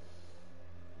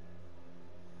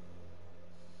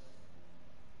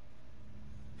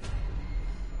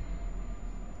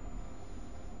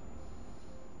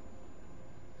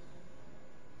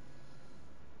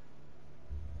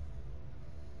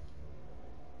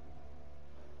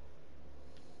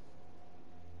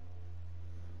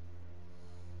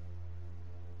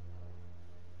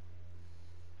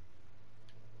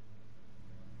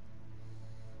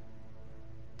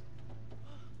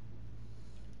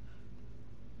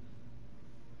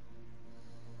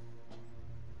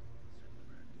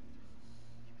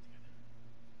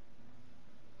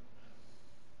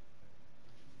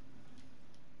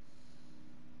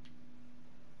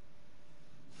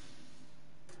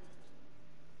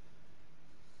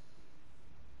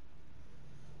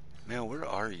 Man, where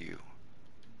are you?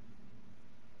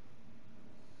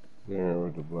 There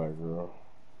with the black girl.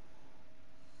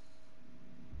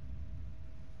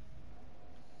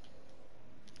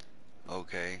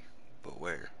 Okay, but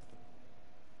where?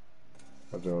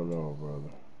 I don't know,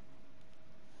 brother.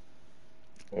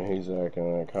 And he's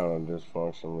acting like kind of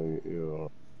dysfunctionally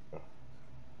ill.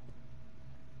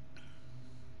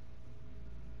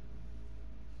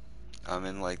 I'm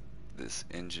in like this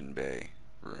engine bay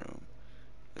room.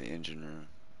 The engine room.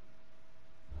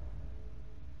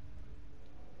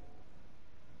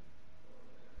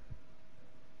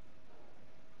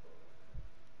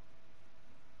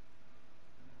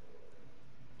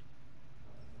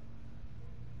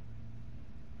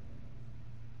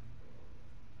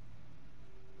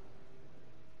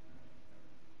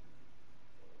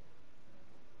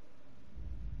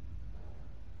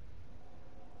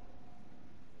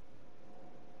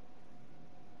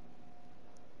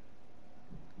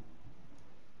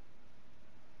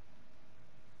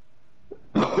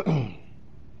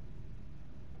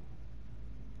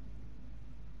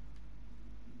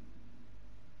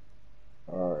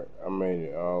 Alright, I made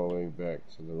it all the way back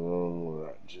to the room where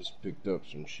I just picked up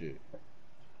some shit.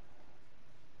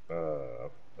 I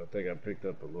think I picked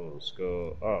up a little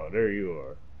skull. Oh, there you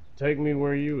are. Take me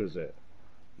where you was at.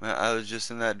 Man, I was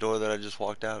just in that door that I just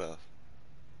walked out of.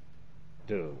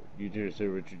 Dude, you just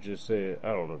heard what you just said? I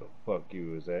don't know the fuck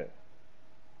you was at.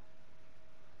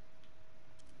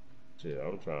 Shit,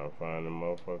 I'm trying to find the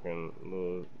motherfucking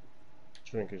little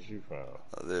trinkets you found.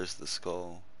 Oh, there's the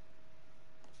skull.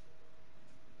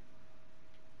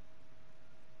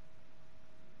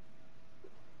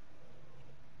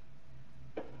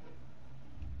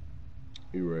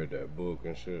 You read that book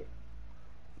and shit?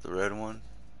 The red one?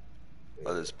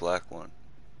 Or this black one?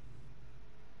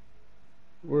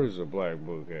 Where's the black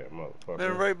book at, motherfucker?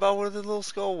 Man, right by where the little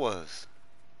skull was.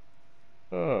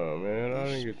 Oh, man, I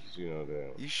didn't get to see no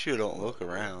damn. You sure don't look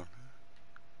around.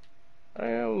 I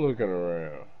am looking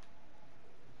around.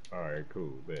 Alright,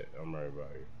 cool, bet. I'm right by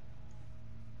you.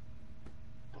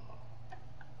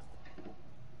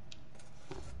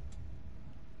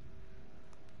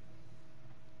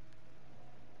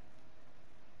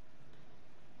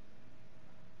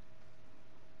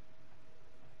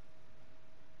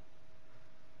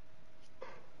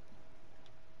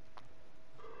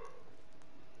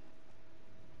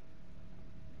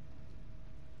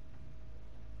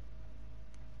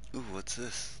 Ooh, what's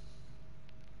this?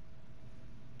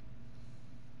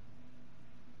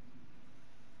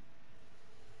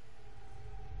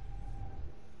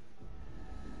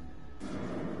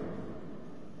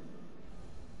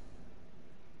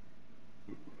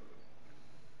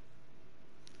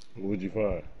 What'd you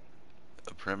find?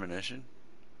 A premonition?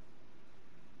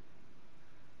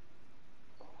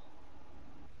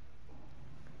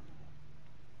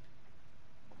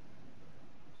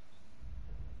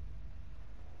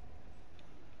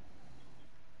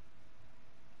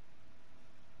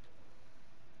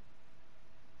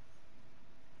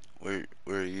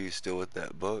 Where are you still with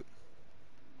that book?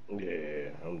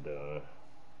 Yeah, I'm done.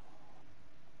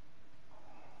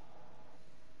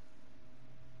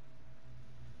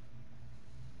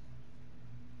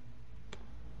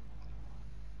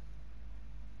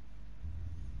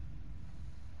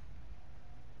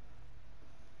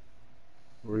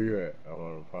 Where you at? I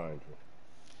want to find you.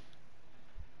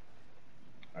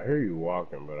 I hear you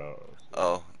walking, but I don't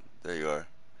Oh, there you are.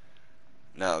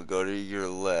 Now go to your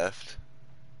left.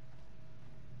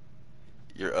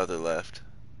 Your other left.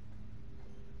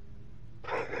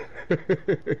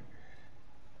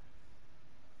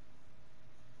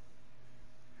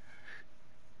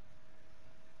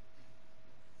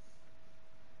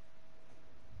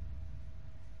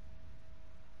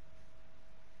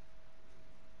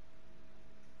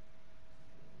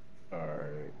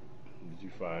 Alright. Did you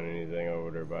find anything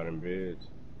over there by them beds?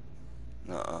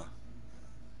 Nuh-uh.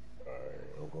 Alright,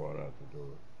 I'm going out the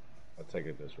door. I take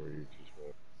it that's where you just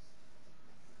went.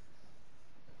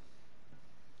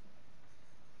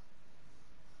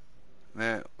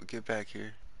 Man, get back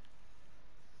here.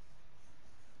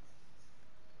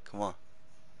 Come on.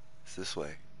 It's this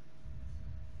way.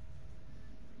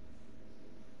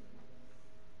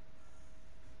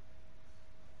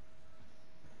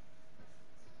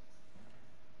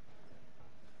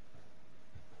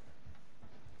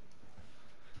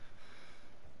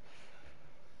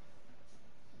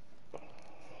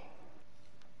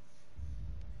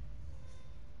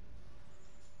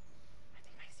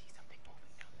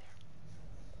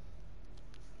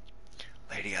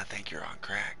 Lady, I think you're on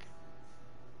crack.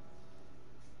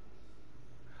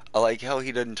 I like how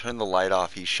he doesn't turn the light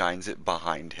off, he shines it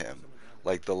behind him.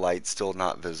 Like the light's still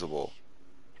not visible.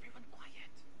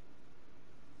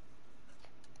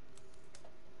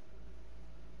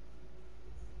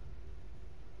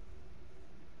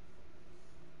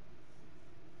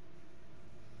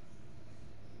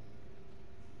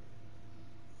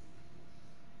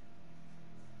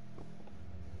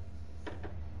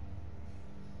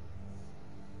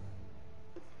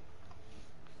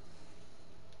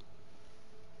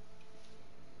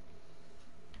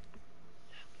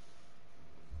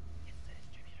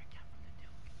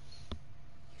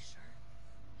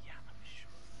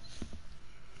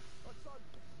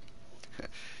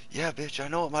 Yeah, bitch, I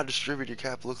know what my distributor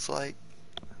cap looks like.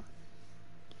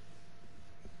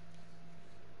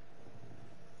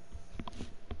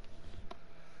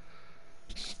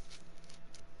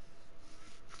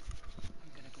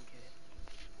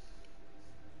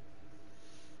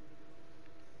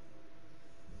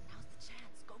 Now's the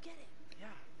chance. Go get it. Yeah.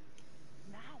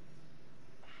 Now.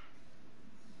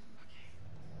 Okay.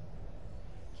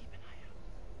 Keep an eye out.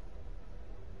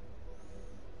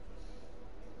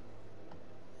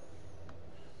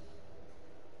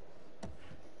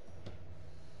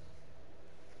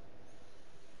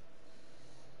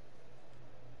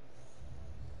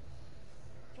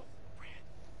 Yo, Brad.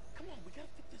 Come on, we gotta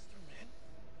think this through, man.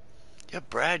 Yeah,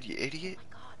 Brad, you idiot. Oh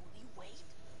my God, will you wait?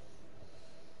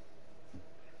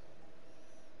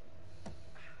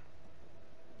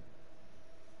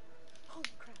 Holy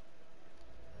crap.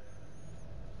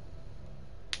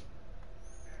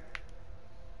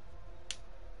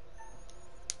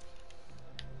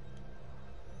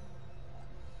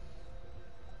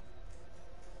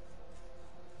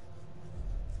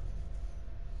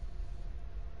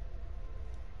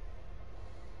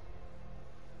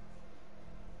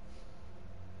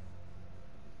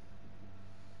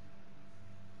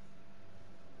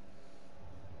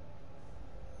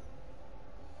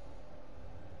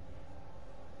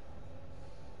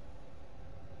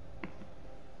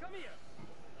 Come here.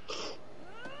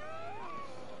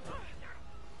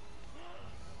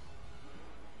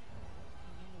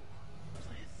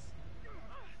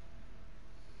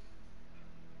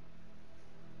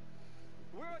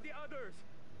 Where are the others?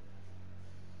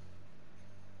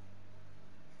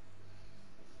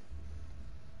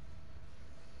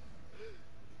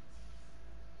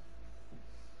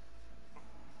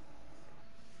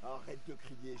 Arrête de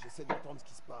crier, j'essaie d'entendre ce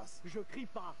qui se passe. Je crie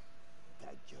pas.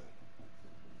 Ta gueule.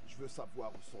 Je veux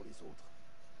savoir où sont les autres.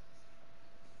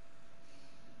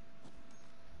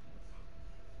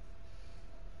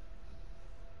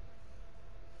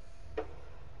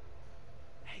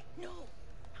 Hey, no,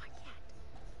 not yet.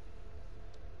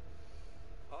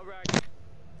 All right.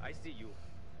 I see you.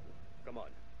 Come on.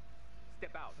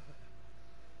 Step out.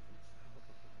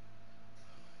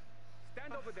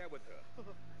 Stand over there with her.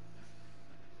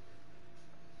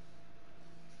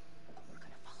 We're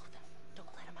gonna follow them.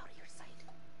 Don't let them out of your sight.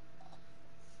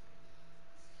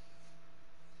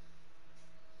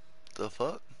 The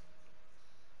fuck?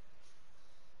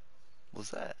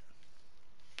 What's that?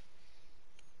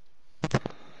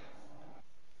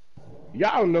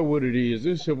 Y'all know what it is.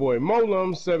 It's your boy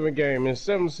Molum7 Gaming,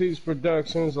 7 Seas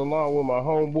Productions, along with my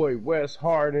homeboy WES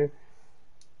H4RDIN.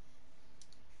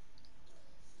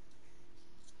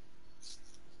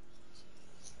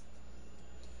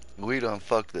 We done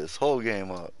fucked this whole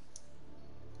game up.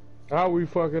 How we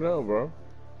fuck it up, bro?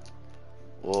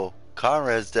 Well,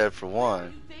 Conrad's dead for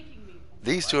one.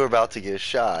 These two are about to get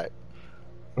shot.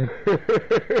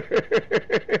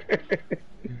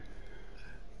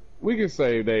 We can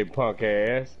save they punk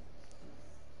ass.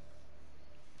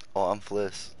 Oh, I'm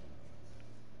Fliss.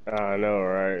 I know,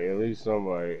 right? At least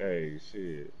somebody. Hey,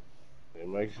 shit.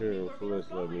 And make sure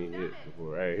Fliss let me hit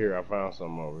before. Hey, here, I found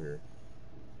something over here.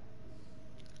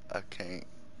 I can't.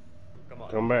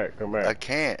 Come back, come back. I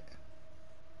can't.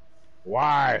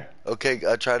 Why? Okay,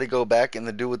 I try to go back and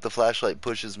the dude with the flashlight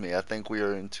pushes me. I think we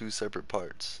are in two separate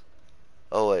parts.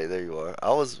 Oh wait, there you are.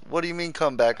 What do you mean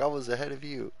come back? I was ahead of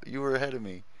you. You were ahead of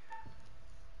me.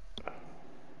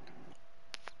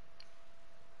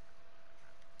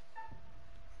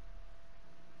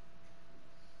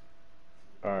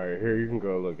 Alright, here, you can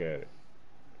go look at it.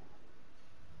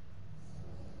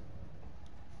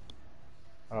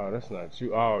 Oh, that's not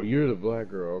you. Oh, you're the black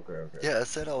girl. Okay, okay. Yeah, I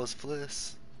said I was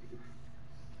Fliss.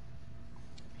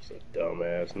 It's a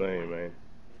dumbass name, man.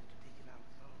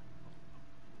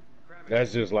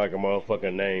 That's just like a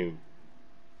motherfucking name.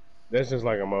 That's just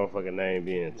like a motherfucking name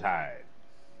being tied.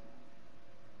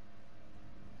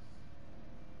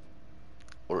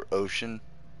 Or Ocean.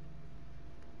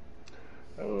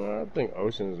 I don't know, I think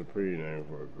Ocean is a pretty name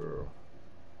for a girl.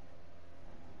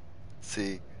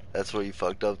 See, that's where you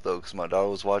fucked up though, because my daughter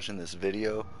was watching this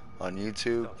video on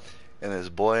YouTube, and this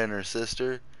boy and her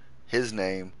sister, his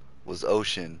name was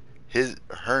Ocean.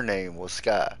 Her name was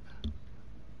Sky.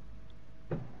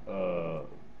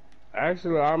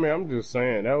 Actually, I mean, I'm just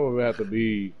saying that would have to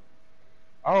be.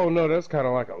 I don't know. That's kind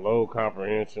of like a low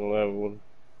comprehension level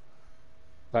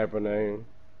type of name.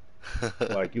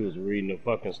 Like you was reading a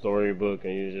fucking storybook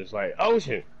and you're just like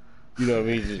Ocean. You know what I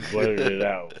mean? You just blurted it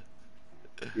out.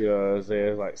 You know what I'm saying?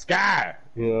 It's like Sky.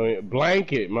 You know,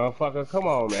 Blanket, motherfucker. Come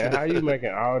on, man. How you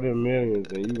making all them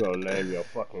millions and you gonna name your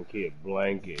fucking kid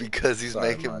Blanket? Because he's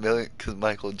making because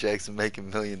Michael Jackson making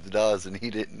millions of dollars and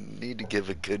he didn't need to give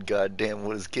a good goddamn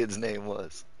what his kid's name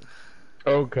was.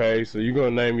 Okay, so you gonna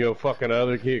name your fucking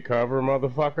other kid Cover,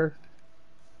 motherfucker?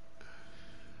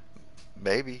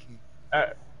 Maybe.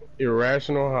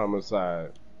 Irrational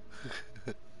homicide.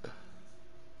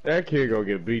 That kid gonna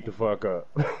get beat the fuck up.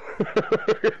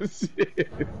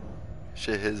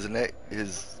 Shit,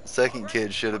 his second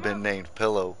kid should have been named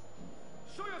Pillow.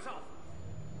 Show yourself.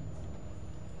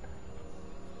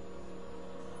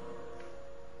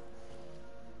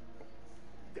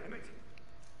 Damn it.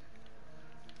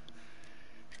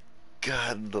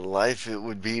 God, the life it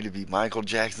would be to be Michael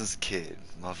Jackson's kid.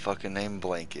 My fucking name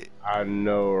Blanket. I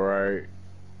know, right?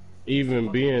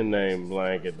 Even being named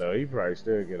Blanket, though, he probably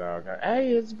still get all kind.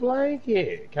 Hey, it's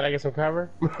Blanket. Can I get some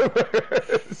cover?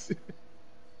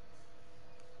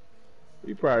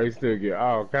 He probably still get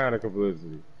all kind of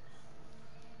publicity.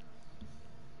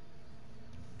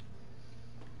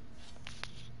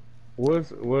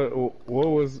 What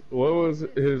was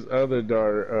his other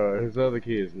daughter? His other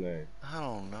kid's name? I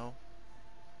don't know.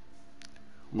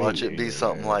 Watch it be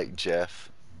something like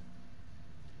Jeff.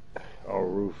 Or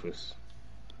Rufus.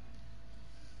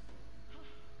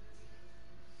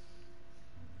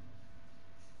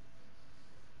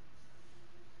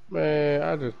 Man,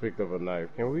 I just picked up a knife.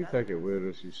 Can we take it with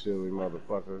us, you silly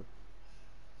motherfucker?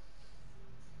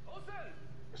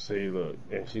 See, look,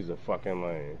 and she's a fucking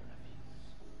lame.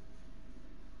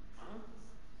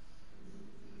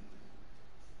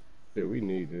 Shit, we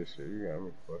need this shit. You got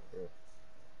me fucked up.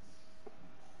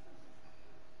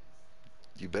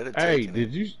 You better Hey,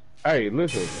 take it. Hey,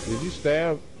 listen, did you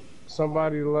stab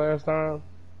somebody the last time?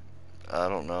 I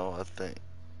don't know. I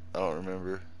don't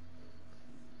remember.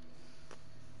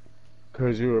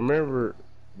 Cause you remember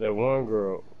that one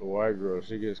girl, the white girl,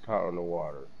 she gets caught in the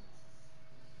water.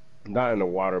 Not in the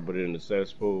water, but in the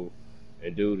cesspool,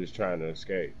 and dude is trying to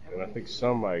escape. And I think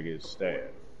somebody gets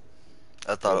stabbed.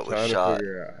 I thought it was shot.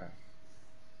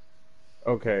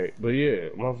 Okay, but yeah,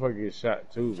 motherfucker gets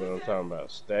shot too, but I'm talking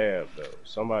about stabbed though.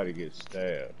 Somebody gets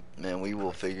stabbed. Man, we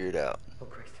will figure it out.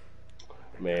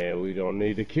 Man, we don't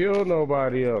need to kill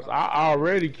nobody else. I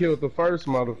already killed the first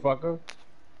motherfucker.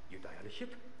 You die on the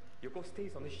ship. You go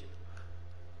stays on the ship.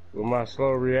 With my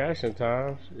slow reaction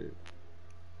time, shit.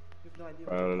 You've no idea.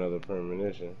 Found another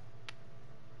premonition.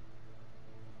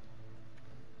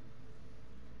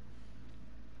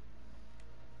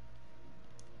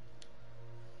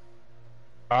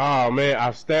 Oh man,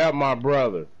 I stabbed my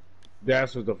brother.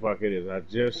 That's what the fuck it is. I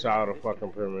just saw the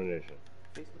fucking premonition.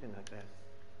 Face wouldn't like that.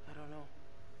 I don't know.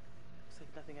 It's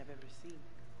like nothing I've ever seen.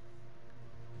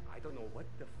 I don't know what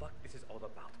the fuck this is all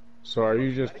about. So are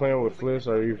you just playing with Fliss,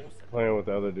 or are you playing with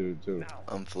the other dude too?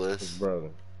 I'm Fliss. His brother.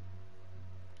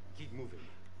 Keep moving.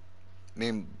 I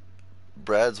mean,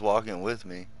 Brad's walking with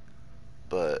me,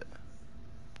 but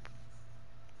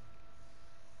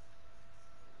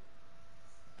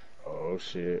Oh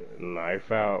shit.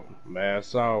 Knife out.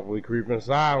 Mask off. We creeping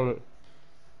silent.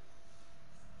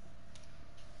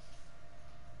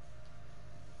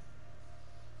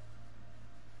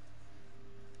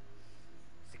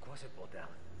 C'est quoi ce bordel?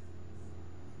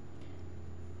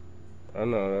 I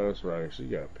know that's right. She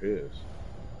got pissed.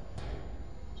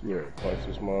 She gonna punch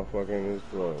this motherfucker in his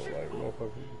throat. Like, motherfucker,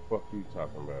 what the fuck you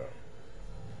talking about?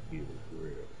 He was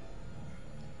real.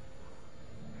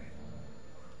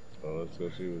 Oh, let's go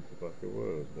see what the fuck it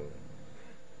was then.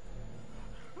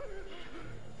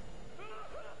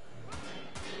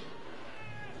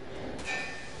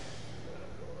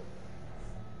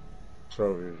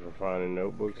 Trophies for finding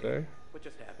notebooks, eh? What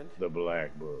just happened? The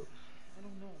black books. I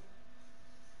don't know.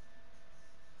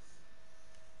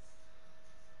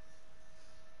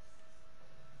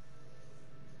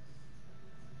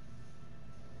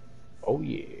 Oh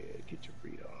yeah, get your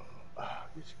breed on. Ah,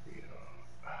 get your breed on.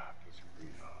 Ah, get your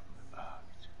breed on. Ah,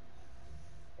 get your...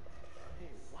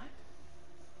 Hey, what?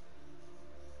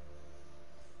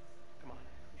 Come on,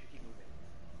 we should keep moving.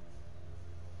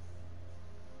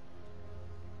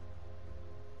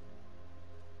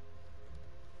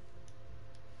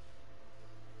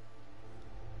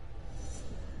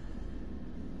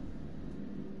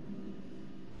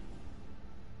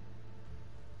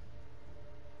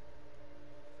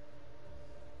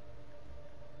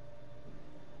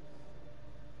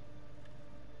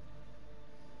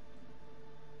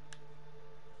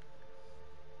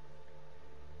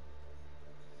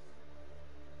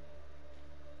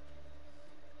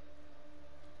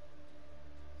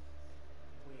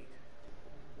 Wait,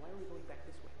 why are we going back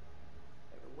this way?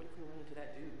 What if we run into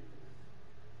that dude?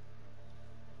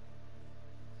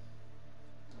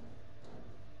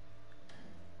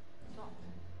 Stop.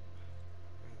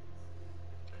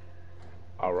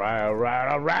 Alright,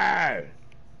 alright, alright!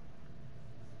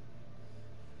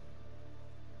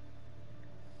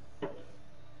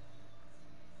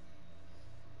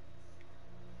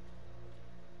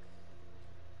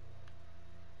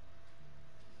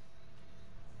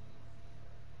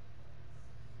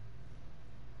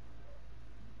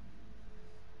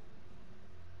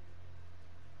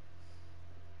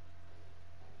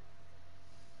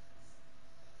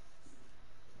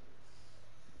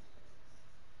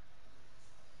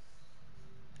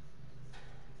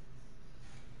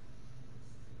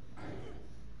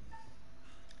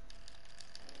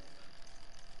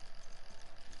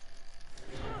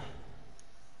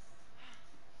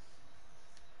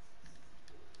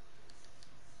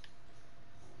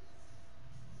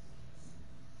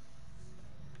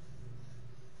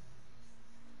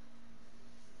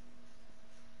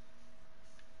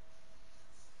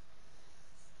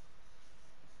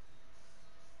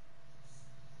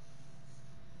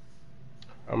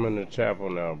 I'm in the chapel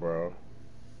now, bro.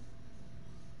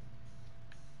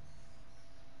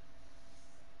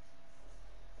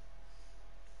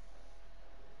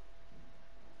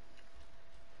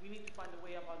 We need to find a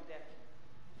way up on deck.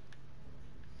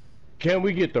 Can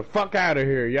we get the fuck out of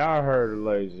here? Y'all heard it,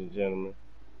 ladies and gentlemen.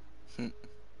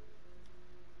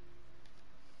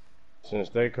 Since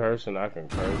they cursing, I can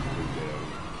curse again.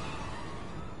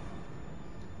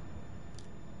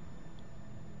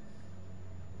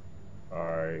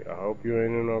 Alright, I hope you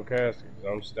ain't in no casket, cause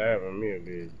I'm stabbing me a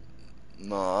bit.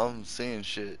 No, I'm seeing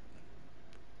shit.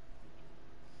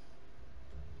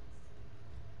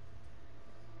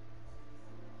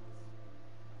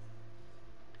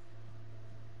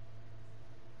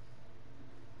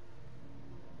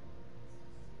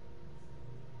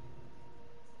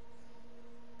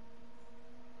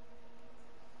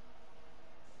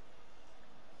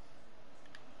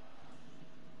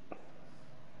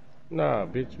 Nah,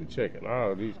 bitch, you checking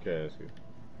all these caskets.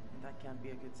 That can't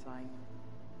be a good sign.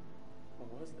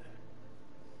 What was that?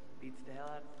 Beats the hell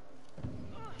out.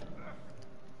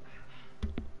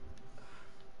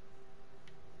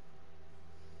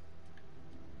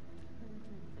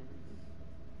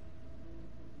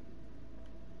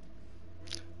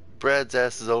 Brad's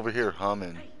ass is over here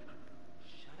humming.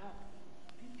 Shut up.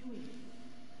 What are you doing?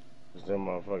 Cause them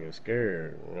motherfuckers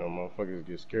scared. You know, motherfuckers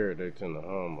get scared, they tend to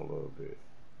hum a little bit.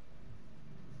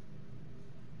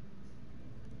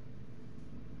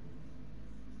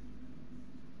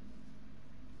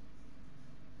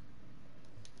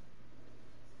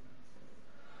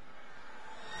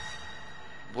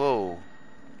 Whoa.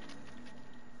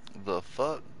 The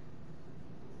fuck?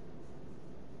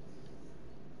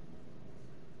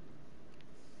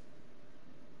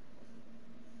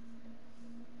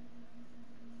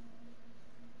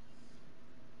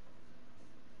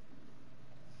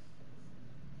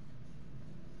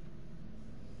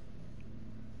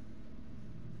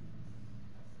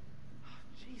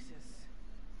 Jesus.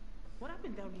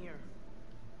 down here.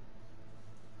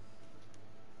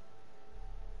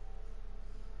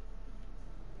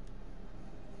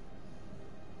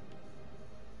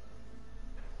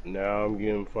 Now I'm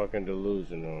getting fucking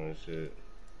delusional and shit.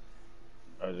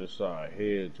 I just saw a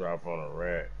head drop on a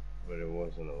rat, but it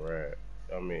wasn't a rat.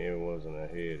 I mean, it wasn't a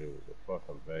head, it was a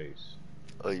fucking base.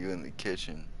 Oh, you in the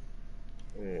kitchen?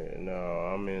 Yeah, no,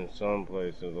 I'm in some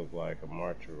place that look like a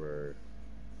mortuary.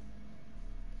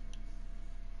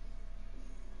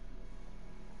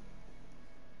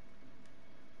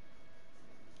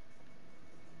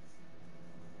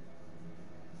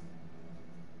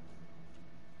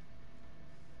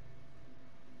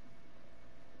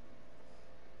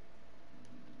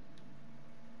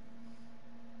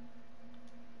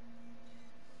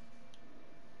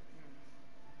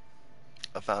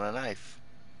 I found a knife.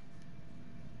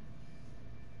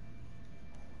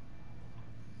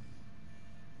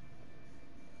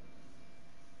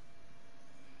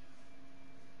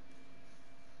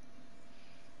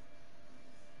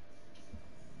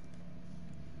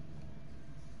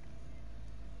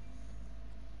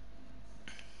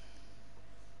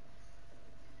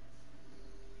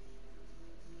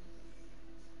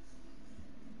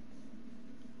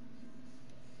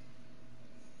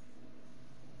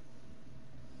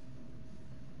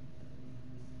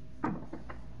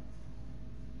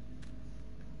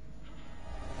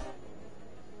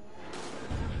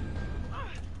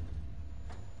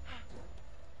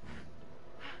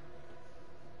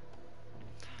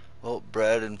 Well,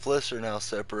 Brad and Fliss are now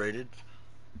separated.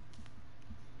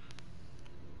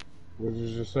 What did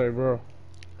you just say, bro?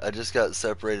 I just got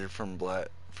separated from Brad.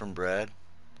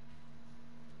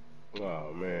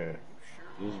 Oh man,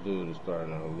 this dude is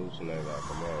starting to hallucinate like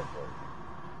a motherfucker.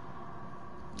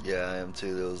 Yeah, I am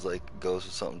too. There was like a ghost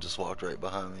or something just walked right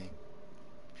behind me.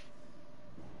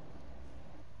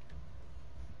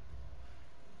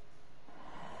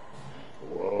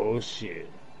 Whoa, shit.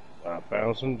 I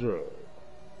found some drugs.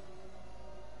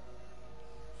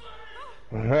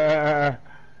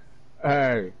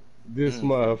 Hey, this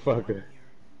motherfucker.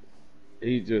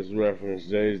 He just referenced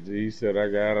Jay-Z. He said, I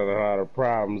got a lot of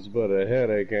problems, but a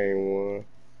headache ain't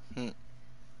one.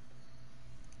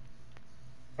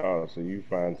 Oh, so you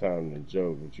find time to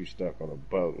joke, but you stuck on a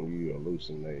boat and you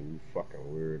hallucinating, you fucking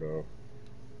weirdo.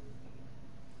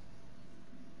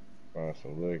 Find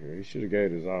some liquor. He should have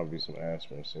gave the zombie some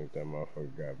aspirin, see if that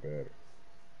motherfucker got better.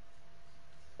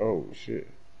 Oh shit.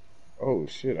 Oh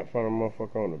shit, I found a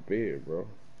motherfucker on the bed, bro.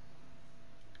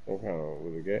 Some kind of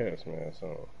with a gas mask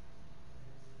on.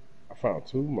 I found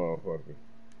two motherfuckers.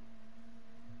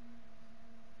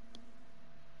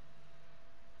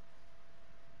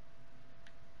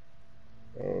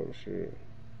 Oh shit.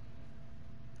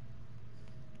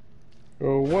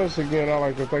 Well, once again, I'd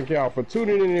like to thank y'all for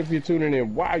tuning in. If you're tuning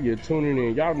in, while you're tuning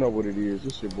in, y'all know what it is.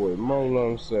 It's your boy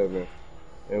Molum7,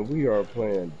 and we are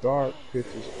playing Dark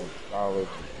Pictures of College.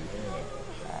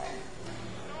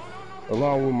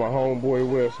 Along with my homeboy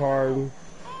WES H4RDIN.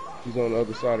 He's on the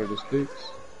other side of the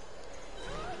sticks.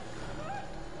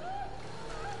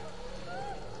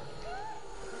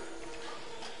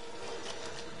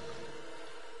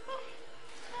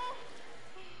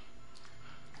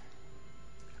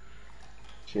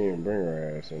 She didn't bring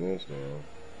her ass in this one.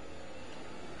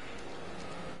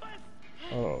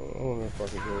 Oh, I wonder if I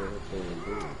can get her to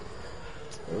do.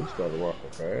 Oh, he started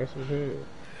walking fast as hell.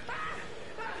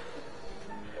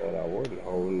 And I wasn't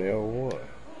holding L1.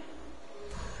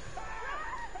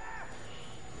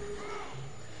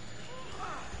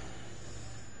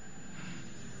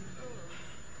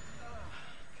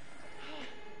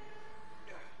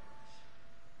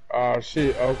 Oh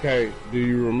shit, okay. Do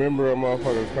you remember a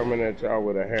motherfucker coming at y'all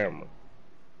with a hammer?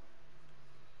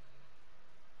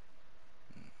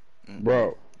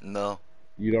 Bro. No.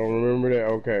 You don't remember that?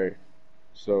 Okay.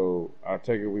 So, I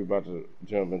take it we about to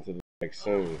jump into the next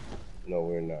scene. No,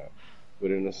 we're not. But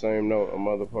in the same note, a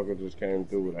motherfucker just came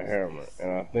through with a hammer.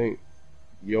 And I think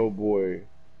yo boy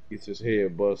gets his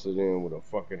head busted in with a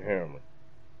fucking hammer.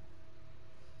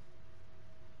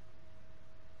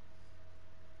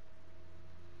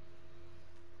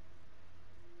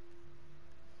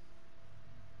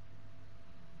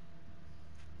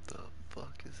 The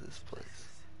fuck is this place?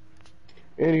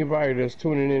 Anybody that's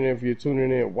tuning in, if you're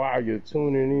tuning in, while you're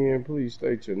tuning in, please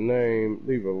state your name,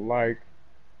 leave a like,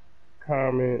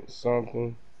 comment,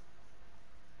 something.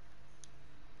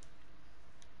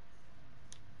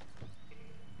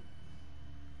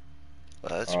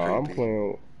 That's I'm creepy.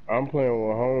 playing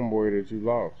with homeboy that you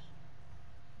lost.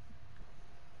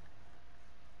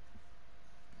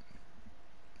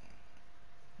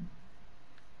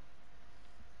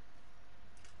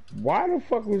 Why the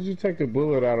fuck would you take the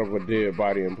bullet out of a dead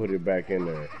body and put it back in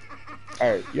there?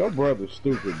 Hey, your brother's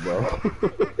stupid, bro.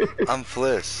 I'm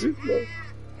Fliss.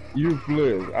 You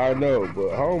Fliss, I know, but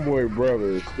homeboy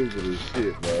brother is stupid as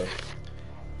shit, bro.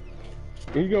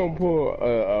 He gonna pull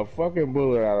a fucking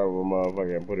bullet out of a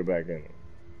motherfucker and put it back in there.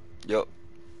 Yup.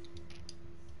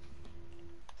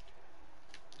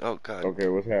 Oh, God. Okay,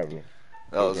 what's happening?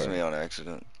 That was me on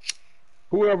accident.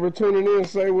 Whoever tuning in,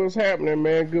 say what's happening,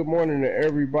 man. Good morning to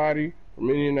everybody from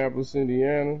Indianapolis,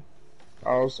 Indiana.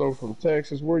 Also from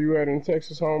Texas. Where you at in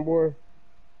Texas, homeboy?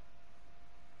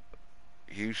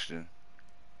 Houston.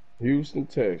 Houston,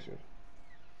 Texas.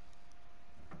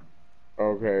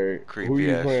 Okay. Creepy who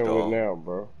you ass playing doll. with now,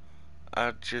 bro?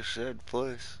 I just said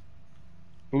Fliss.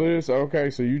 Fliss? Okay,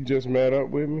 so you just met up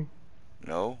with me?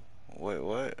 No. Wait,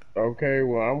 what? Okay,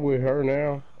 well, I'm with her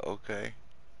now. Okay.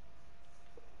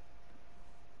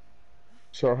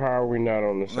 So how are we not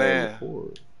on the same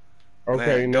accord?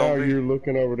 Okay, Man, now you're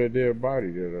looking over the dead body.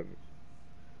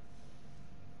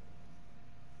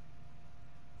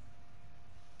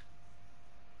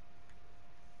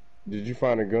 Did you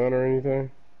find a gun or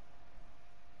anything?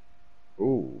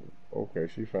 Ooh, okay,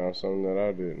 she found something that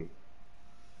I didn't.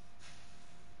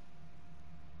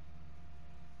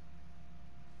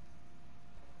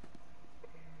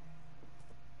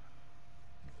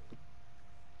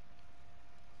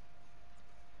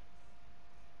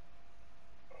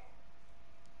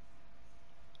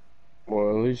 Well,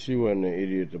 at least she wasn't an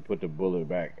idiot to put the bullet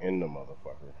back in the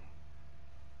motherfucker.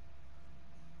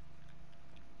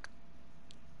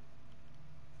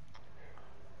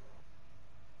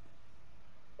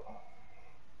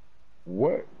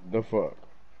 What the fuck?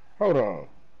 Hold on.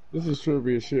 This is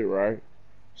trivia shit, right?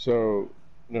 So,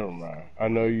 never mind. I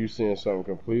know you're seeing something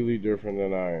completely different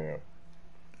than I am.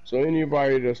 So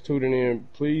anybody that's tuning in,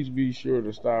 please be sure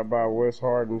to stop by WES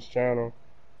H4RDIN's channel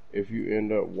if you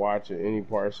end up watching any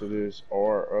parts of this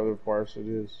or other parts of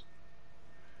this.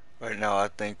 Right now, I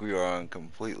think we are on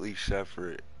completely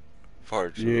separate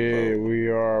parts of the Yeah,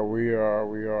 boat. we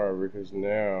are, because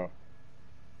now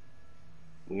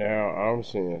I'm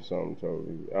seeing something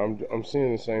totally. I'm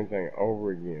seeing the same thing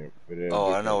over again, but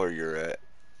Oh, I know where you're at.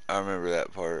 I remember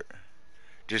that part.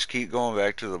 Just keep going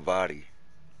back to the body.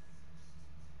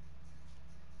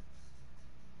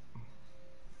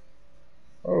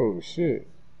 Oh shit!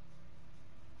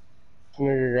 This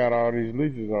nigga got all these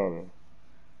leeches on him.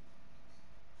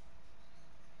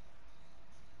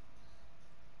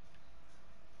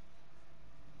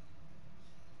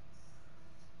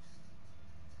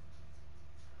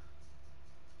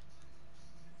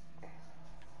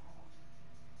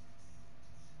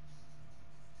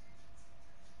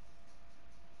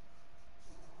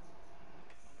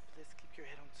 Let's keep your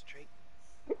head on straight.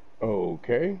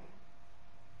 Okay.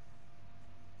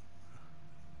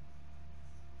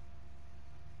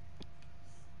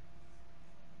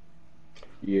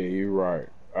 Yeah, you're right.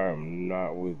 I am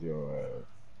not with your ass.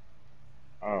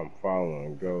 I'm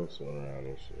following ghosts around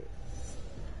and shit.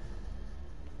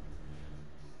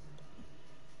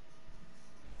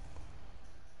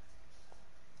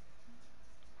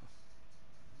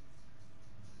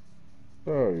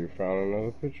 So, you found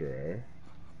another picture,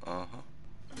 eh? Uh-huh.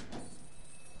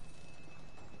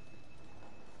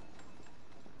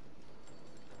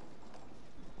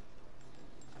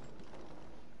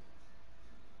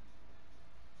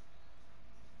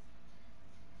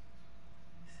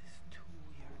 This is too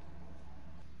weird.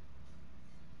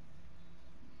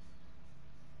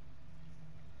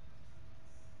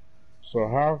 So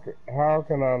how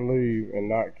can I leave and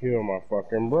not kill my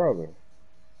fucking brother?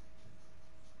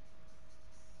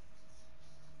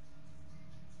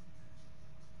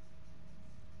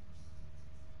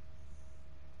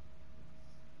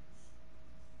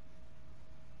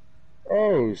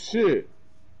 Oh shit!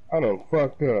 I done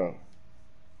fucked up.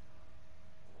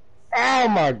 Oh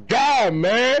my god,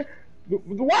 man!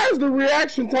 Why is the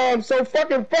reaction time so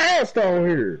fucking fast on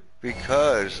here?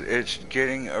 Because it's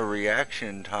getting a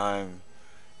reaction time.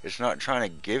 It's not trying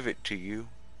to give it to you.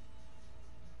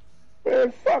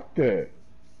 Man, fuck that.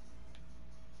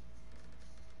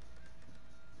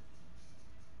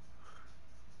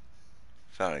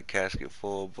 Found a casket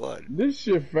full of blood. This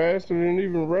shit faster than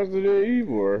even Resident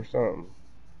Evil or something.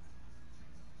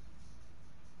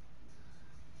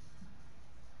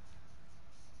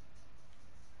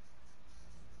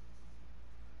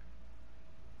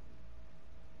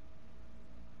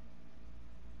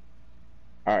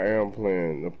 I am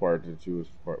playing the part that you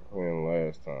was playing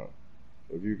last time.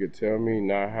 If you could tell me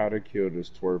not how to kill this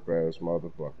twerp ass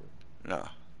motherfucker. Nah.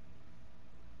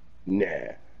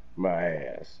 Nah, my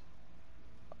ass.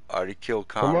 Already killed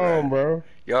Come Conrad. on, bro.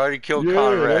 You already killed Yeah,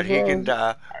 Conrad. that's He what can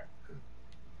die.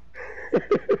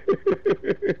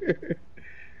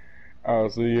 Oh,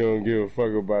 so you don't give a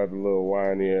fuck about the little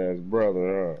whiny ass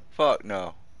brother, huh? Fuck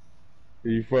no.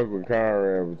 You fuck with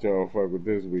Conrad, but you don't fuck with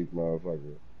this weak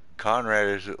motherfucker. Conrad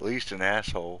is at least an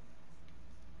asshole.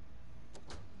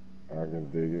 I can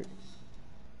dig it.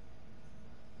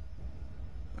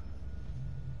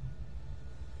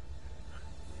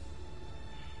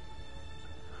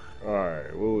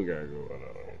 Alright, what we got going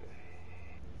on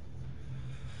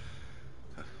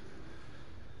here?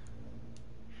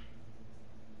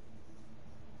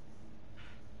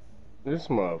 This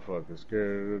motherfucker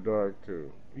scared of the dark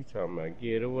too. You talking about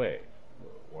get away?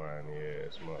 Little whiny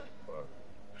ass motherfucker.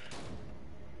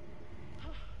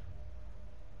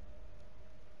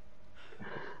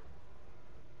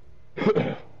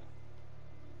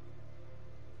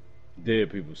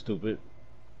 Dead people stupid.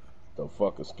 The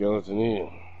fuck a skeleton in.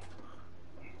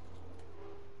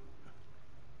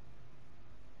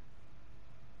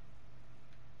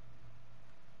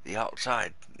 The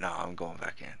outside. No, I'm going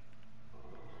back in.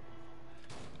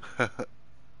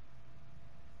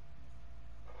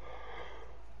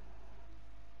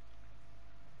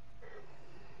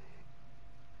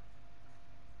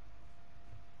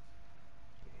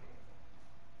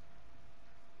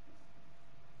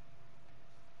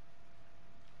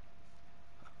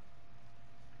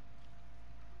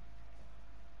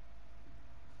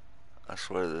 I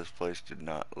swear this place did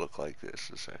not look like this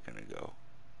a second ago.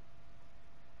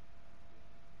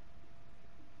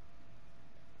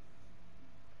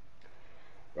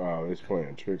 Oh, it's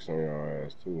playing tricks on your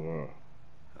ass too,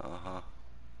 huh? Uh-huh.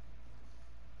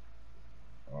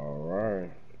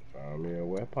 Alright. Found me a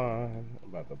weapon. I'm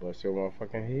about to bust your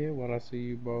motherfucking head when I see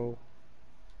you, Bo.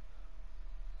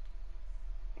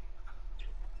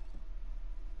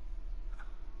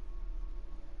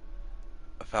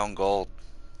 I found gold.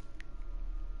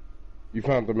 You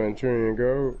found the Manchurian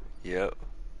gold? Yep.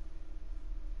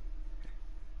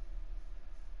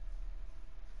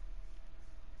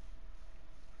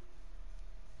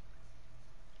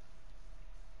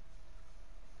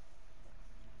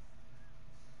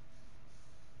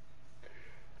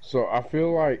 So I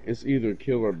feel like it's either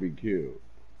kill or be killed.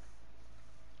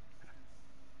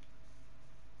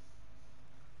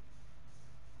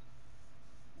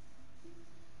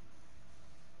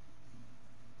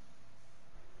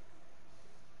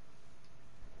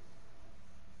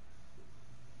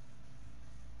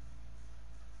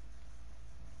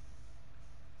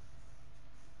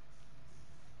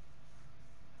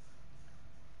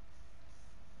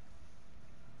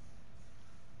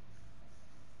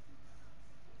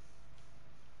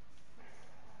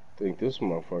 Think this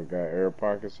motherfucker got air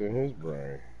pockets in his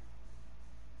brain.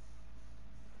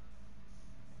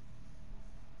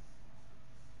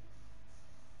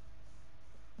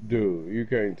 Dude, you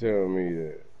can't tell me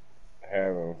that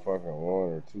having fucking one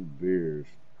or two beers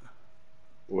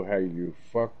will have you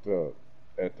fucked up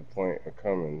at the point of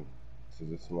coming to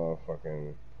this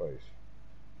motherfucking place.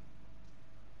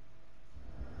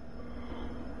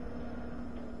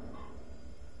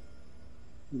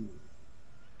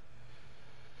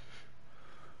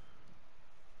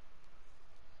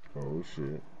 Oh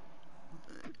shit.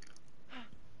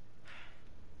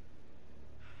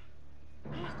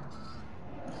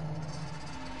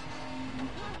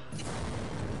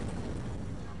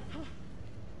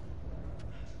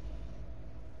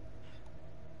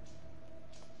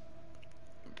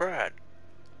 Brad.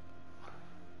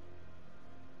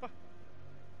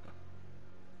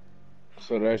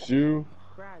 So that's you?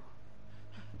 Brad.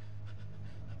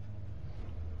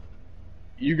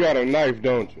 You got a knife,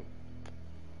 don't you?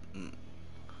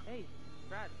 Hey,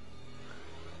 Brad.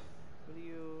 Will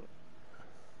you...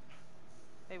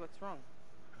 Hey, what's wrong?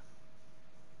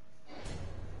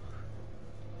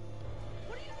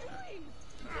 What are you doing?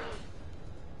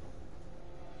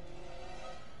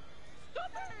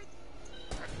 Stop it!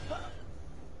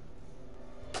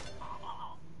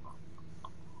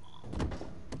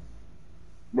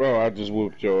 Bro, I just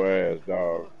whooped your ass,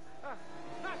 dog.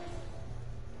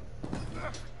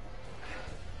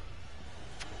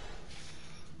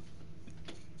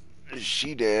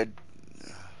 She dead.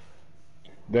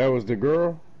 That was the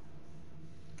girl?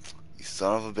 You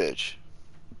son of a bitch.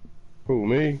 Who,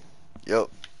 me? Yep.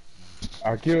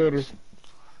 I killed her.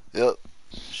 Yep.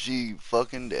 She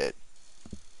fucking dead.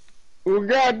 Well,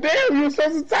 goddamn, you were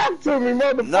supposed to talk to me,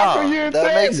 motherfucker. Nah, You didn't that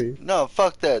tell makes me. no,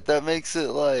 fuck that. That makes it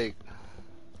like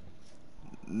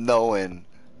knowing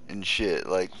and shit.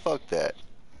 Like fuck that.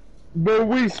 But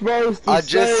we supposed to I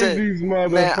just save said, these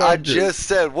man, I motherfuckers. just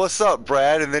said, what's up,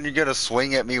 Brad? And then you're gonna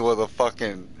swing at me with a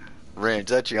fucking Range,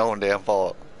 that's your own damn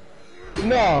fault.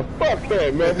 Nah, fuck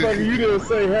that, motherfucker. You didn't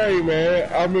say, hey,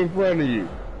 man, I'm in front of you.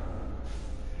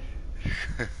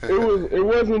 It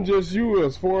wasn't just you, it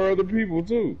was 4 other people,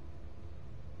 too.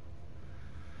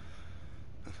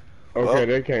 Okay, Well,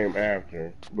 they came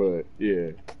after, but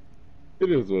yeah, it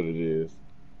is what it is.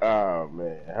 Oh,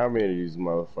 man, how many of these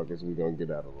motherfuckers we gonna get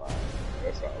out alive?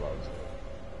 That's all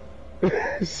I'm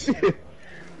saying. Shit,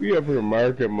 we up here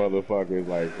murking motherfuckers,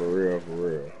 like, for real, for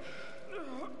real.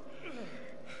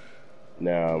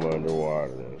 Now I'm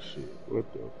underwater and shit.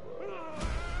 What the fuck?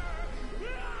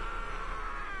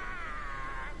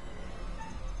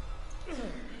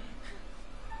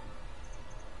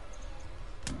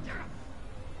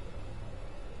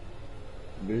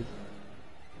 Bitch.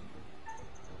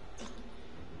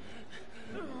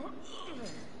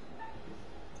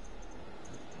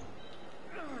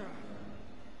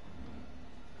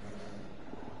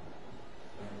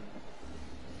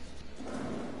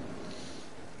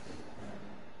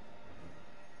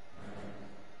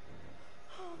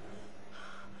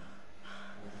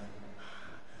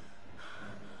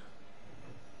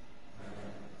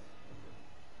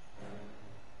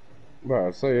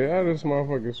 About to say, how this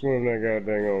motherfucker swim that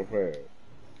goddamn on fast?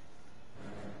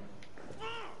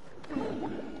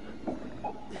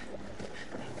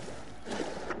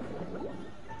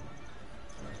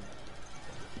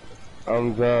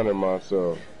 I'm drowning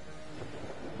myself.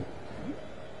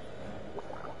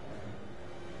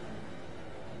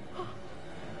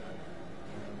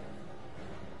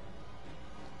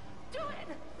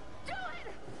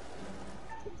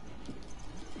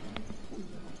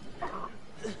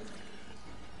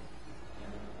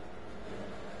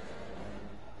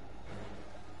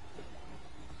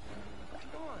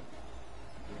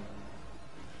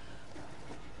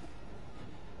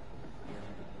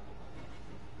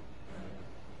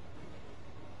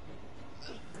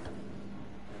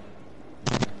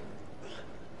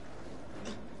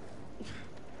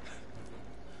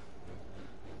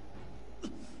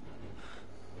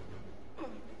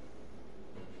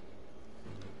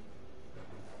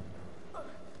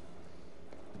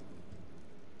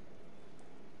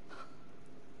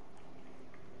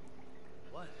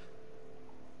 What?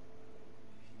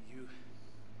 You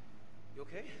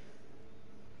okay?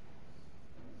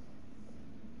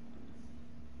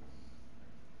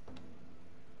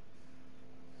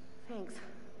 Thanks.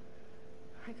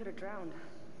 I could have drowned.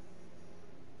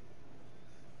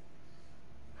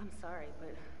 I'm sorry,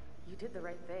 but you did the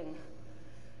right thing.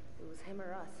 It was him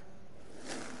or us.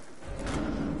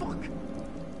 Fuck!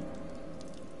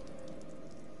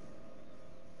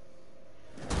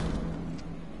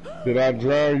 Did I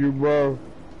drown you, bro?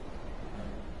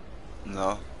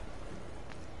 no.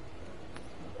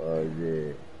 Oh,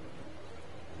 yeah.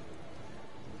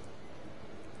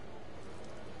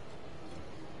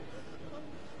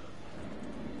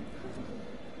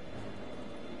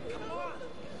 Come on!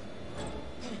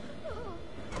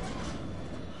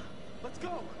 Let's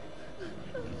go!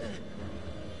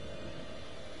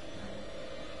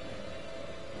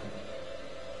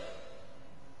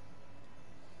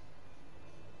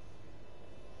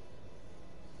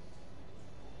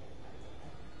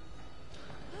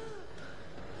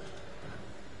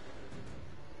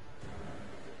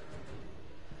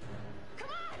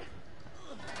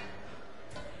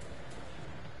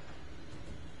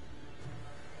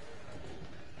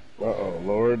 Uh-oh,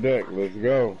 lower deck, let's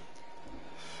go.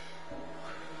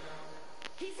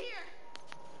 He's here!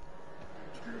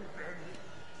 You Danny.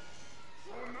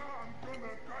 So now I'm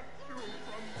gonna cut you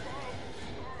from both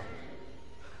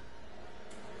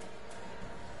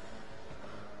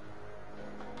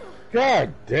sides.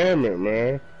 God damn it,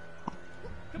 man.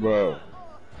 Bro.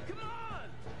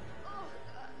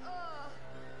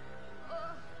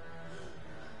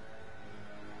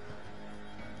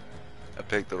 I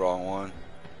picked the wrong one.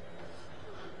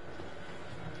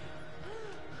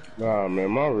 Nah,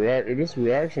 man, this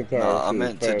reaction time. No, I shit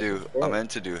meant is to fast do. as I fuck. meant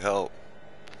to do help.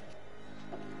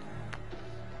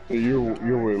 So you're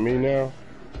with me now?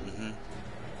 Mhm.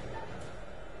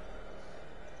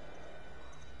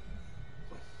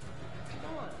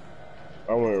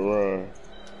 I went run.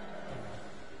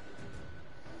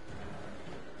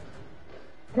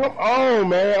 Come on,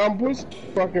 man. I'm pushing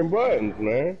fucking buttons,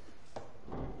 man.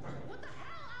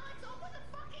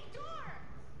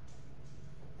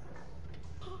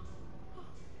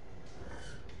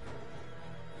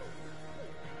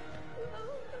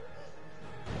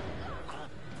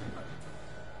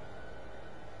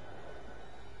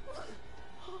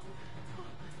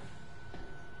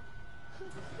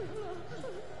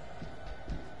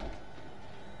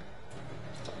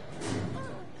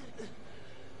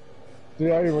 See,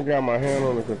 I even got my hand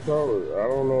on the controller. I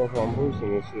don't know if I'm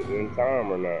boosting this shit in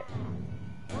time or not.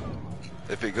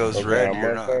 If it goes Okay, red, I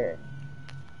you're must not. have.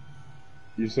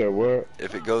 You said what?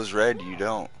 If it goes red, you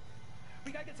don't.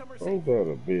 Ain't that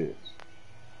a bitch?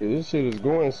 Yeah, this shit is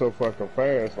going so fucking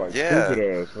fast, like Yeah.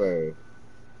 stupid ass fast.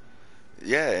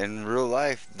 Yeah, in real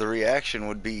life, the reaction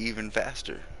would be even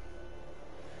faster.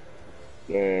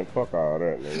 Man, fuck all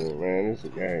that, nigga. Man, it's a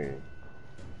game.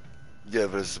 Yeah,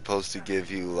 but it's supposed to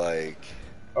give you like.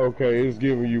 Okay, it's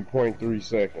giving you 0.3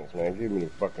 seconds, man. Give me the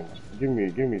fucking, give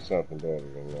me something better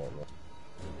than that, man.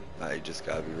 Nah, you just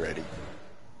gotta be ready.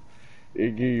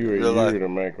 It give you a Real year life, to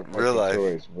make a real fucking life,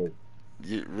 choice, but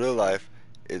real life,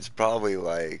 it's probably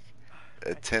like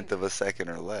a tenth of a second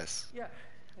or less. Yeah,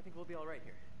 I think we'll be all right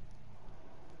here.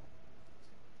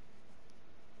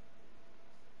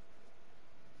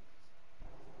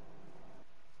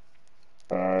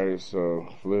 alright, so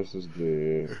Fliss is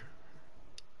dead.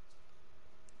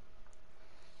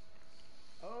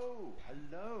 Oh,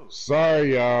 hello.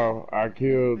 Sorry, y'all. I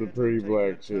killed the pretty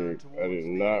black chick. I did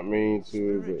not mean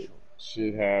to, but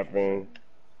shit happened.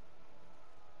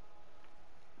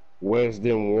 Wes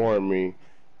didn't warn me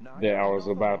that I was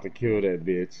about to kill that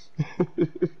bitch.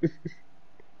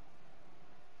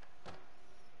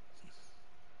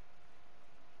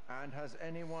 And has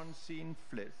anyone seen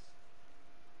Fliss?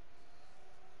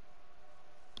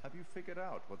 Have you figured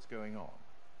out what's going on?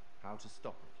 How to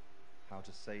stop it? How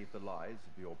to save the lives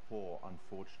of your poor,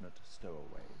 unfortunate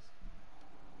stowaways?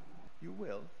 You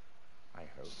will, I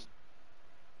hope.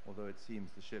 Although it seems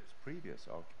the ship's previous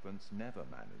occupants never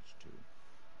managed to.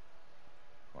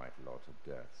 Quite a lot of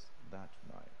deaths that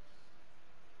night.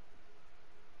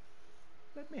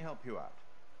 Let me help you out.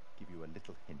 Give you a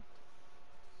little hint.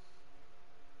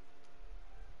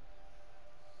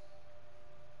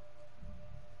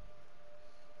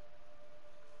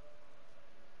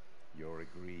 You're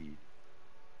agreed.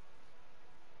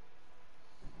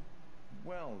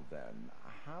 Well then,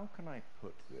 how can I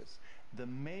put this? There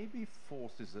may be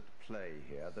forces at play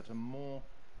here that are more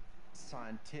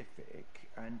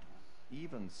scientific, and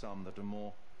even some that are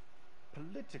more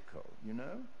political, you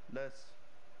know? Less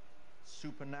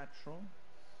supernatural.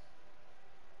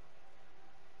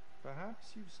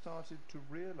 Perhaps you've started to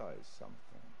realize something.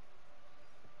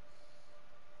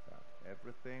 That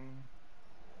everything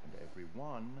and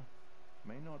everyone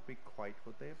may not be quite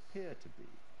what they appear to be.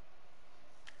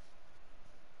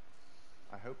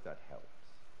 I hope that helps.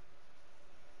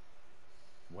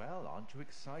 Well, aren't you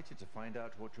excited to find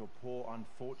out what your poor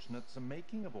unfortunates are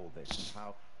making of all this, and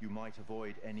how you might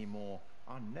avoid any more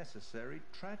unnecessary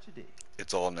tragedy?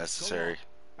 It's all necessary. Go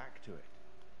on, back to it.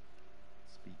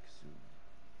 Speak soon.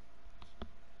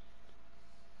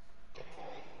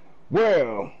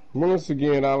 Well, once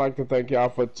again, I'd like to thank y'all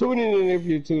for tuning in. If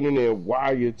you're tuning in,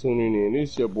 while you're tuning in,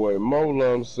 it's your boy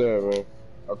Molum7,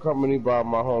 accompanied by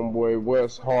my homeboy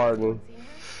WES H4RDIN.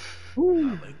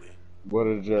 Woo. What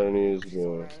a journey it's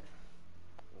been. What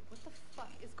the fuck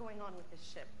is going on with this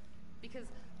ship? Because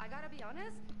I gotta be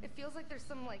honest, it feels like there's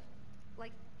some like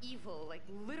evil, like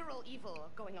literal evil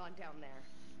going on down there.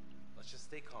 Let's just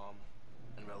stay calm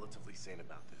and relatively sane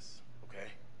about this, okay?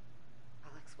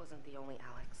 Alex wasn't the only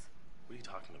Alex. What are you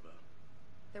talking about?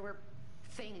 There were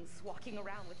things walking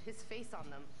around with his face on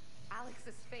them.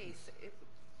 Alex's face.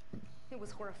 It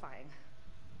was horrifying.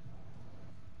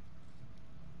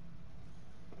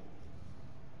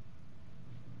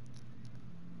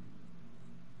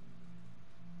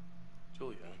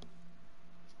 Julia,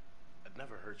 I'd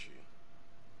never hurt you.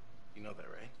 You know that,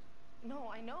 right?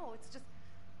 No, I know. It's just...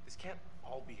 This can't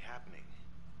all be happening.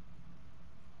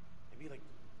 Maybe, like,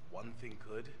 one thing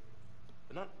could,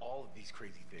 but not all of these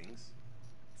crazy things.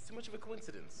 It's too much of a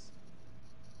coincidence.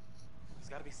 There's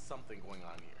gotta be something going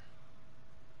on here.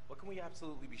 What can we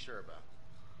absolutely be sure about?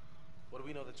 What do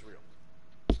we know that's real?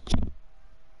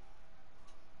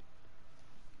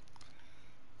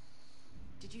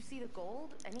 Did you see the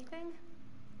gold? Anything?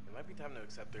 It might be time to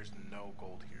accept there's no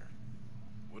gold here.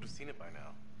 Would have seen it by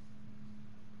now.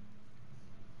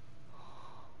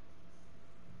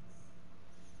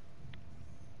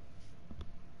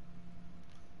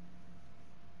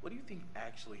 What do you think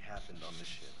actually happened on this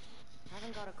ship? I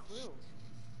haven't got a clue.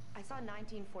 I saw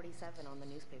 1947 on the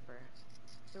newspaper.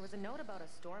 There was a note about a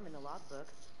storm in the logbook.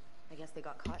 I guess they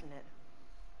got caught in it.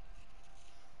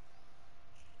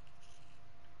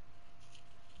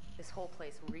 This whole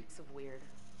place reeks of weird.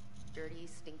 Dirty,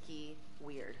 stinky,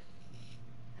 weird.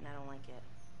 And I don't like it.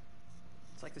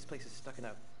 It's like this place is stuck in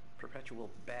a perpetual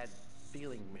bad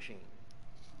feeling machine.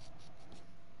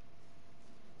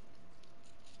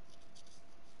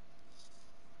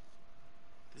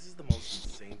 This is the most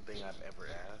insane anything I've ever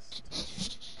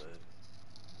asked,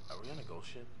 but are we on a ghost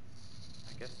ship?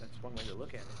 I guess that's one way to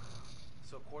look at it.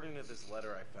 So according to this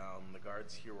letter I found, the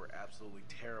guards here were absolutely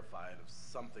terrified of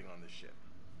something on the ship.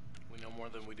 We know more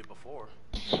than we did before.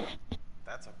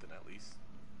 That's something at least.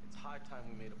 It's high time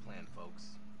we made a plan, folks.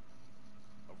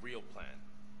 A real plan.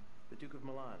 The Duke of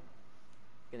Milan.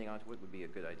 Getting onto it would be a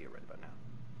good idea right about now.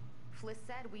 Fliss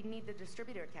said we'd need the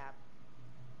distributor cap.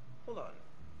 Hold on.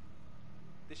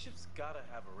 This ship's gotta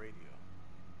have a radio.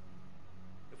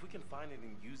 If we can find it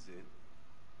and use it...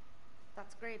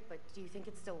 That's great, but do you think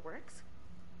it still works?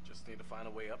 Just need to find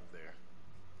a way up there.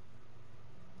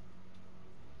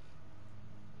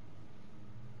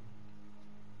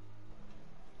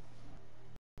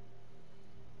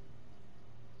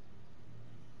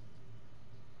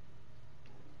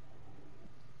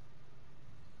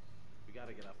 We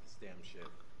gotta get off this damn ship.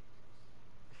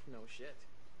 No shit.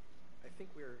 I think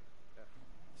we're,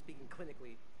 speaking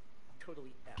clinically,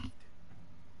 totally effed.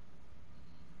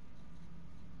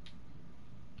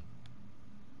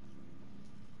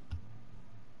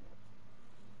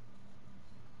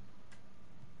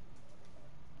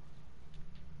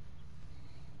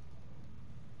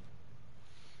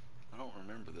 I don't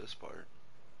remember this part.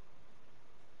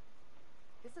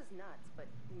 This is nuts, but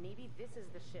maybe this is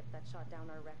the ship that shot down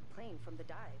our wrecked plane from the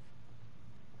dive.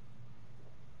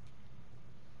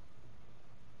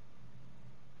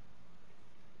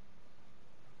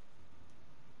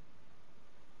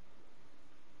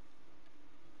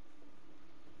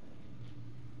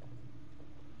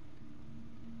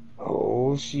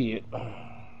 Oh shit. Now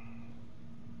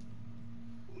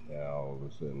all of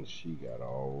a sudden she got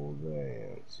all the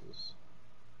answers.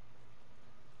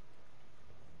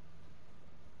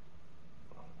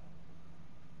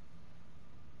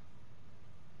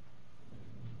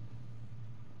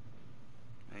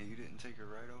 Hey, you didn't take her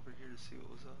right over here to see what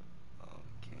was up? Oh,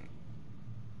 can't.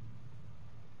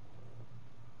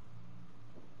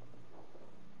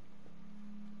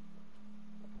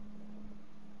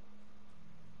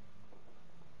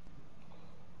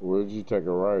 Where'd you take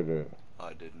a right at?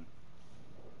 I didn't.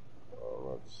 I'm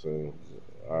about to say,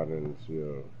 I didn't see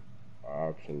an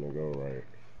option to go right.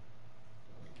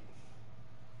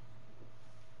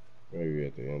 Maybe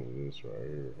at the end of this right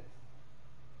here.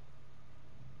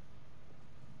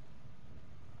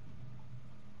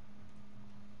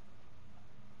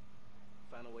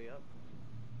 Find a way up?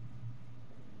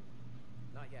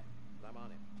 Not yet, but I'm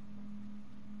on it.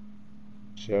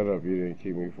 Shut up, you didn't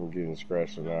keep me from getting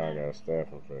scratched and now I got a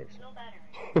staph infection.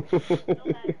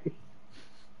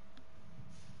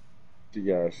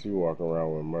 She walking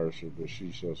around with Mercer, but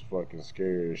she's so fucking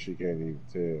scared she can't even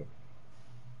tell.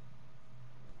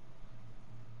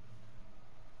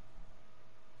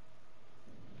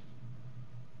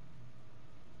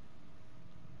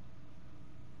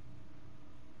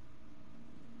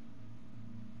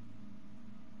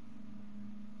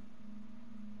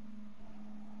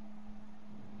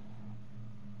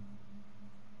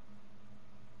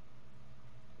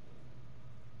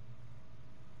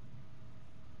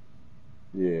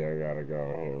 Yeah, I gotta go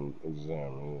ahead and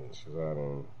examine this because I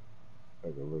didn't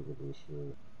take a look at this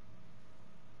shit.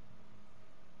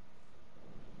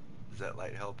 Is that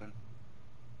light helping?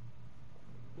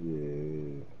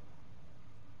 Yeah.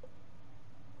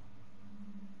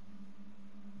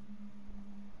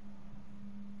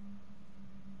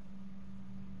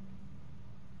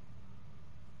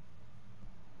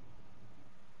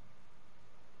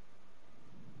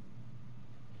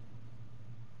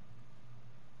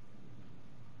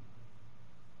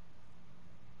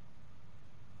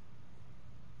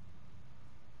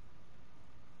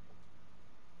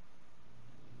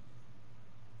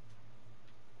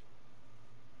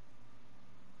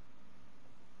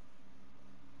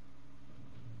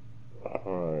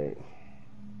 Alright.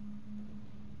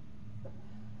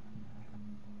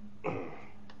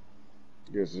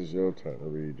 Guess it's your turn to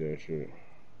read that shit.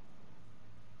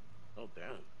 Oh,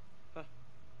 damn. Huh.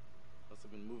 Must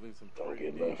have been moving some Don't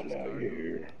pretty get left dangerous now, cargo. you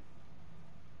hear?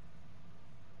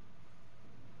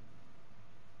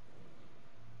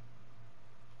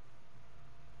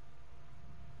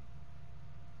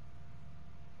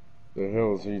 The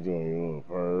hell is he doing, you little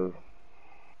perv?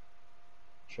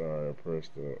 Sorry, I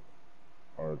pressed the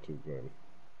R2 button.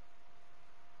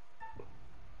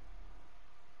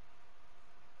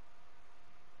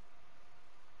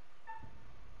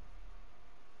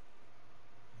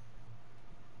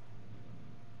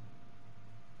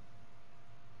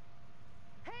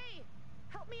 Hey!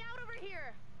 Help me out over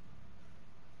here!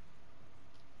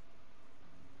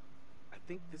 I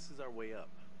think this is our way up.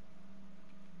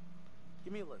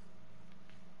 Give me a lift.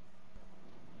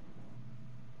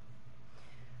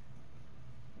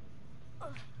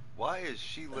 Why is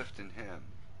she lifting him?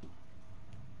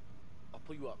 I'll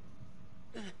pull you up.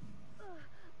 Man,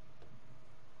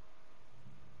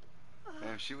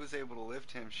 if she was able to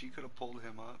lift him, she could have pulled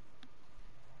him up.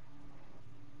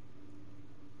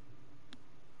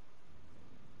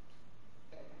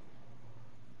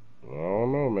 I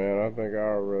don't know, man. I think I'd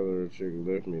rather a chick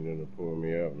lift me than to pull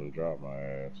me up and drop my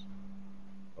ass.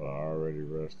 I already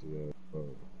rested in.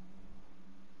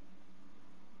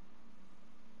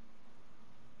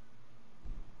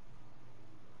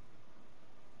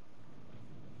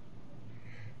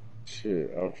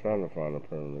 Shit, I'm trying to find a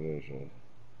premonition.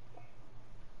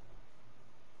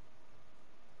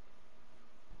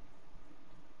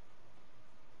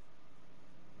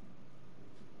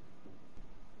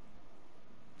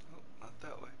 Oh, not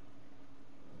that way.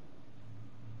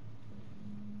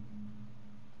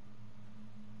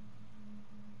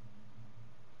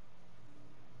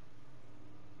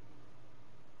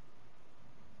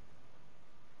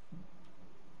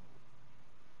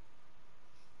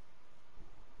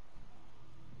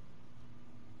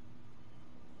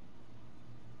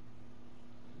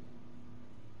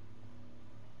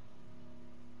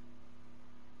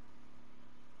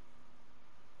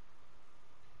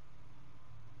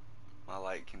 My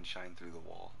light can shine through the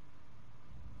wall.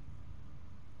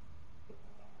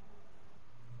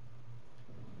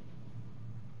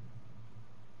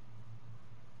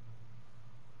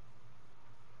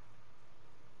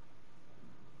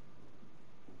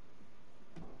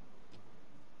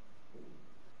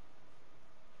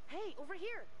 Hey, over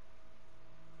here!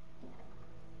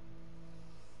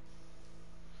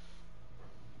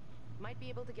 Might be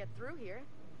able to get through here.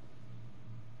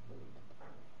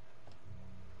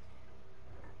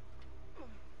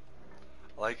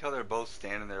 I like how they're both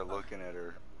standing there looking at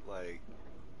her, like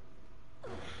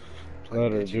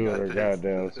Let her bitch, you do got her this.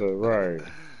 goddamn self. Right.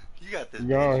 You got this, You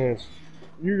go out here, bitch.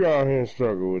 you go out here and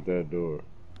struggle with that door.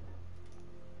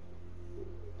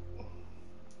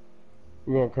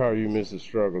 We're gonna call you Mrs.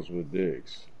 Struggles with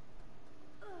Dicks.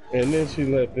 And then she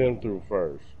let them through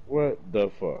first. What the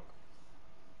fuck?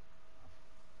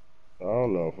 I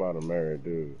don't know if I'd have married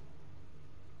dude.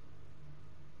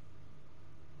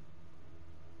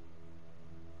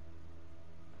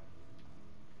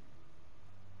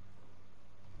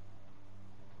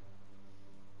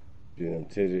 See them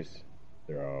titties?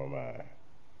 They're all mine.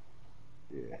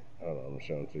 Yeah. Hold on, I'm gonna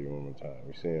show them to you one more time.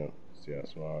 You see them? See how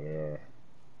small they are?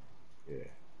 Yeah.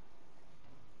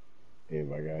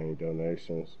 Anybody got any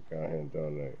donations? Go ahead and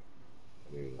donate.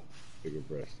 I need a bigger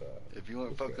breast size. If you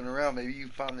weren't fucking around, maybe you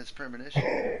found this premonition.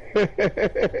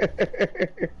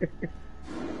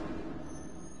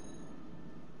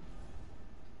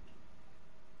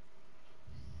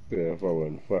 Yeah, if I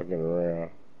wasn't fucking around.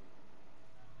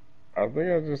 I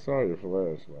think I just saw your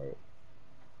flashlight.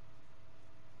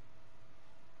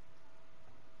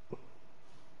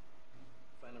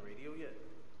 Find a radio yet?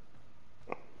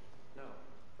 No,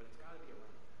 but it's gotta be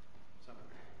around somewhere.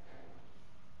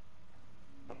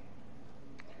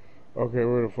 Okay,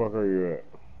 where the fuck are you at?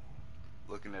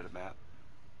 Looking at a map.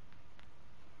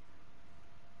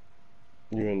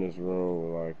 You in this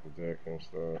room with like the deck and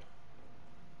stuff.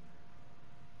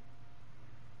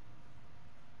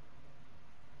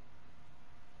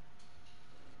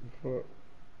 Fuck.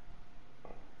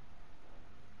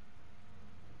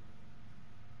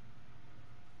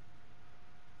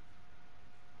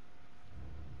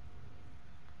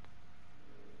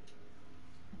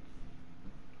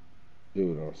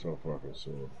 Dude, I'm so fucking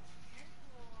sore.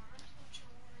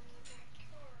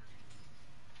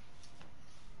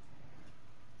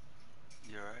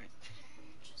 You alright?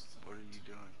 What are you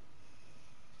doing?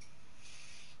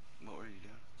 What were you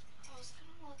doing? I was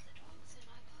gonna let the dogs in.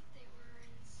 I thought they were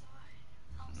inside.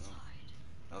 Outside.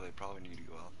 No, they probably need to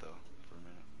go out though for a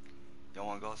minute. Y'all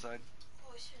want to go outside?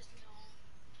 Boy says no.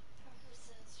 Pepper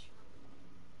says sure.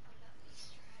 Or let me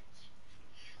stretch.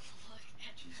 Look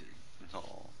at Jesus.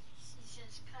 No. She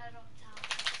says cuddle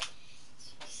time.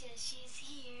 She says she's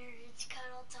here. It's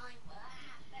cuddle time.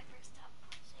 Pepper, stop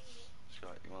pushing it.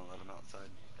 Scott, you want to let him outside?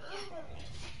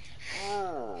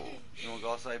 Oh. You want to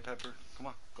go outside, Pepper? Come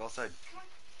on, go outside. Come on.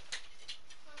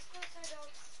 Let's go outside,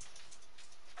 dogs.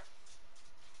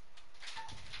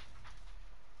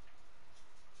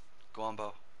 Go on,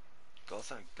 Bo. Go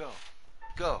outside. Go.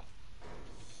 Go.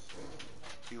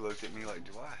 He looked at me like,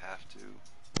 do I have to?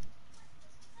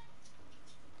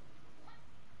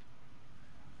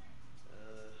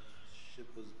 Ship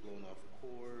was blown off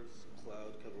course,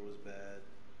 cloud cover was bad.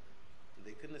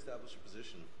 They couldn't establish a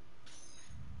position.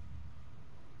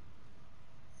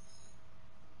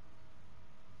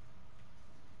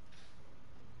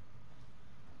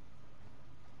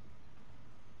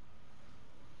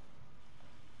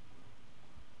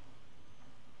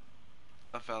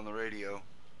 found the radio.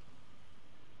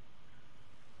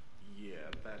 Yeah,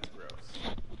 that's gross.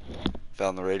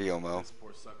 Found the radio, Mo. This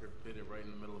poor sucker bit it right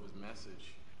in the middle of his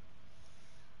message.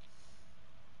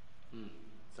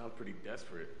 Sounds pretty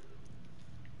desperate.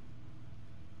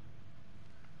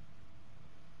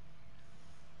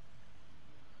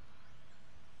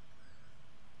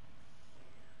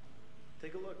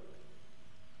 Take a look.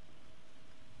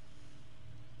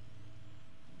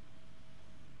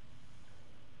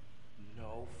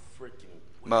 No freaking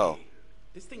way. Mo.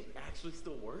 This thing actually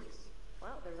still works?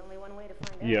 Well, there's only one way to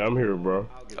find out. Yeah, I'm here, bro.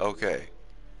 Okay.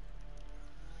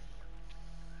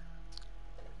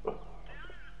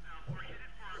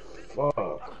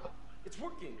 Fuck. It's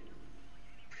working.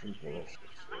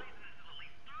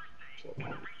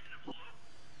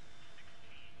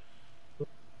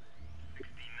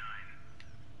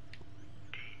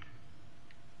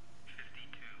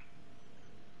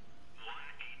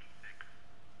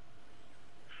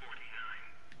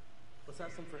 Let's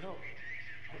ask them for help.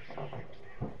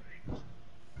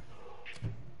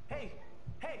 Hey!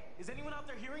 Hey! Is anyone out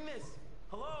there hearing this?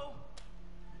 Hello?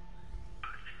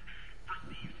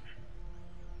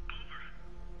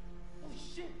 Holy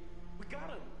shit! We got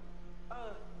him!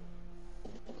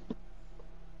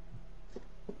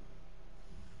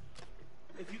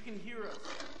 If you can hear us,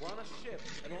 we're on a ship,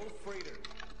 an old freighter.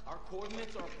 Our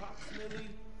coordinates are approximately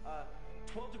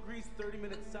 12 degrees 30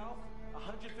 minutes south,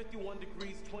 151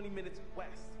 degrees 20 minutes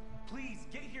west. Please,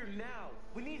 get here now.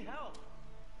 We need help.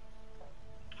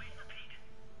 Please repeat.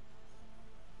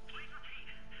 Please repeat.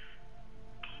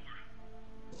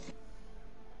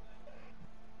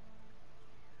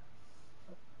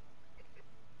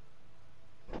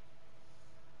 Over.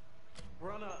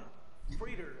 We're on a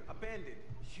freighter, abandoned,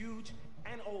 huge,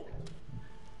 and old.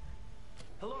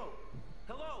 Hello?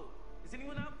 Hello? Is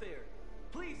anyone out there?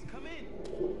 Please, come in.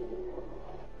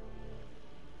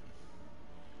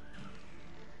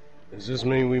 Does this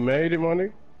mean we made it,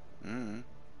 money? Mm-hmm.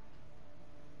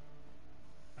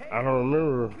 I don't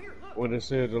remember what it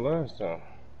said the last time.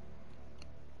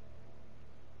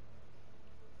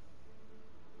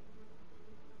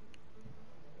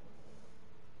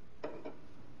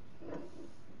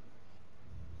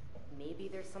 Maybe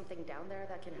there's something down there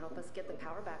that can help us get the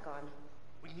power back on.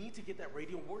 We need to get that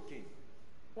radio working.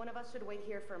 One of us should wait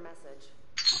here for a message.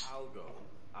 I'll go,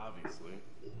 obviously.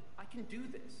 I can do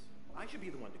this. I should be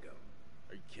the one to go.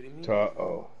 Are you kidding me?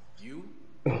 Uh-oh. You?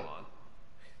 Come on.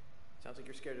 Sounds like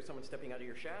you're scared of someone stepping out of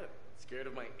your shadow. Scared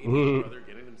of my idiot brother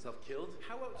getting himself killed?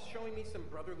 How about showing me some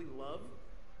brotherly love?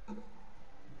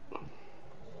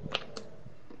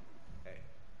 Hey,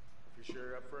 if you're sure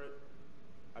you're up for it,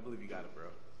 I believe you got it, bro.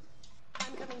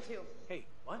 I'm coming too. Hey,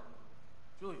 what?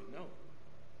 Julie, no.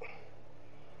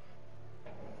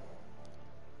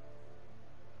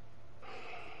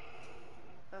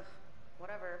 Ugh,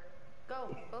 whatever.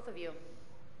 Go, both of you.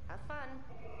 Have fun.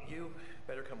 You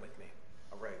better come with me.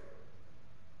 All right.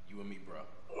 You and me, bro.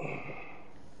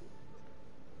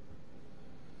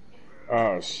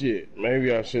 Oh shit.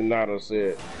 Maybe I should not have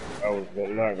said I was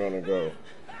not gonna go.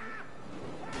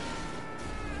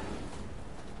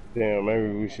 Damn,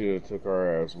 maybe we should have took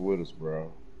our ass with us,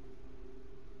 bro.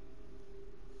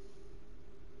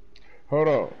 Hold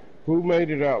on. Who made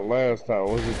it out last time?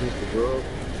 Was it just the girl?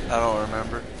 I don't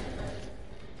remember.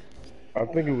 I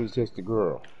think it was just the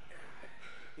girl.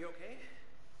 You okay?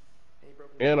 Any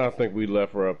broken And I think we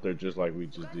left her up there just like we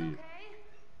just did.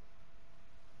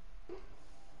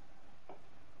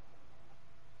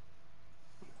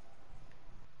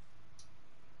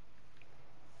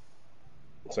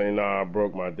 Saying, nah, I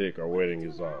broke my dick, our wedding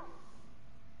is off.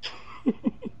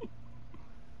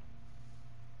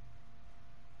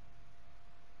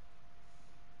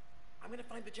 I'm gonna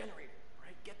find the generator,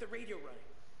 right? Get the radio running.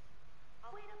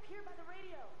 I'll wait up here by the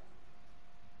radio.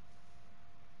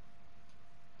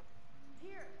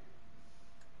 Here.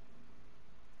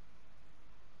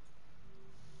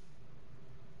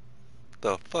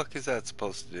 The fuck is that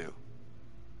supposed to do?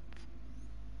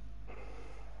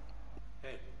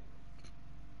 Hey.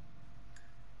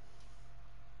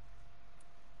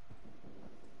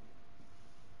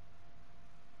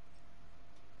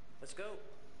 Let's go.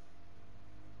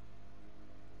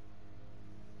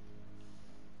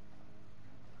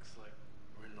 Looks like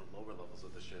we're in the lower levels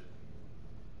of the ship.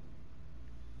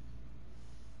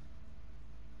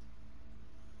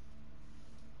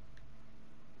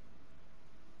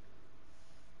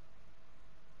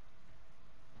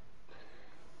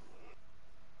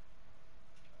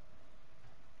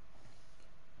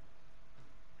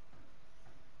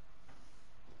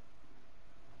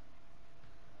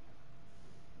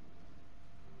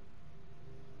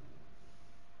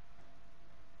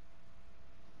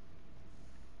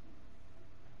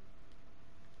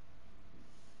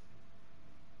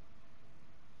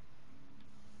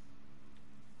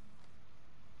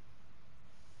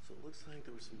 looks like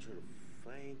there was some sort of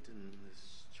fight and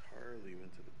this Charlie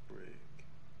went to the brig.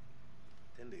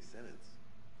 10-day sentence.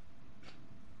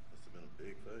 Must have been a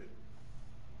big fight.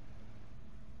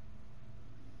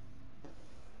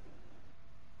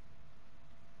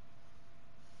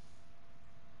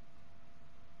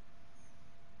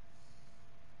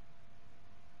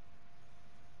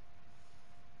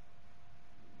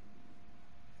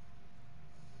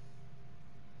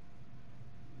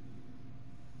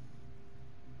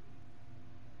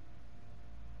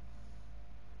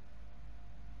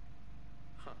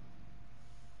 Huh.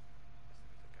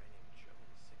 Must have been a guy named Joe in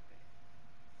the sick bay.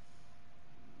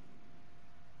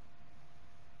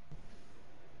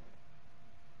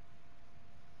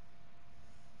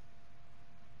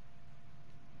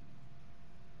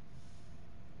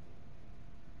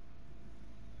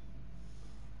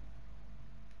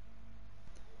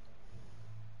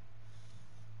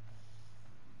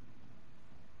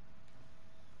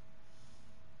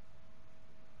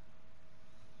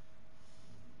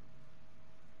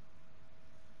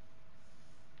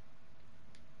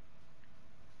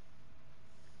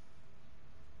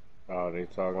 Oh, they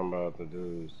talking about the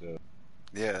dudes.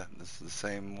 Yeah, this is the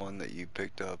same one that you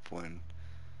picked up when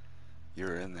you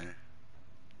were in there.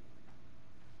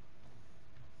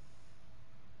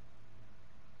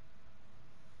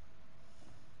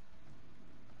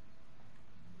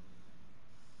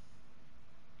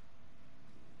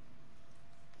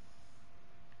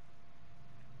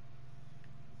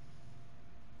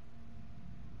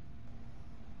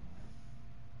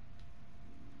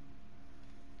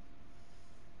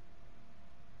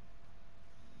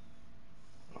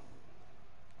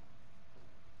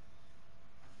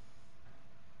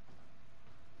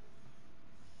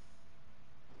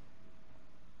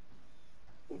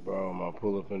 Bro, my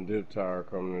pull-up and dip tire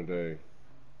coming today.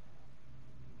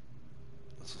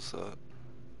 That's what's up.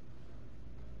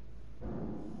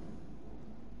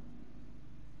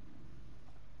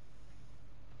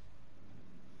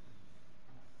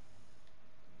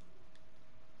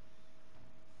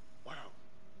 Wow.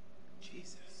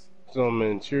 Jesus. So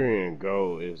Manchurian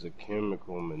Gold is a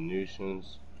chemical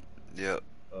munitions. Yep.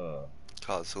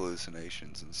 Cause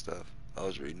hallucinations and stuff. I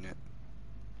was reading it.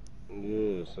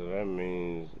 Yeah, so that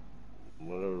means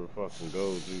whatever fucking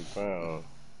gold you found,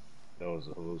 that was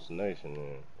a hallucination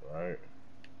then, right?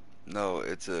 No,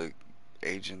 it's a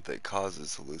agent that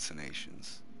causes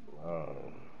hallucinations.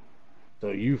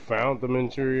 So you found the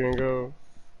Manchurian Gold?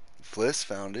 Fliss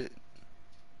found it.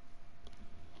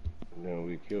 And then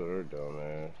we killed her dumb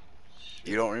ass.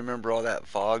 You don't remember all that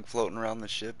fog floating around the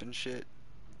ship and shit?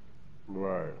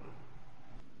 Right.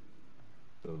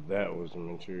 So that was the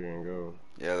Manchurian Gold.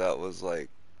 Yeah, that was like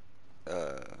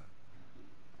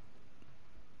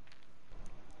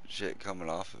shit coming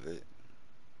off of it.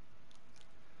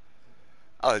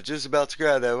 I was just about to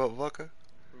grab that motherfucker.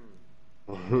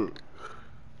 Might have been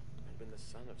the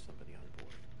son of somebody on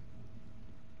board.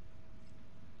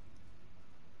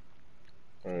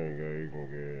 There you go, you can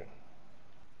get it.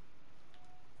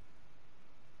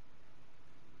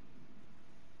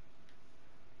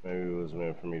 Maybe it was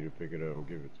meant for me to pick it up and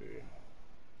give it to you.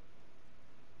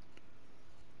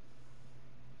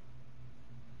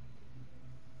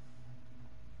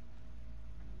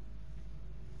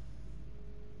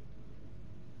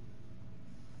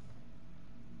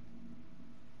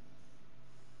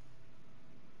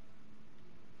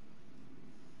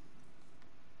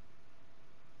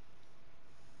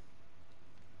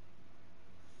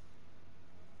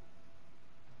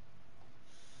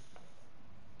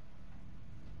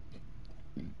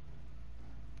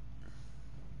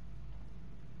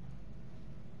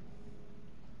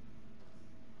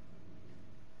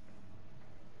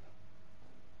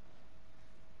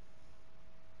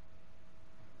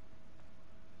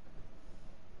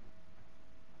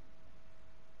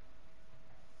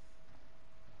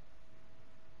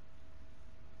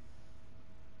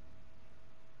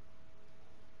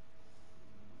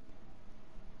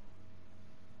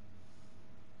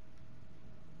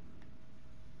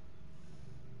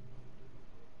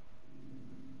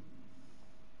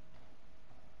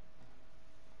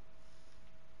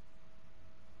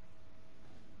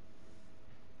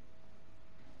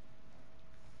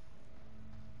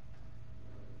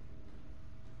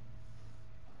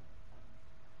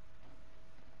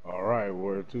 Alright,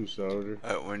 where to, soldier?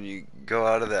 When you go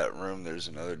out of that room, there's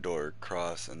another door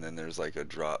across, and then there's like a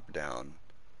drop down.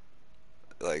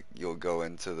 Like, you'll go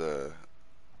into the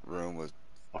room with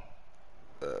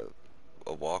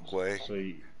a walkway. So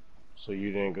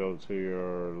you didn't go to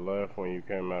your left when you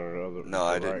came out of the other, No,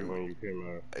 I right didn't. when you came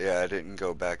out? Yeah, I didn't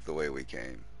go back the way we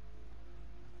came.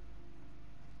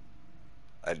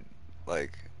 I,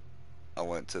 like, I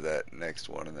went to that next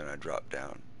one and then I dropped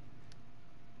down.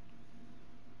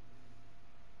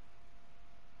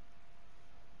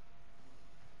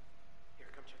 Here,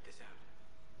 come check this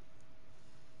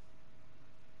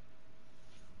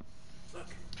out. Look,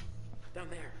 down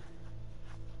there.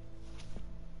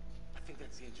 I think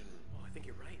that's the engine room. Oh, I think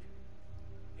you're right.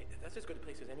 Hey, that's as good a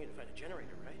place as any to find a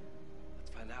generator, right?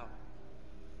 Let's find out.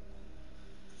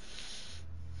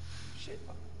 Shit.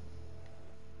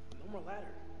 No more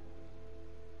ladder.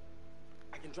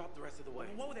 I can drop the rest of the way.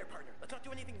 Whoa there, partner. Let's not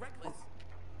do anything reckless.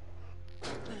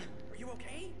 Are you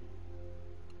okay?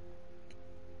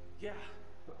 Yeah.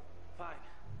 Fine.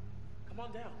 Come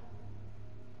on down.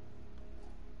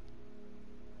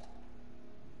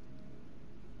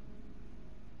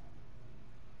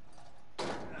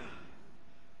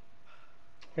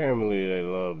 Can't believe they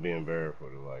love being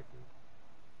barefooted like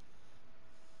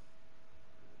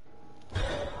this.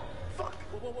 Fuck!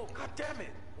 Whoa, whoa, whoa! God damn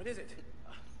it! What is it?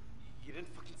 You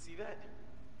didn't fucking see that?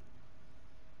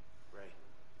 Ray.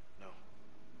 No.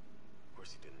 Of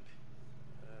course you didn't.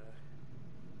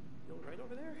 You all right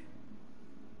over there?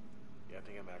 Yeah, I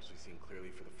think I'm actually seeing clearly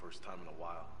for the first time in a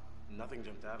while. Nothing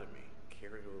jumped out at me.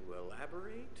 Care to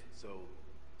elaborate? So,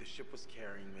 the ship was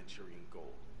carrying Manchurian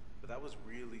gold. But that was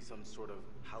really some sort of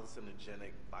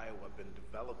hallucinogenic bioweapon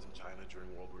developed in China during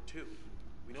World War II.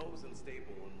 We know it was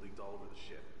unstable and leaked all over the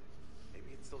ship.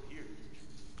 Maybe it's still here.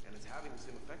 And it's having the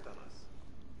same effect on us.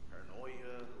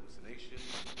 Paranoia, hallucinations.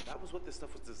 That was what this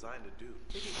stuff was designed to do.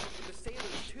 Maybe the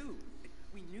sailors, too.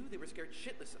 We knew they were scared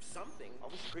shitless of something. All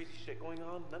this crazy shit going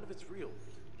on, none of it's real.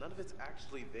 None of it's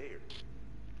actually there.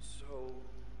 So,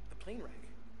 the plane wreck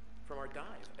from our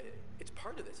dive, it's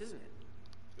part of this, isn't it?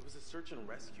 It was a search and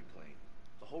rescue plane.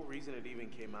 The whole reason it even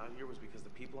came out here was because the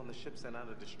people on the ship sent out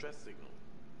a distress signal.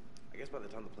 I guess by the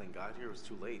time the plane got here, it was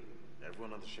too late.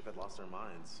 Everyone on the ship had lost their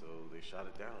minds, so they shot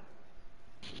it down.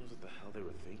 Who knows what the hell they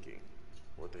were thinking?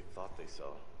 Or what they thought they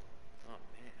saw. Oh,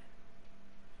 man.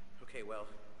 Okay, well,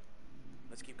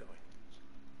 let's keep going.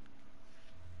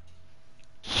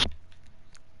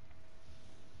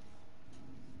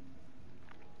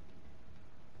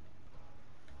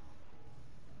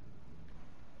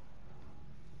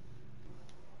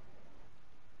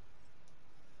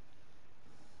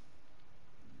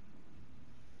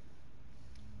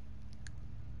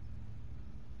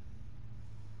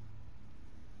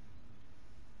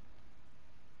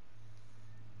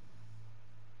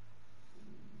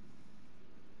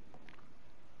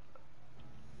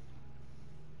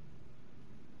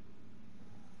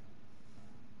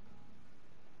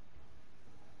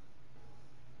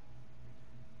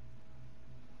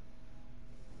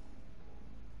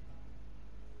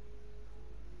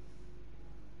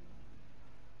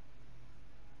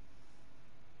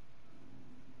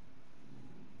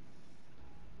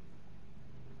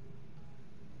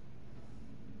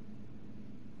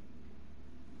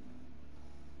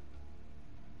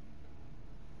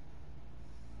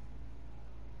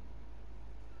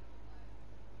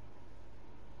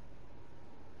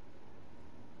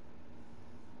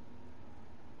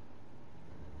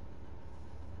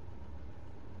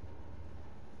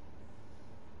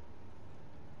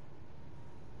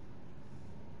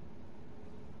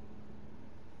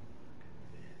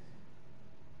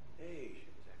 Hey,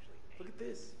 look at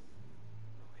this.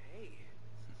 Oh, hey.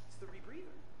 It's the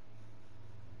rebreather.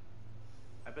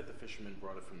 I bet the fisherman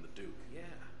brought it from the Duke. Yeah.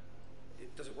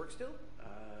 Does it work still?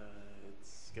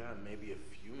 It's got maybe a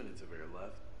few minutes of air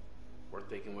left. Worth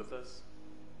taking with us?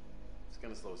 It's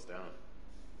gonna slow us down.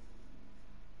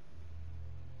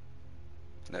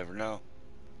 Never know.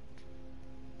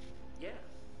 Yeah.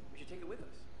 We should take it with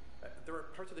us. There are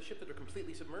parts of the ship that are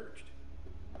completely submerged.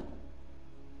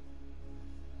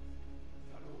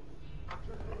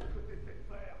 Je sais ce que t'essaies de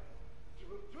faire. Tu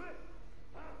veux me tuer?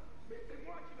 Hein? Mais c'est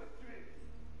moi qui vais te tuer.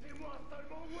 Dis-moi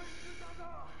seulement où est-ce que t'en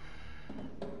as?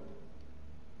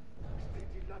 Je t'ai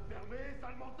dit de la fermer,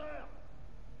 sale menteur!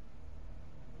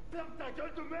 Ferme ta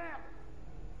gueule de merde!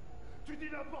 Tu dis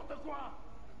n'importe quoi!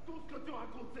 Tout ce que tu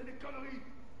racontes, c'est des conneries!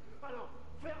 Alors,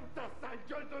 ferme ta sale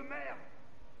gueule de merde!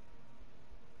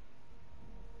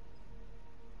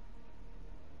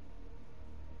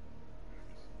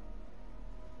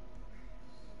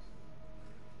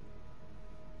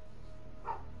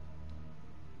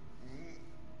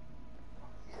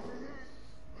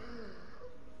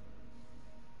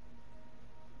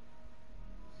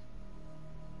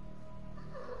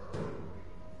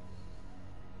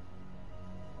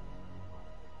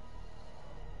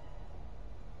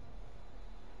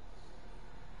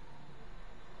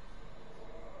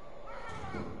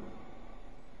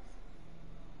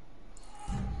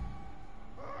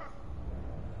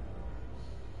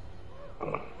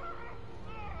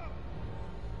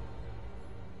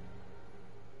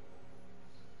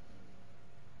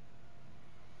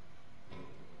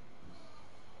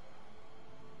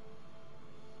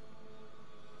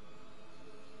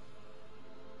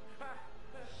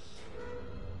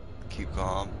 Keep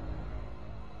calm.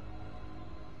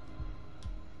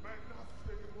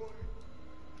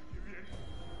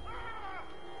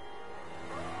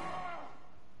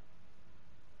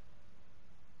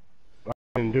 I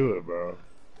didn't do it, bro.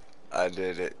 I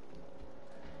did it.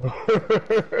 There's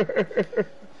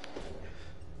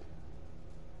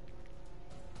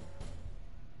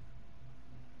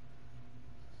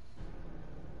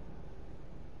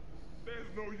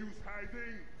no use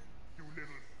hiding, you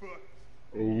little fucks.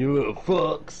 You little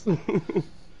fucks.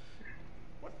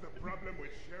 What's the problem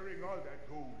with sharing all that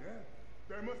gold, eh?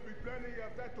 There must be plenty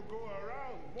of that to go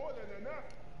around, more than enough.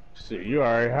 Shit, you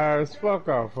already high as fuck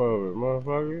off of it,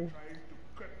 motherfucker. Trying to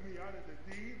cut me out of the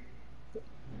deal?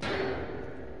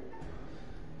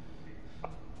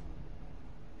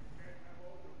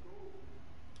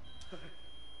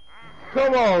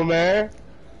 Come on, man.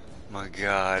 My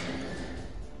God.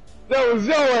 That was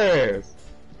your ass.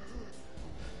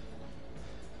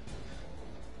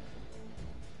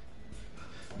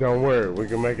 Don't worry, we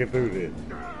can make it through this.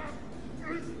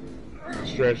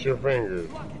 Stretch your fingers.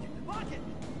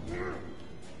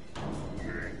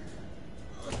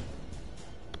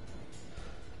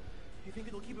 You think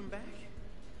it'll keep him back?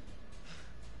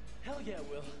 Hell yeah, it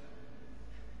will.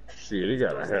 Shit, he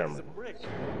got a hammer. It's a brick.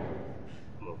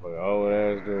 Motherfucker old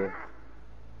ass dude.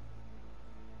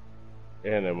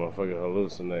 And that motherfucker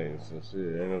hallucinating some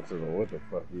shit. Ain't no telling what the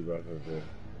fuck you about to do.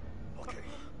 Okay.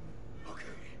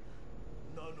 Okay.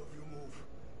 None of you move.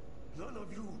 None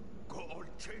of you go all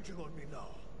changing on me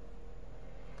now.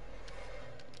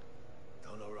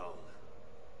 Turn around.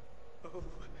 Oh,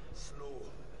 slow.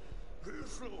 Real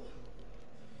slow.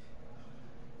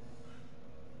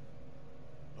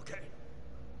 Okay.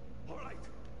 All right.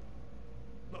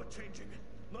 Not changing.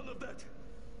 None of that.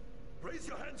 Raise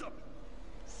your hands up.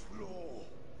 Slow.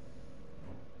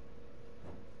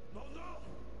 No, no.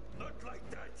 Not like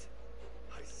that.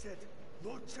 I said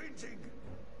no changing.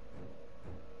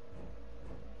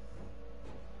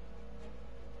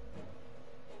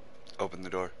 Open the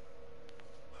door.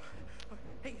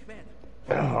 Hey, man.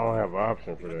 I don't have an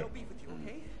option for We got that. no beef with you,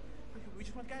 okay? We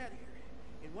just want Guy out of here.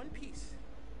 In one piece.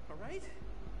 Alright?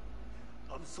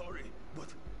 I'm sorry,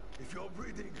 but if you're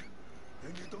breathing,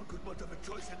 then you don't got much of a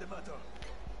choice in the matter.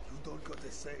 You don't got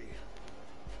a say.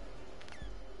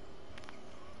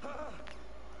 Ah,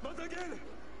 not again!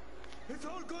 It's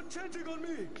all gone changing on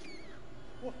me!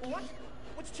 What?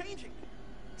 What's changing?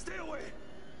 Stay away!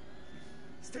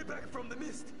 Stay back from the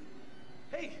mist!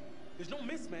 Hey, there's no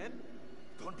mist, man.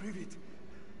 Don't breathe it.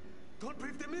 Don't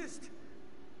breathe the mist!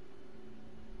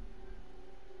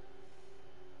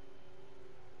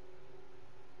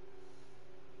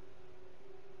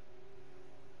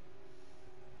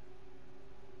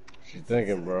 She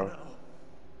thinking, bro.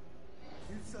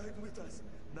 Inside with us,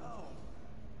 now!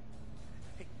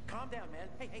 Hey, calm down, man.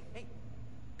 Hey.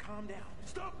 Calm down.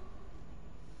 Stop!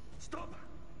 Stop!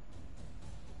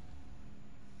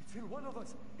 It's in one of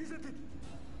us, isn't it?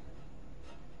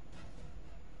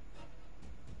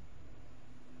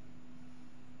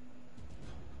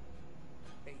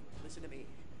 Hey, listen to me.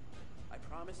 I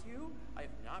promise you, I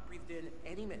have not breathed in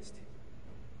any mist.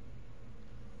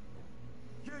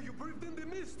 Yeah, you breathed in the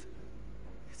mist!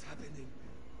 It's happening.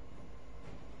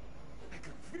 I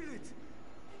can feel it!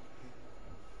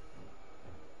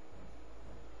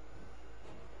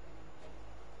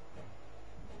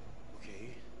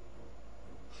 Okay.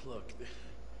 Look, there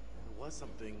was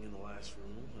something in the last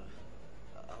room.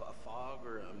 A fog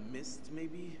or a mist,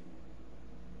 maybe?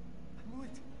 I knew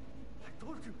it! I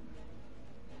told you!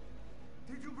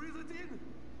 Did you breathe it in?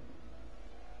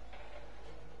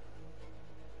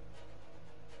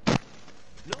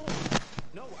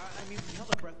 No, I mean, we held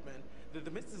our breath, man.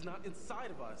 The mist is not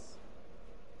inside of us.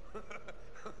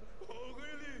 Oh,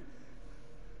 really?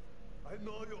 I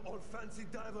know you're all fancy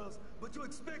divers, but you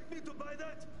expect me to buy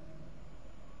that?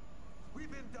 We've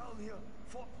been down here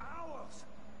for hours.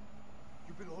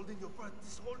 You've been holding your breath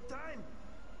this whole time.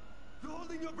 You're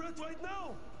holding your breath right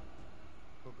now.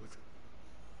 Oh, good.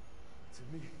 It's in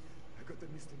me. I got the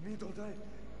mist in me, don't I?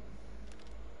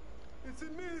 It's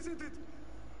in me, isn't it?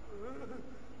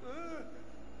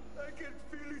 I can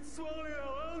feel it swirling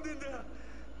around in there.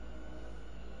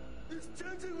 It's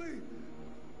changing me.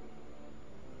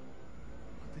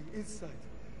 On the inside.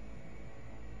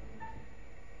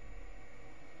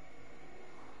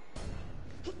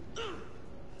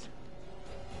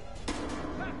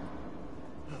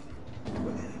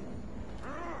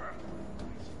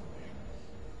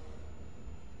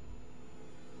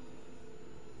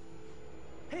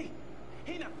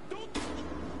 Hey, now, don't...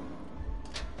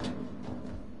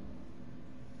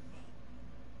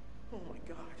 Oh my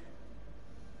God.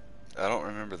 I don't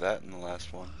remember remember that in the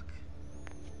last one.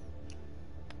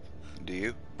 Do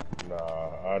you? Nah,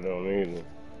 I don't either.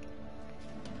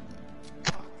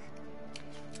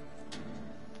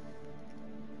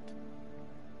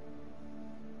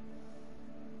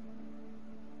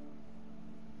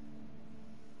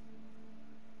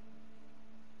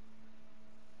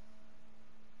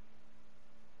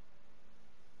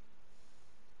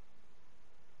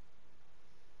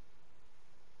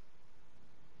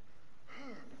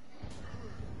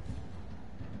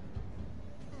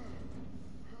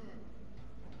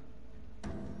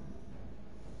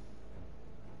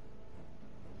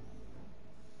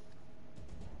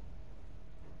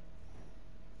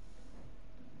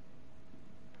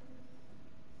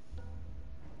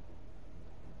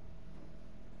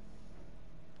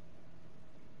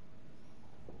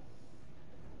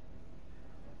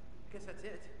 I guess that's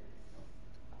it.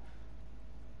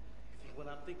 You think what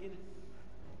I'm thinking?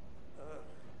 I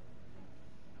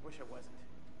wish I wasn't.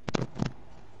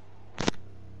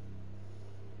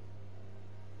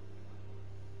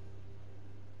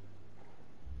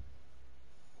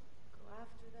 Go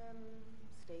after them,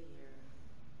 stay here.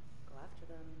 Go after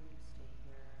them, stay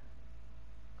here.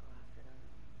 Go after them,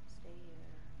 stay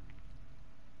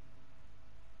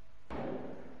here.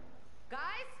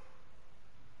 Guys?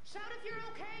 Shout if you're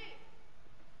okay!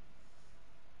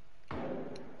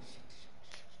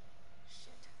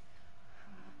 Shit.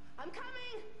 I'm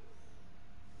coming!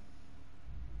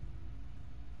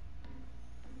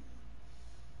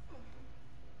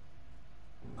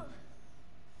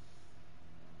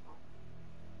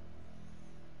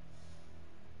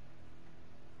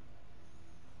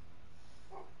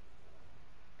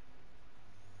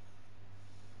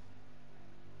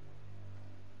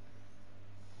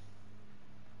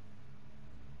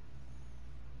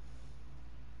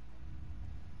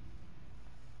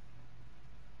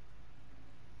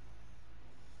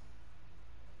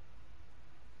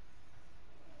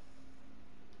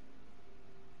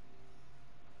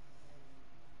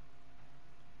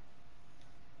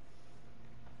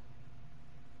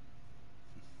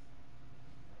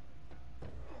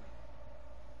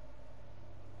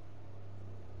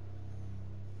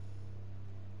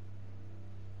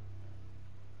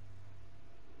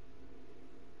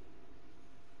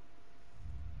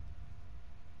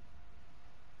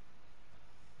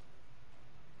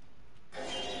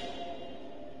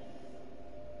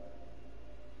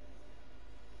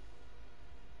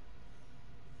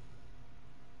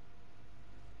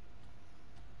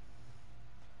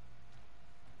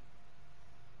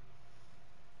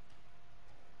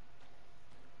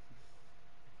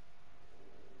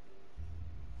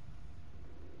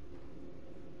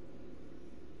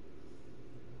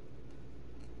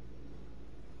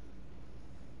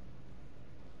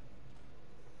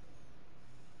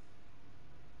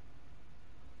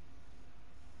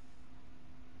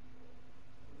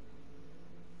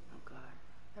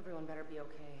 Everyone better be okay.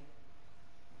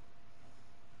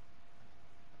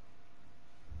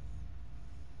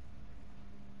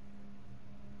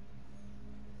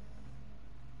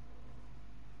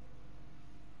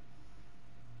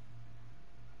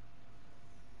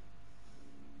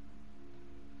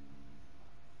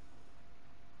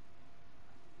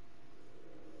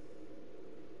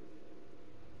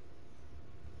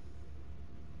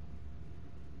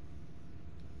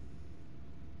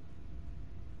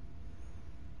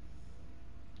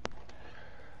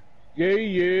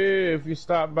 Yeah, if you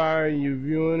stop by and you're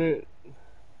viewing it,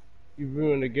 you're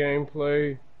viewing the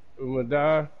gameplay of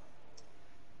Medan,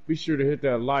 be sure to hit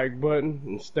that like button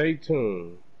and stay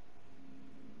tuned.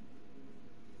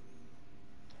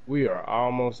 We are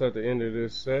almost at the end of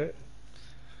this set.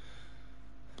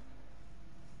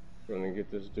 Gonna get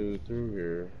this dude through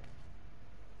here.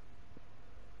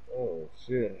 Oh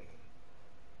shit.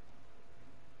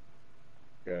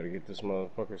 Gotta get this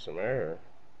motherfucker some air.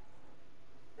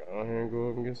 Go on here and go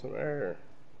up and get some air.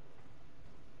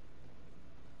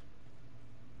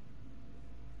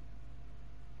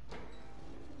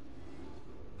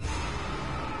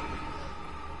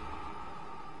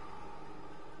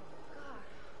 God,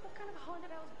 what kind of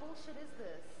haunted house bullshit is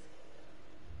this?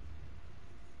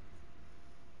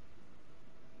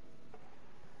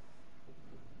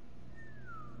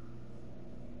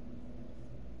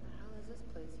 What the hell is this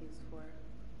place used for?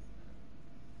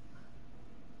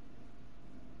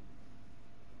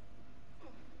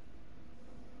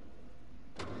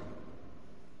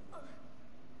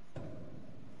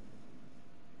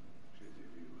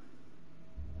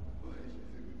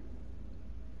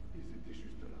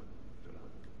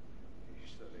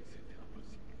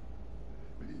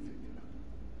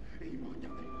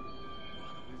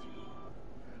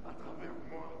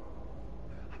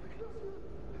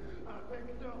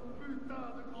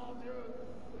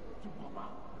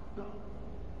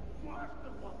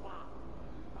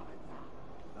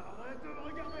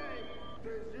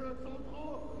 sont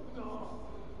trop. Non,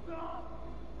 non,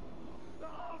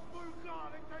 non, fous le camp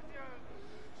avec tes yeux.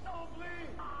 Je t'en prie.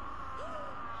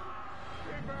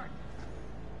 Get back.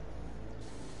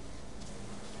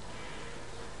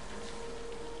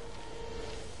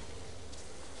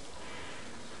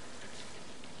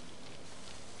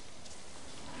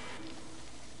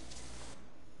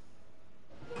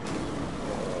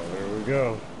 There we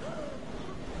go.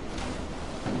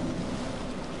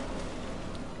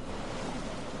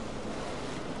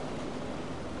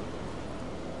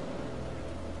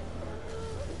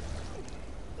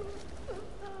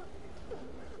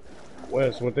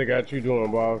 Wes, what they got you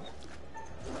doing, boss?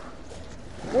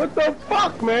 What the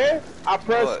fuck, man? I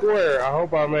pressed What? square. I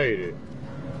hope I made it.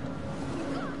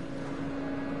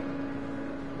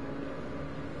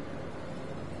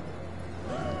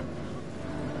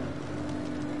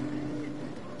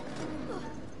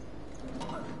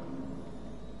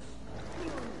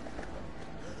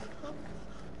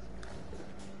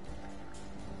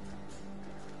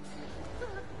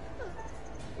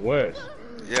 Wes.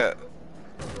 Yeah.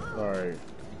 Alright.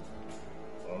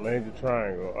 I made the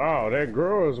triangle. Oh, that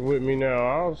girl is with me now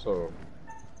also.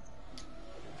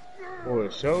 Well,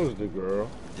 it shows the girl.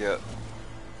 Yeah.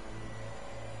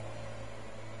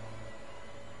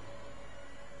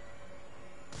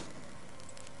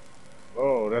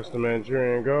 Oh, that's the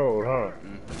Manchurian gold, huh?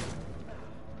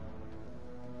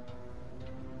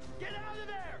 Get out of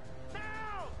there!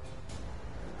 Now!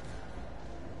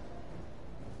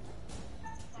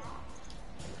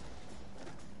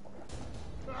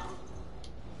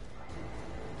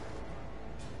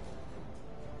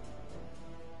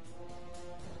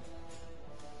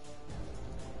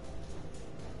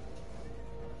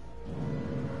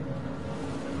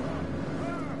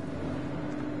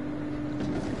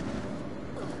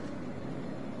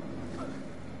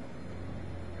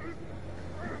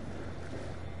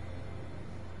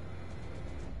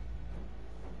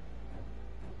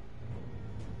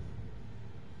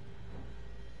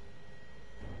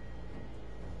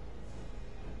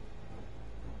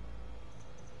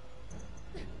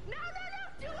 No,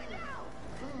 do it now!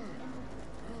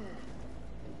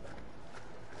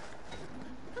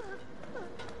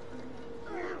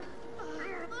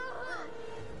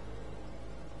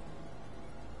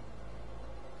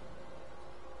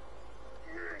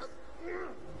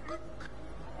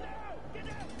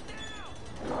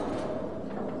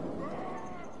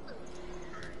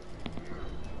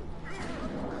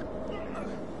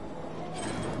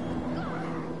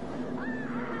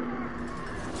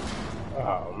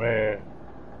 Oh, man.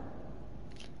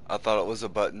 I thought it was a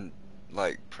button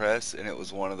like press, and it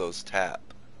was one of those tap.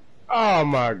 Oh,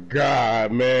 my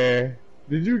God, man.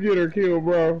 Did you get her killed,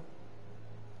 bro?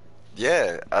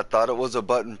 Yeah, I thought it was a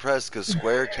button press because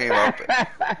square came up.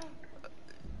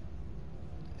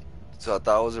 So I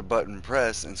thought it was a button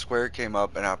press, and square came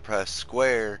up, and I pressed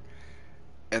square,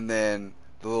 and then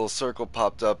the little circle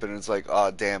popped up, and it's like,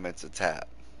 oh damn, it's a tap.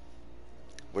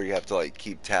 Where you have to like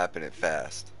keep tapping it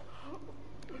fast.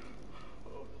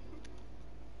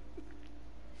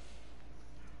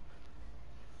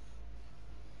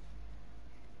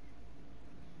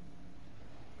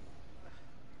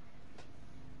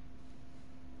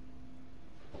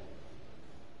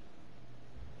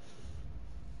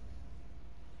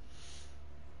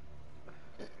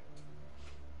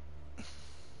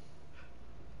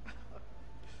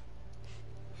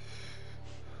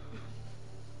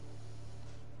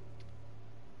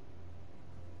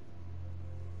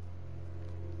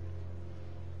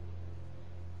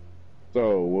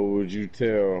 So, what would you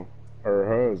tell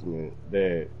her husband?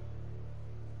 That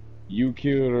you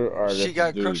killed her or She that the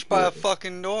got dude crushed by a killed her?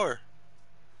 fucking door.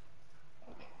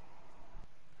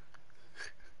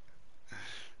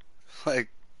 Like,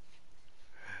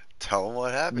 tell him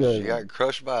what happened. She got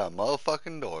crushed by a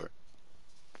motherfucking door.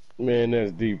 Man,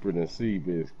 that's deeper than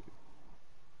Seabiscuit.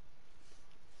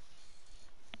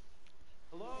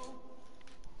 Hello?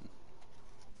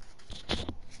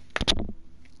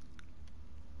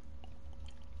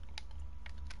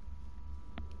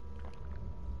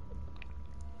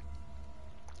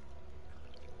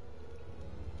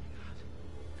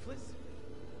 Fliss?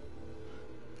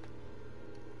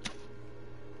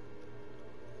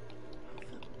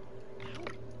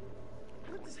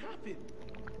 How did this happen?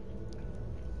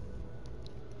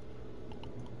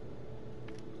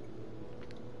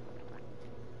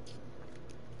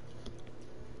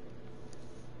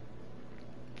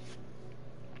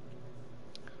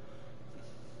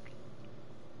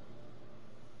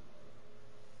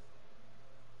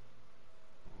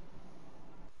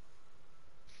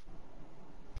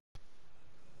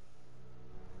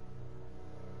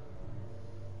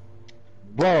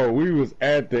 Bro, we was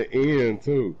at the end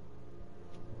too.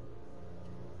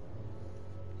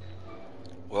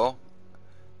 Well,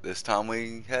 this time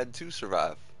we had to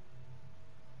survive.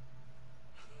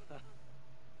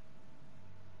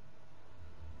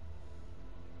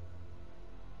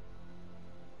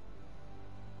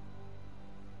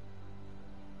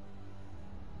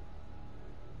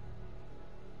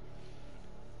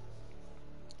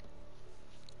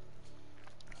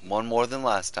 One more than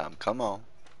last time. Come on.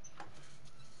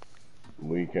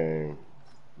 We came,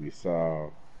 we saw,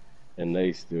 and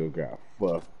they still got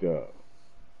fucked up.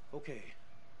 Okay.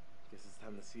 Guess it's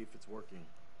time to see if it's working.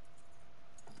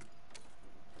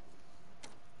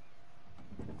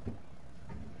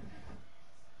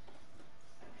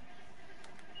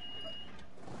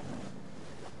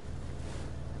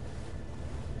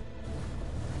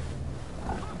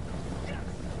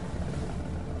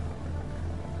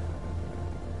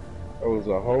 It was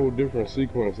a whole different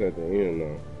sequence at the end,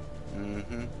 though.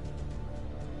 Mm-hmm.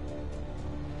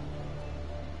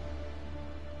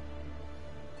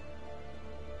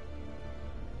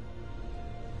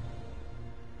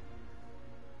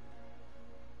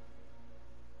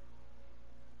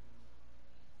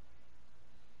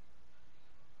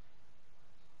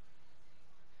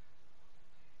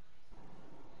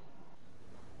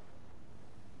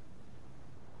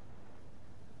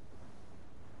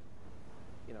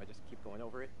 You know, I just keep going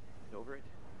over it and over it,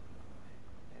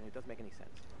 and it doesn't make any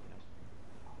sense, you know?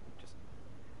 Just,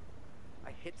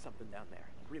 I hit something down there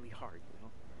really hard, you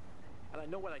know? And I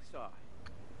know what I saw.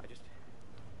 I just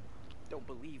don't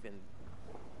believe in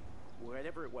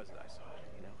whatever it was that I saw,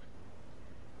 you know?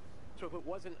 So if it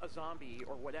wasn't a zombie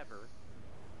or whatever,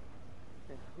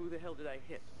 then who the hell did I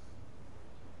hit?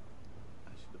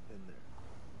 I should have been there.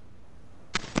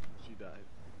 She died.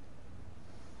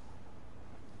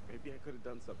 Maybe I could have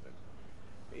done something.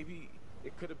 Maybe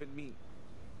it could have been me.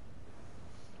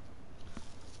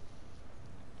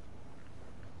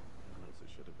 Close it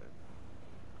should have been.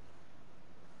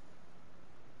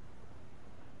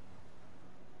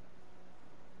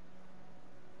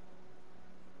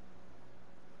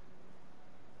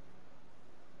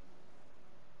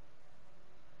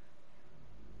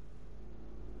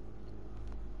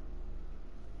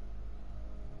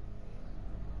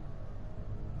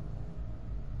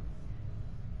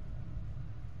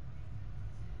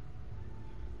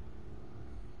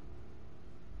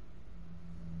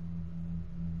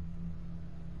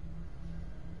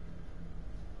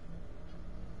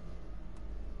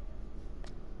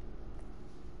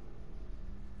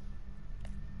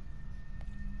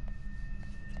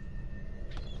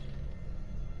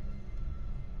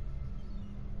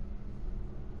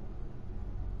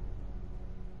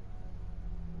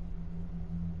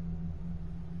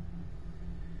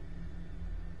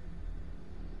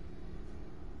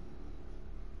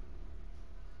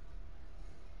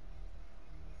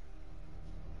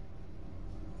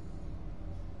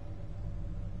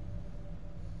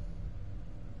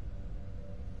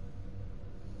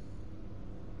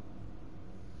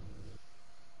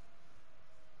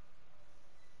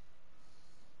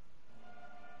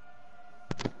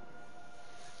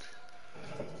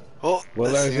 Well,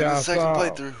 Well, that's as the end of y'all the second saw,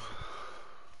 playthrough.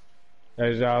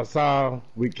 as y'all saw,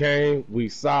 we came, we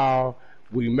saw,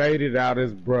 we made it out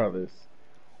as brothers.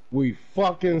 We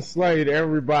fucking slayed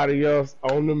everybody else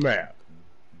on the map.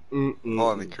 Oh,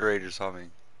 and the curator saw me.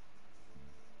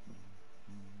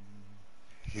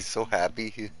 He's so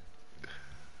happy.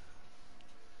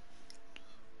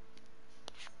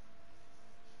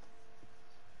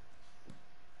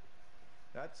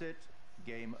 That's it.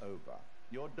 Game over.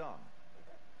 You're done.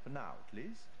 For now, at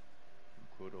least. You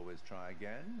could always try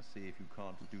again, see if you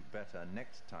can't do better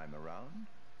next time around.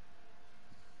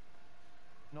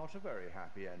 Not a very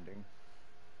happy ending.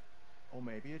 Or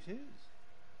maybe it is.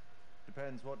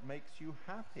 Depends what makes you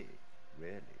happy,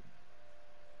 really.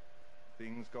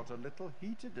 Things got a little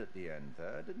heated at the end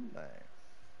there, didn't they?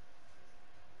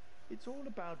 It's all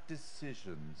about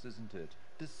decisions, isn't it?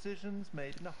 Decisions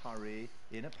made in a hurry,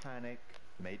 in a panic,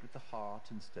 made with the heart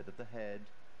instead of the head,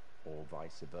 or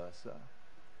vice versa.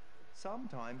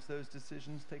 Sometimes those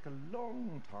decisions take a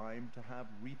long time to have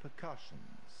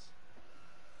repercussions.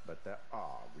 But there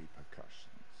are repercussions.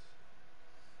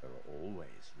 There are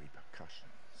always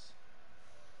repercussions.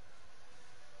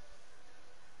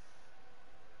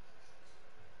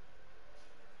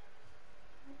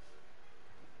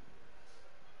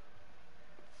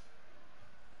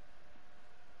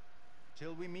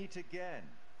 Till we meet again.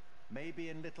 Maybe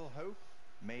in Little Hope,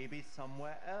 maybe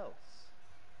somewhere else.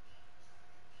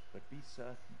 But be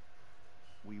certain,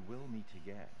 we will meet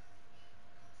again.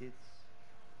 It's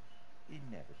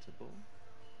inevitable.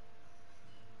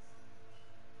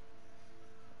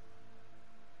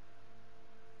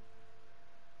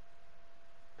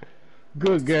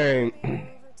 Good game.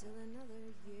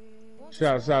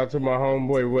 Shouts out to my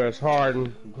homeboy Wes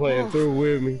Harden playing through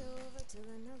with me.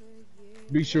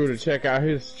 Be sure to check out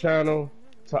his channel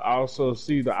to also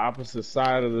see the opposite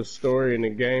side of the story and the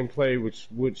gameplay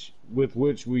with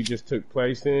which we just took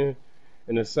place in.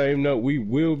 In the same note, we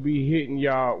will be hitting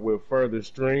y'all with further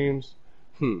streams.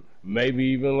 Maybe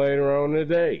even later on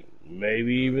today.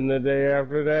 Maybe even the day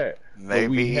after that. Maybe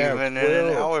but we have even 12. in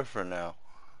an hour from now.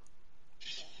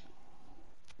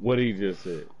 What he just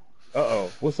said.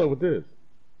 Uh-oh. What's up with this?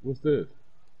 What's this?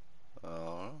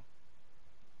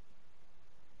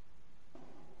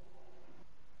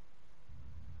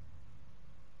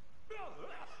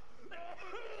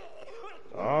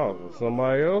 Oh,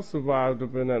 somebody else survived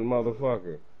up in that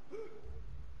motherfucker.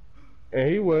 And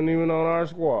he wasn't even on our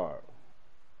squad.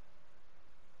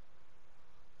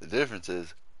 The difference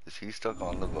is he's stuck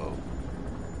on the boat.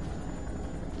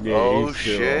 Yeah, oh he's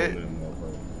still shit! on that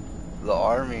motherfucker. The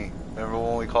army. Remember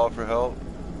when we called for help?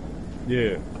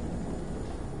 Yeah.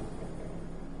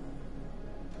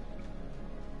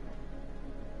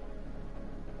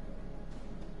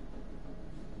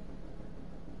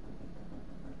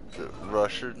 The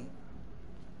Russian,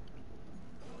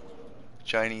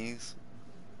 Chinese.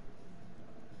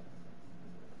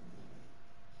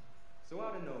 So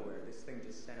out of nowhere, this thing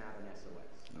just sent out an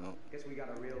SOS. No. Guess we got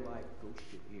a real life ghost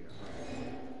ship here, huh?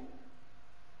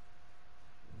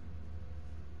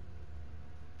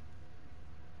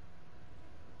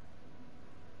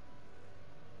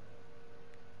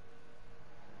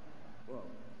 Whoa.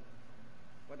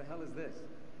 What the hell is this?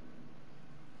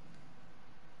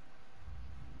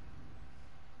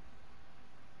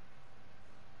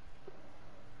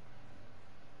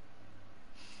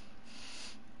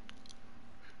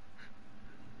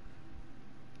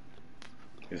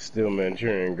 It's still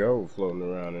Manchurian gold floating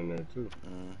around in there too.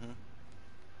 Mm-hmm.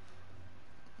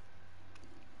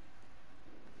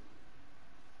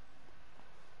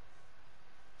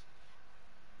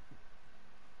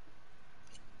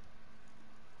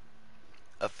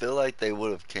 I feel like they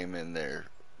would have came in there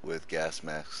with gas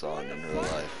masks on in real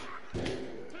life.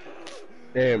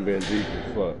 And been deep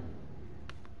as fuck.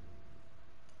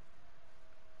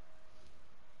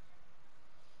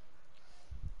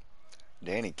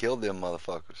 Danny killed them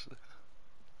motherfuckers.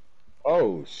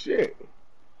 Oh shit.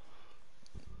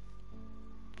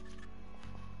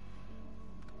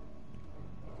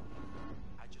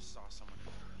 I just saw someone.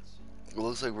 It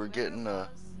looks like we're getting a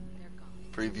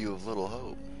preview of Little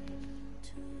Hope.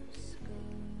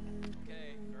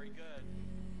 Okay, very good.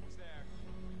 Who's there?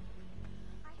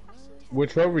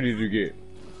 Which trophy did you get?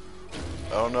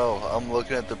 I don't know. I'm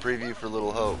looking at the preview for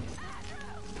Little Hope.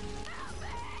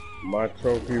 My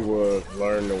trophy was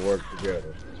learn to work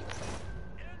together.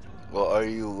 Well, are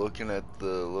you looking at the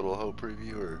Little Hope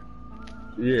preview or?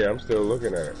 Yeah, I'm still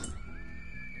looking at it.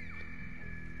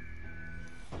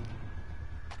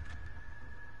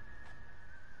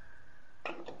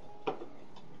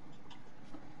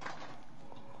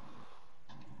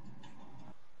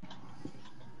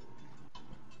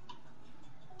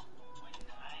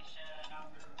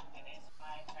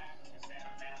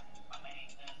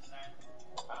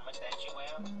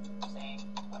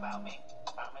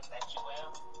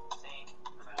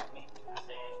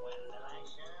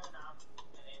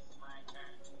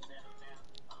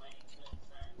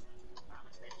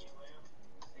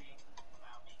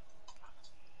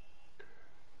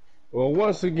 Well,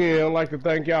 once again, I'd like to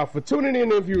thank y'all for tuning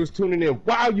in. If you was tuning in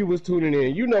while you was tuning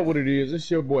in, you know what it is. It's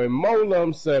your boy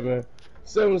Molum7,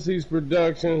 7 Seas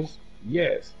Productions.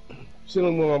 Yes,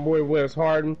 chilling with my boy Wes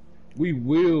Harden. We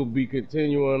will be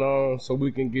continuing on so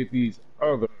we can get these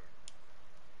other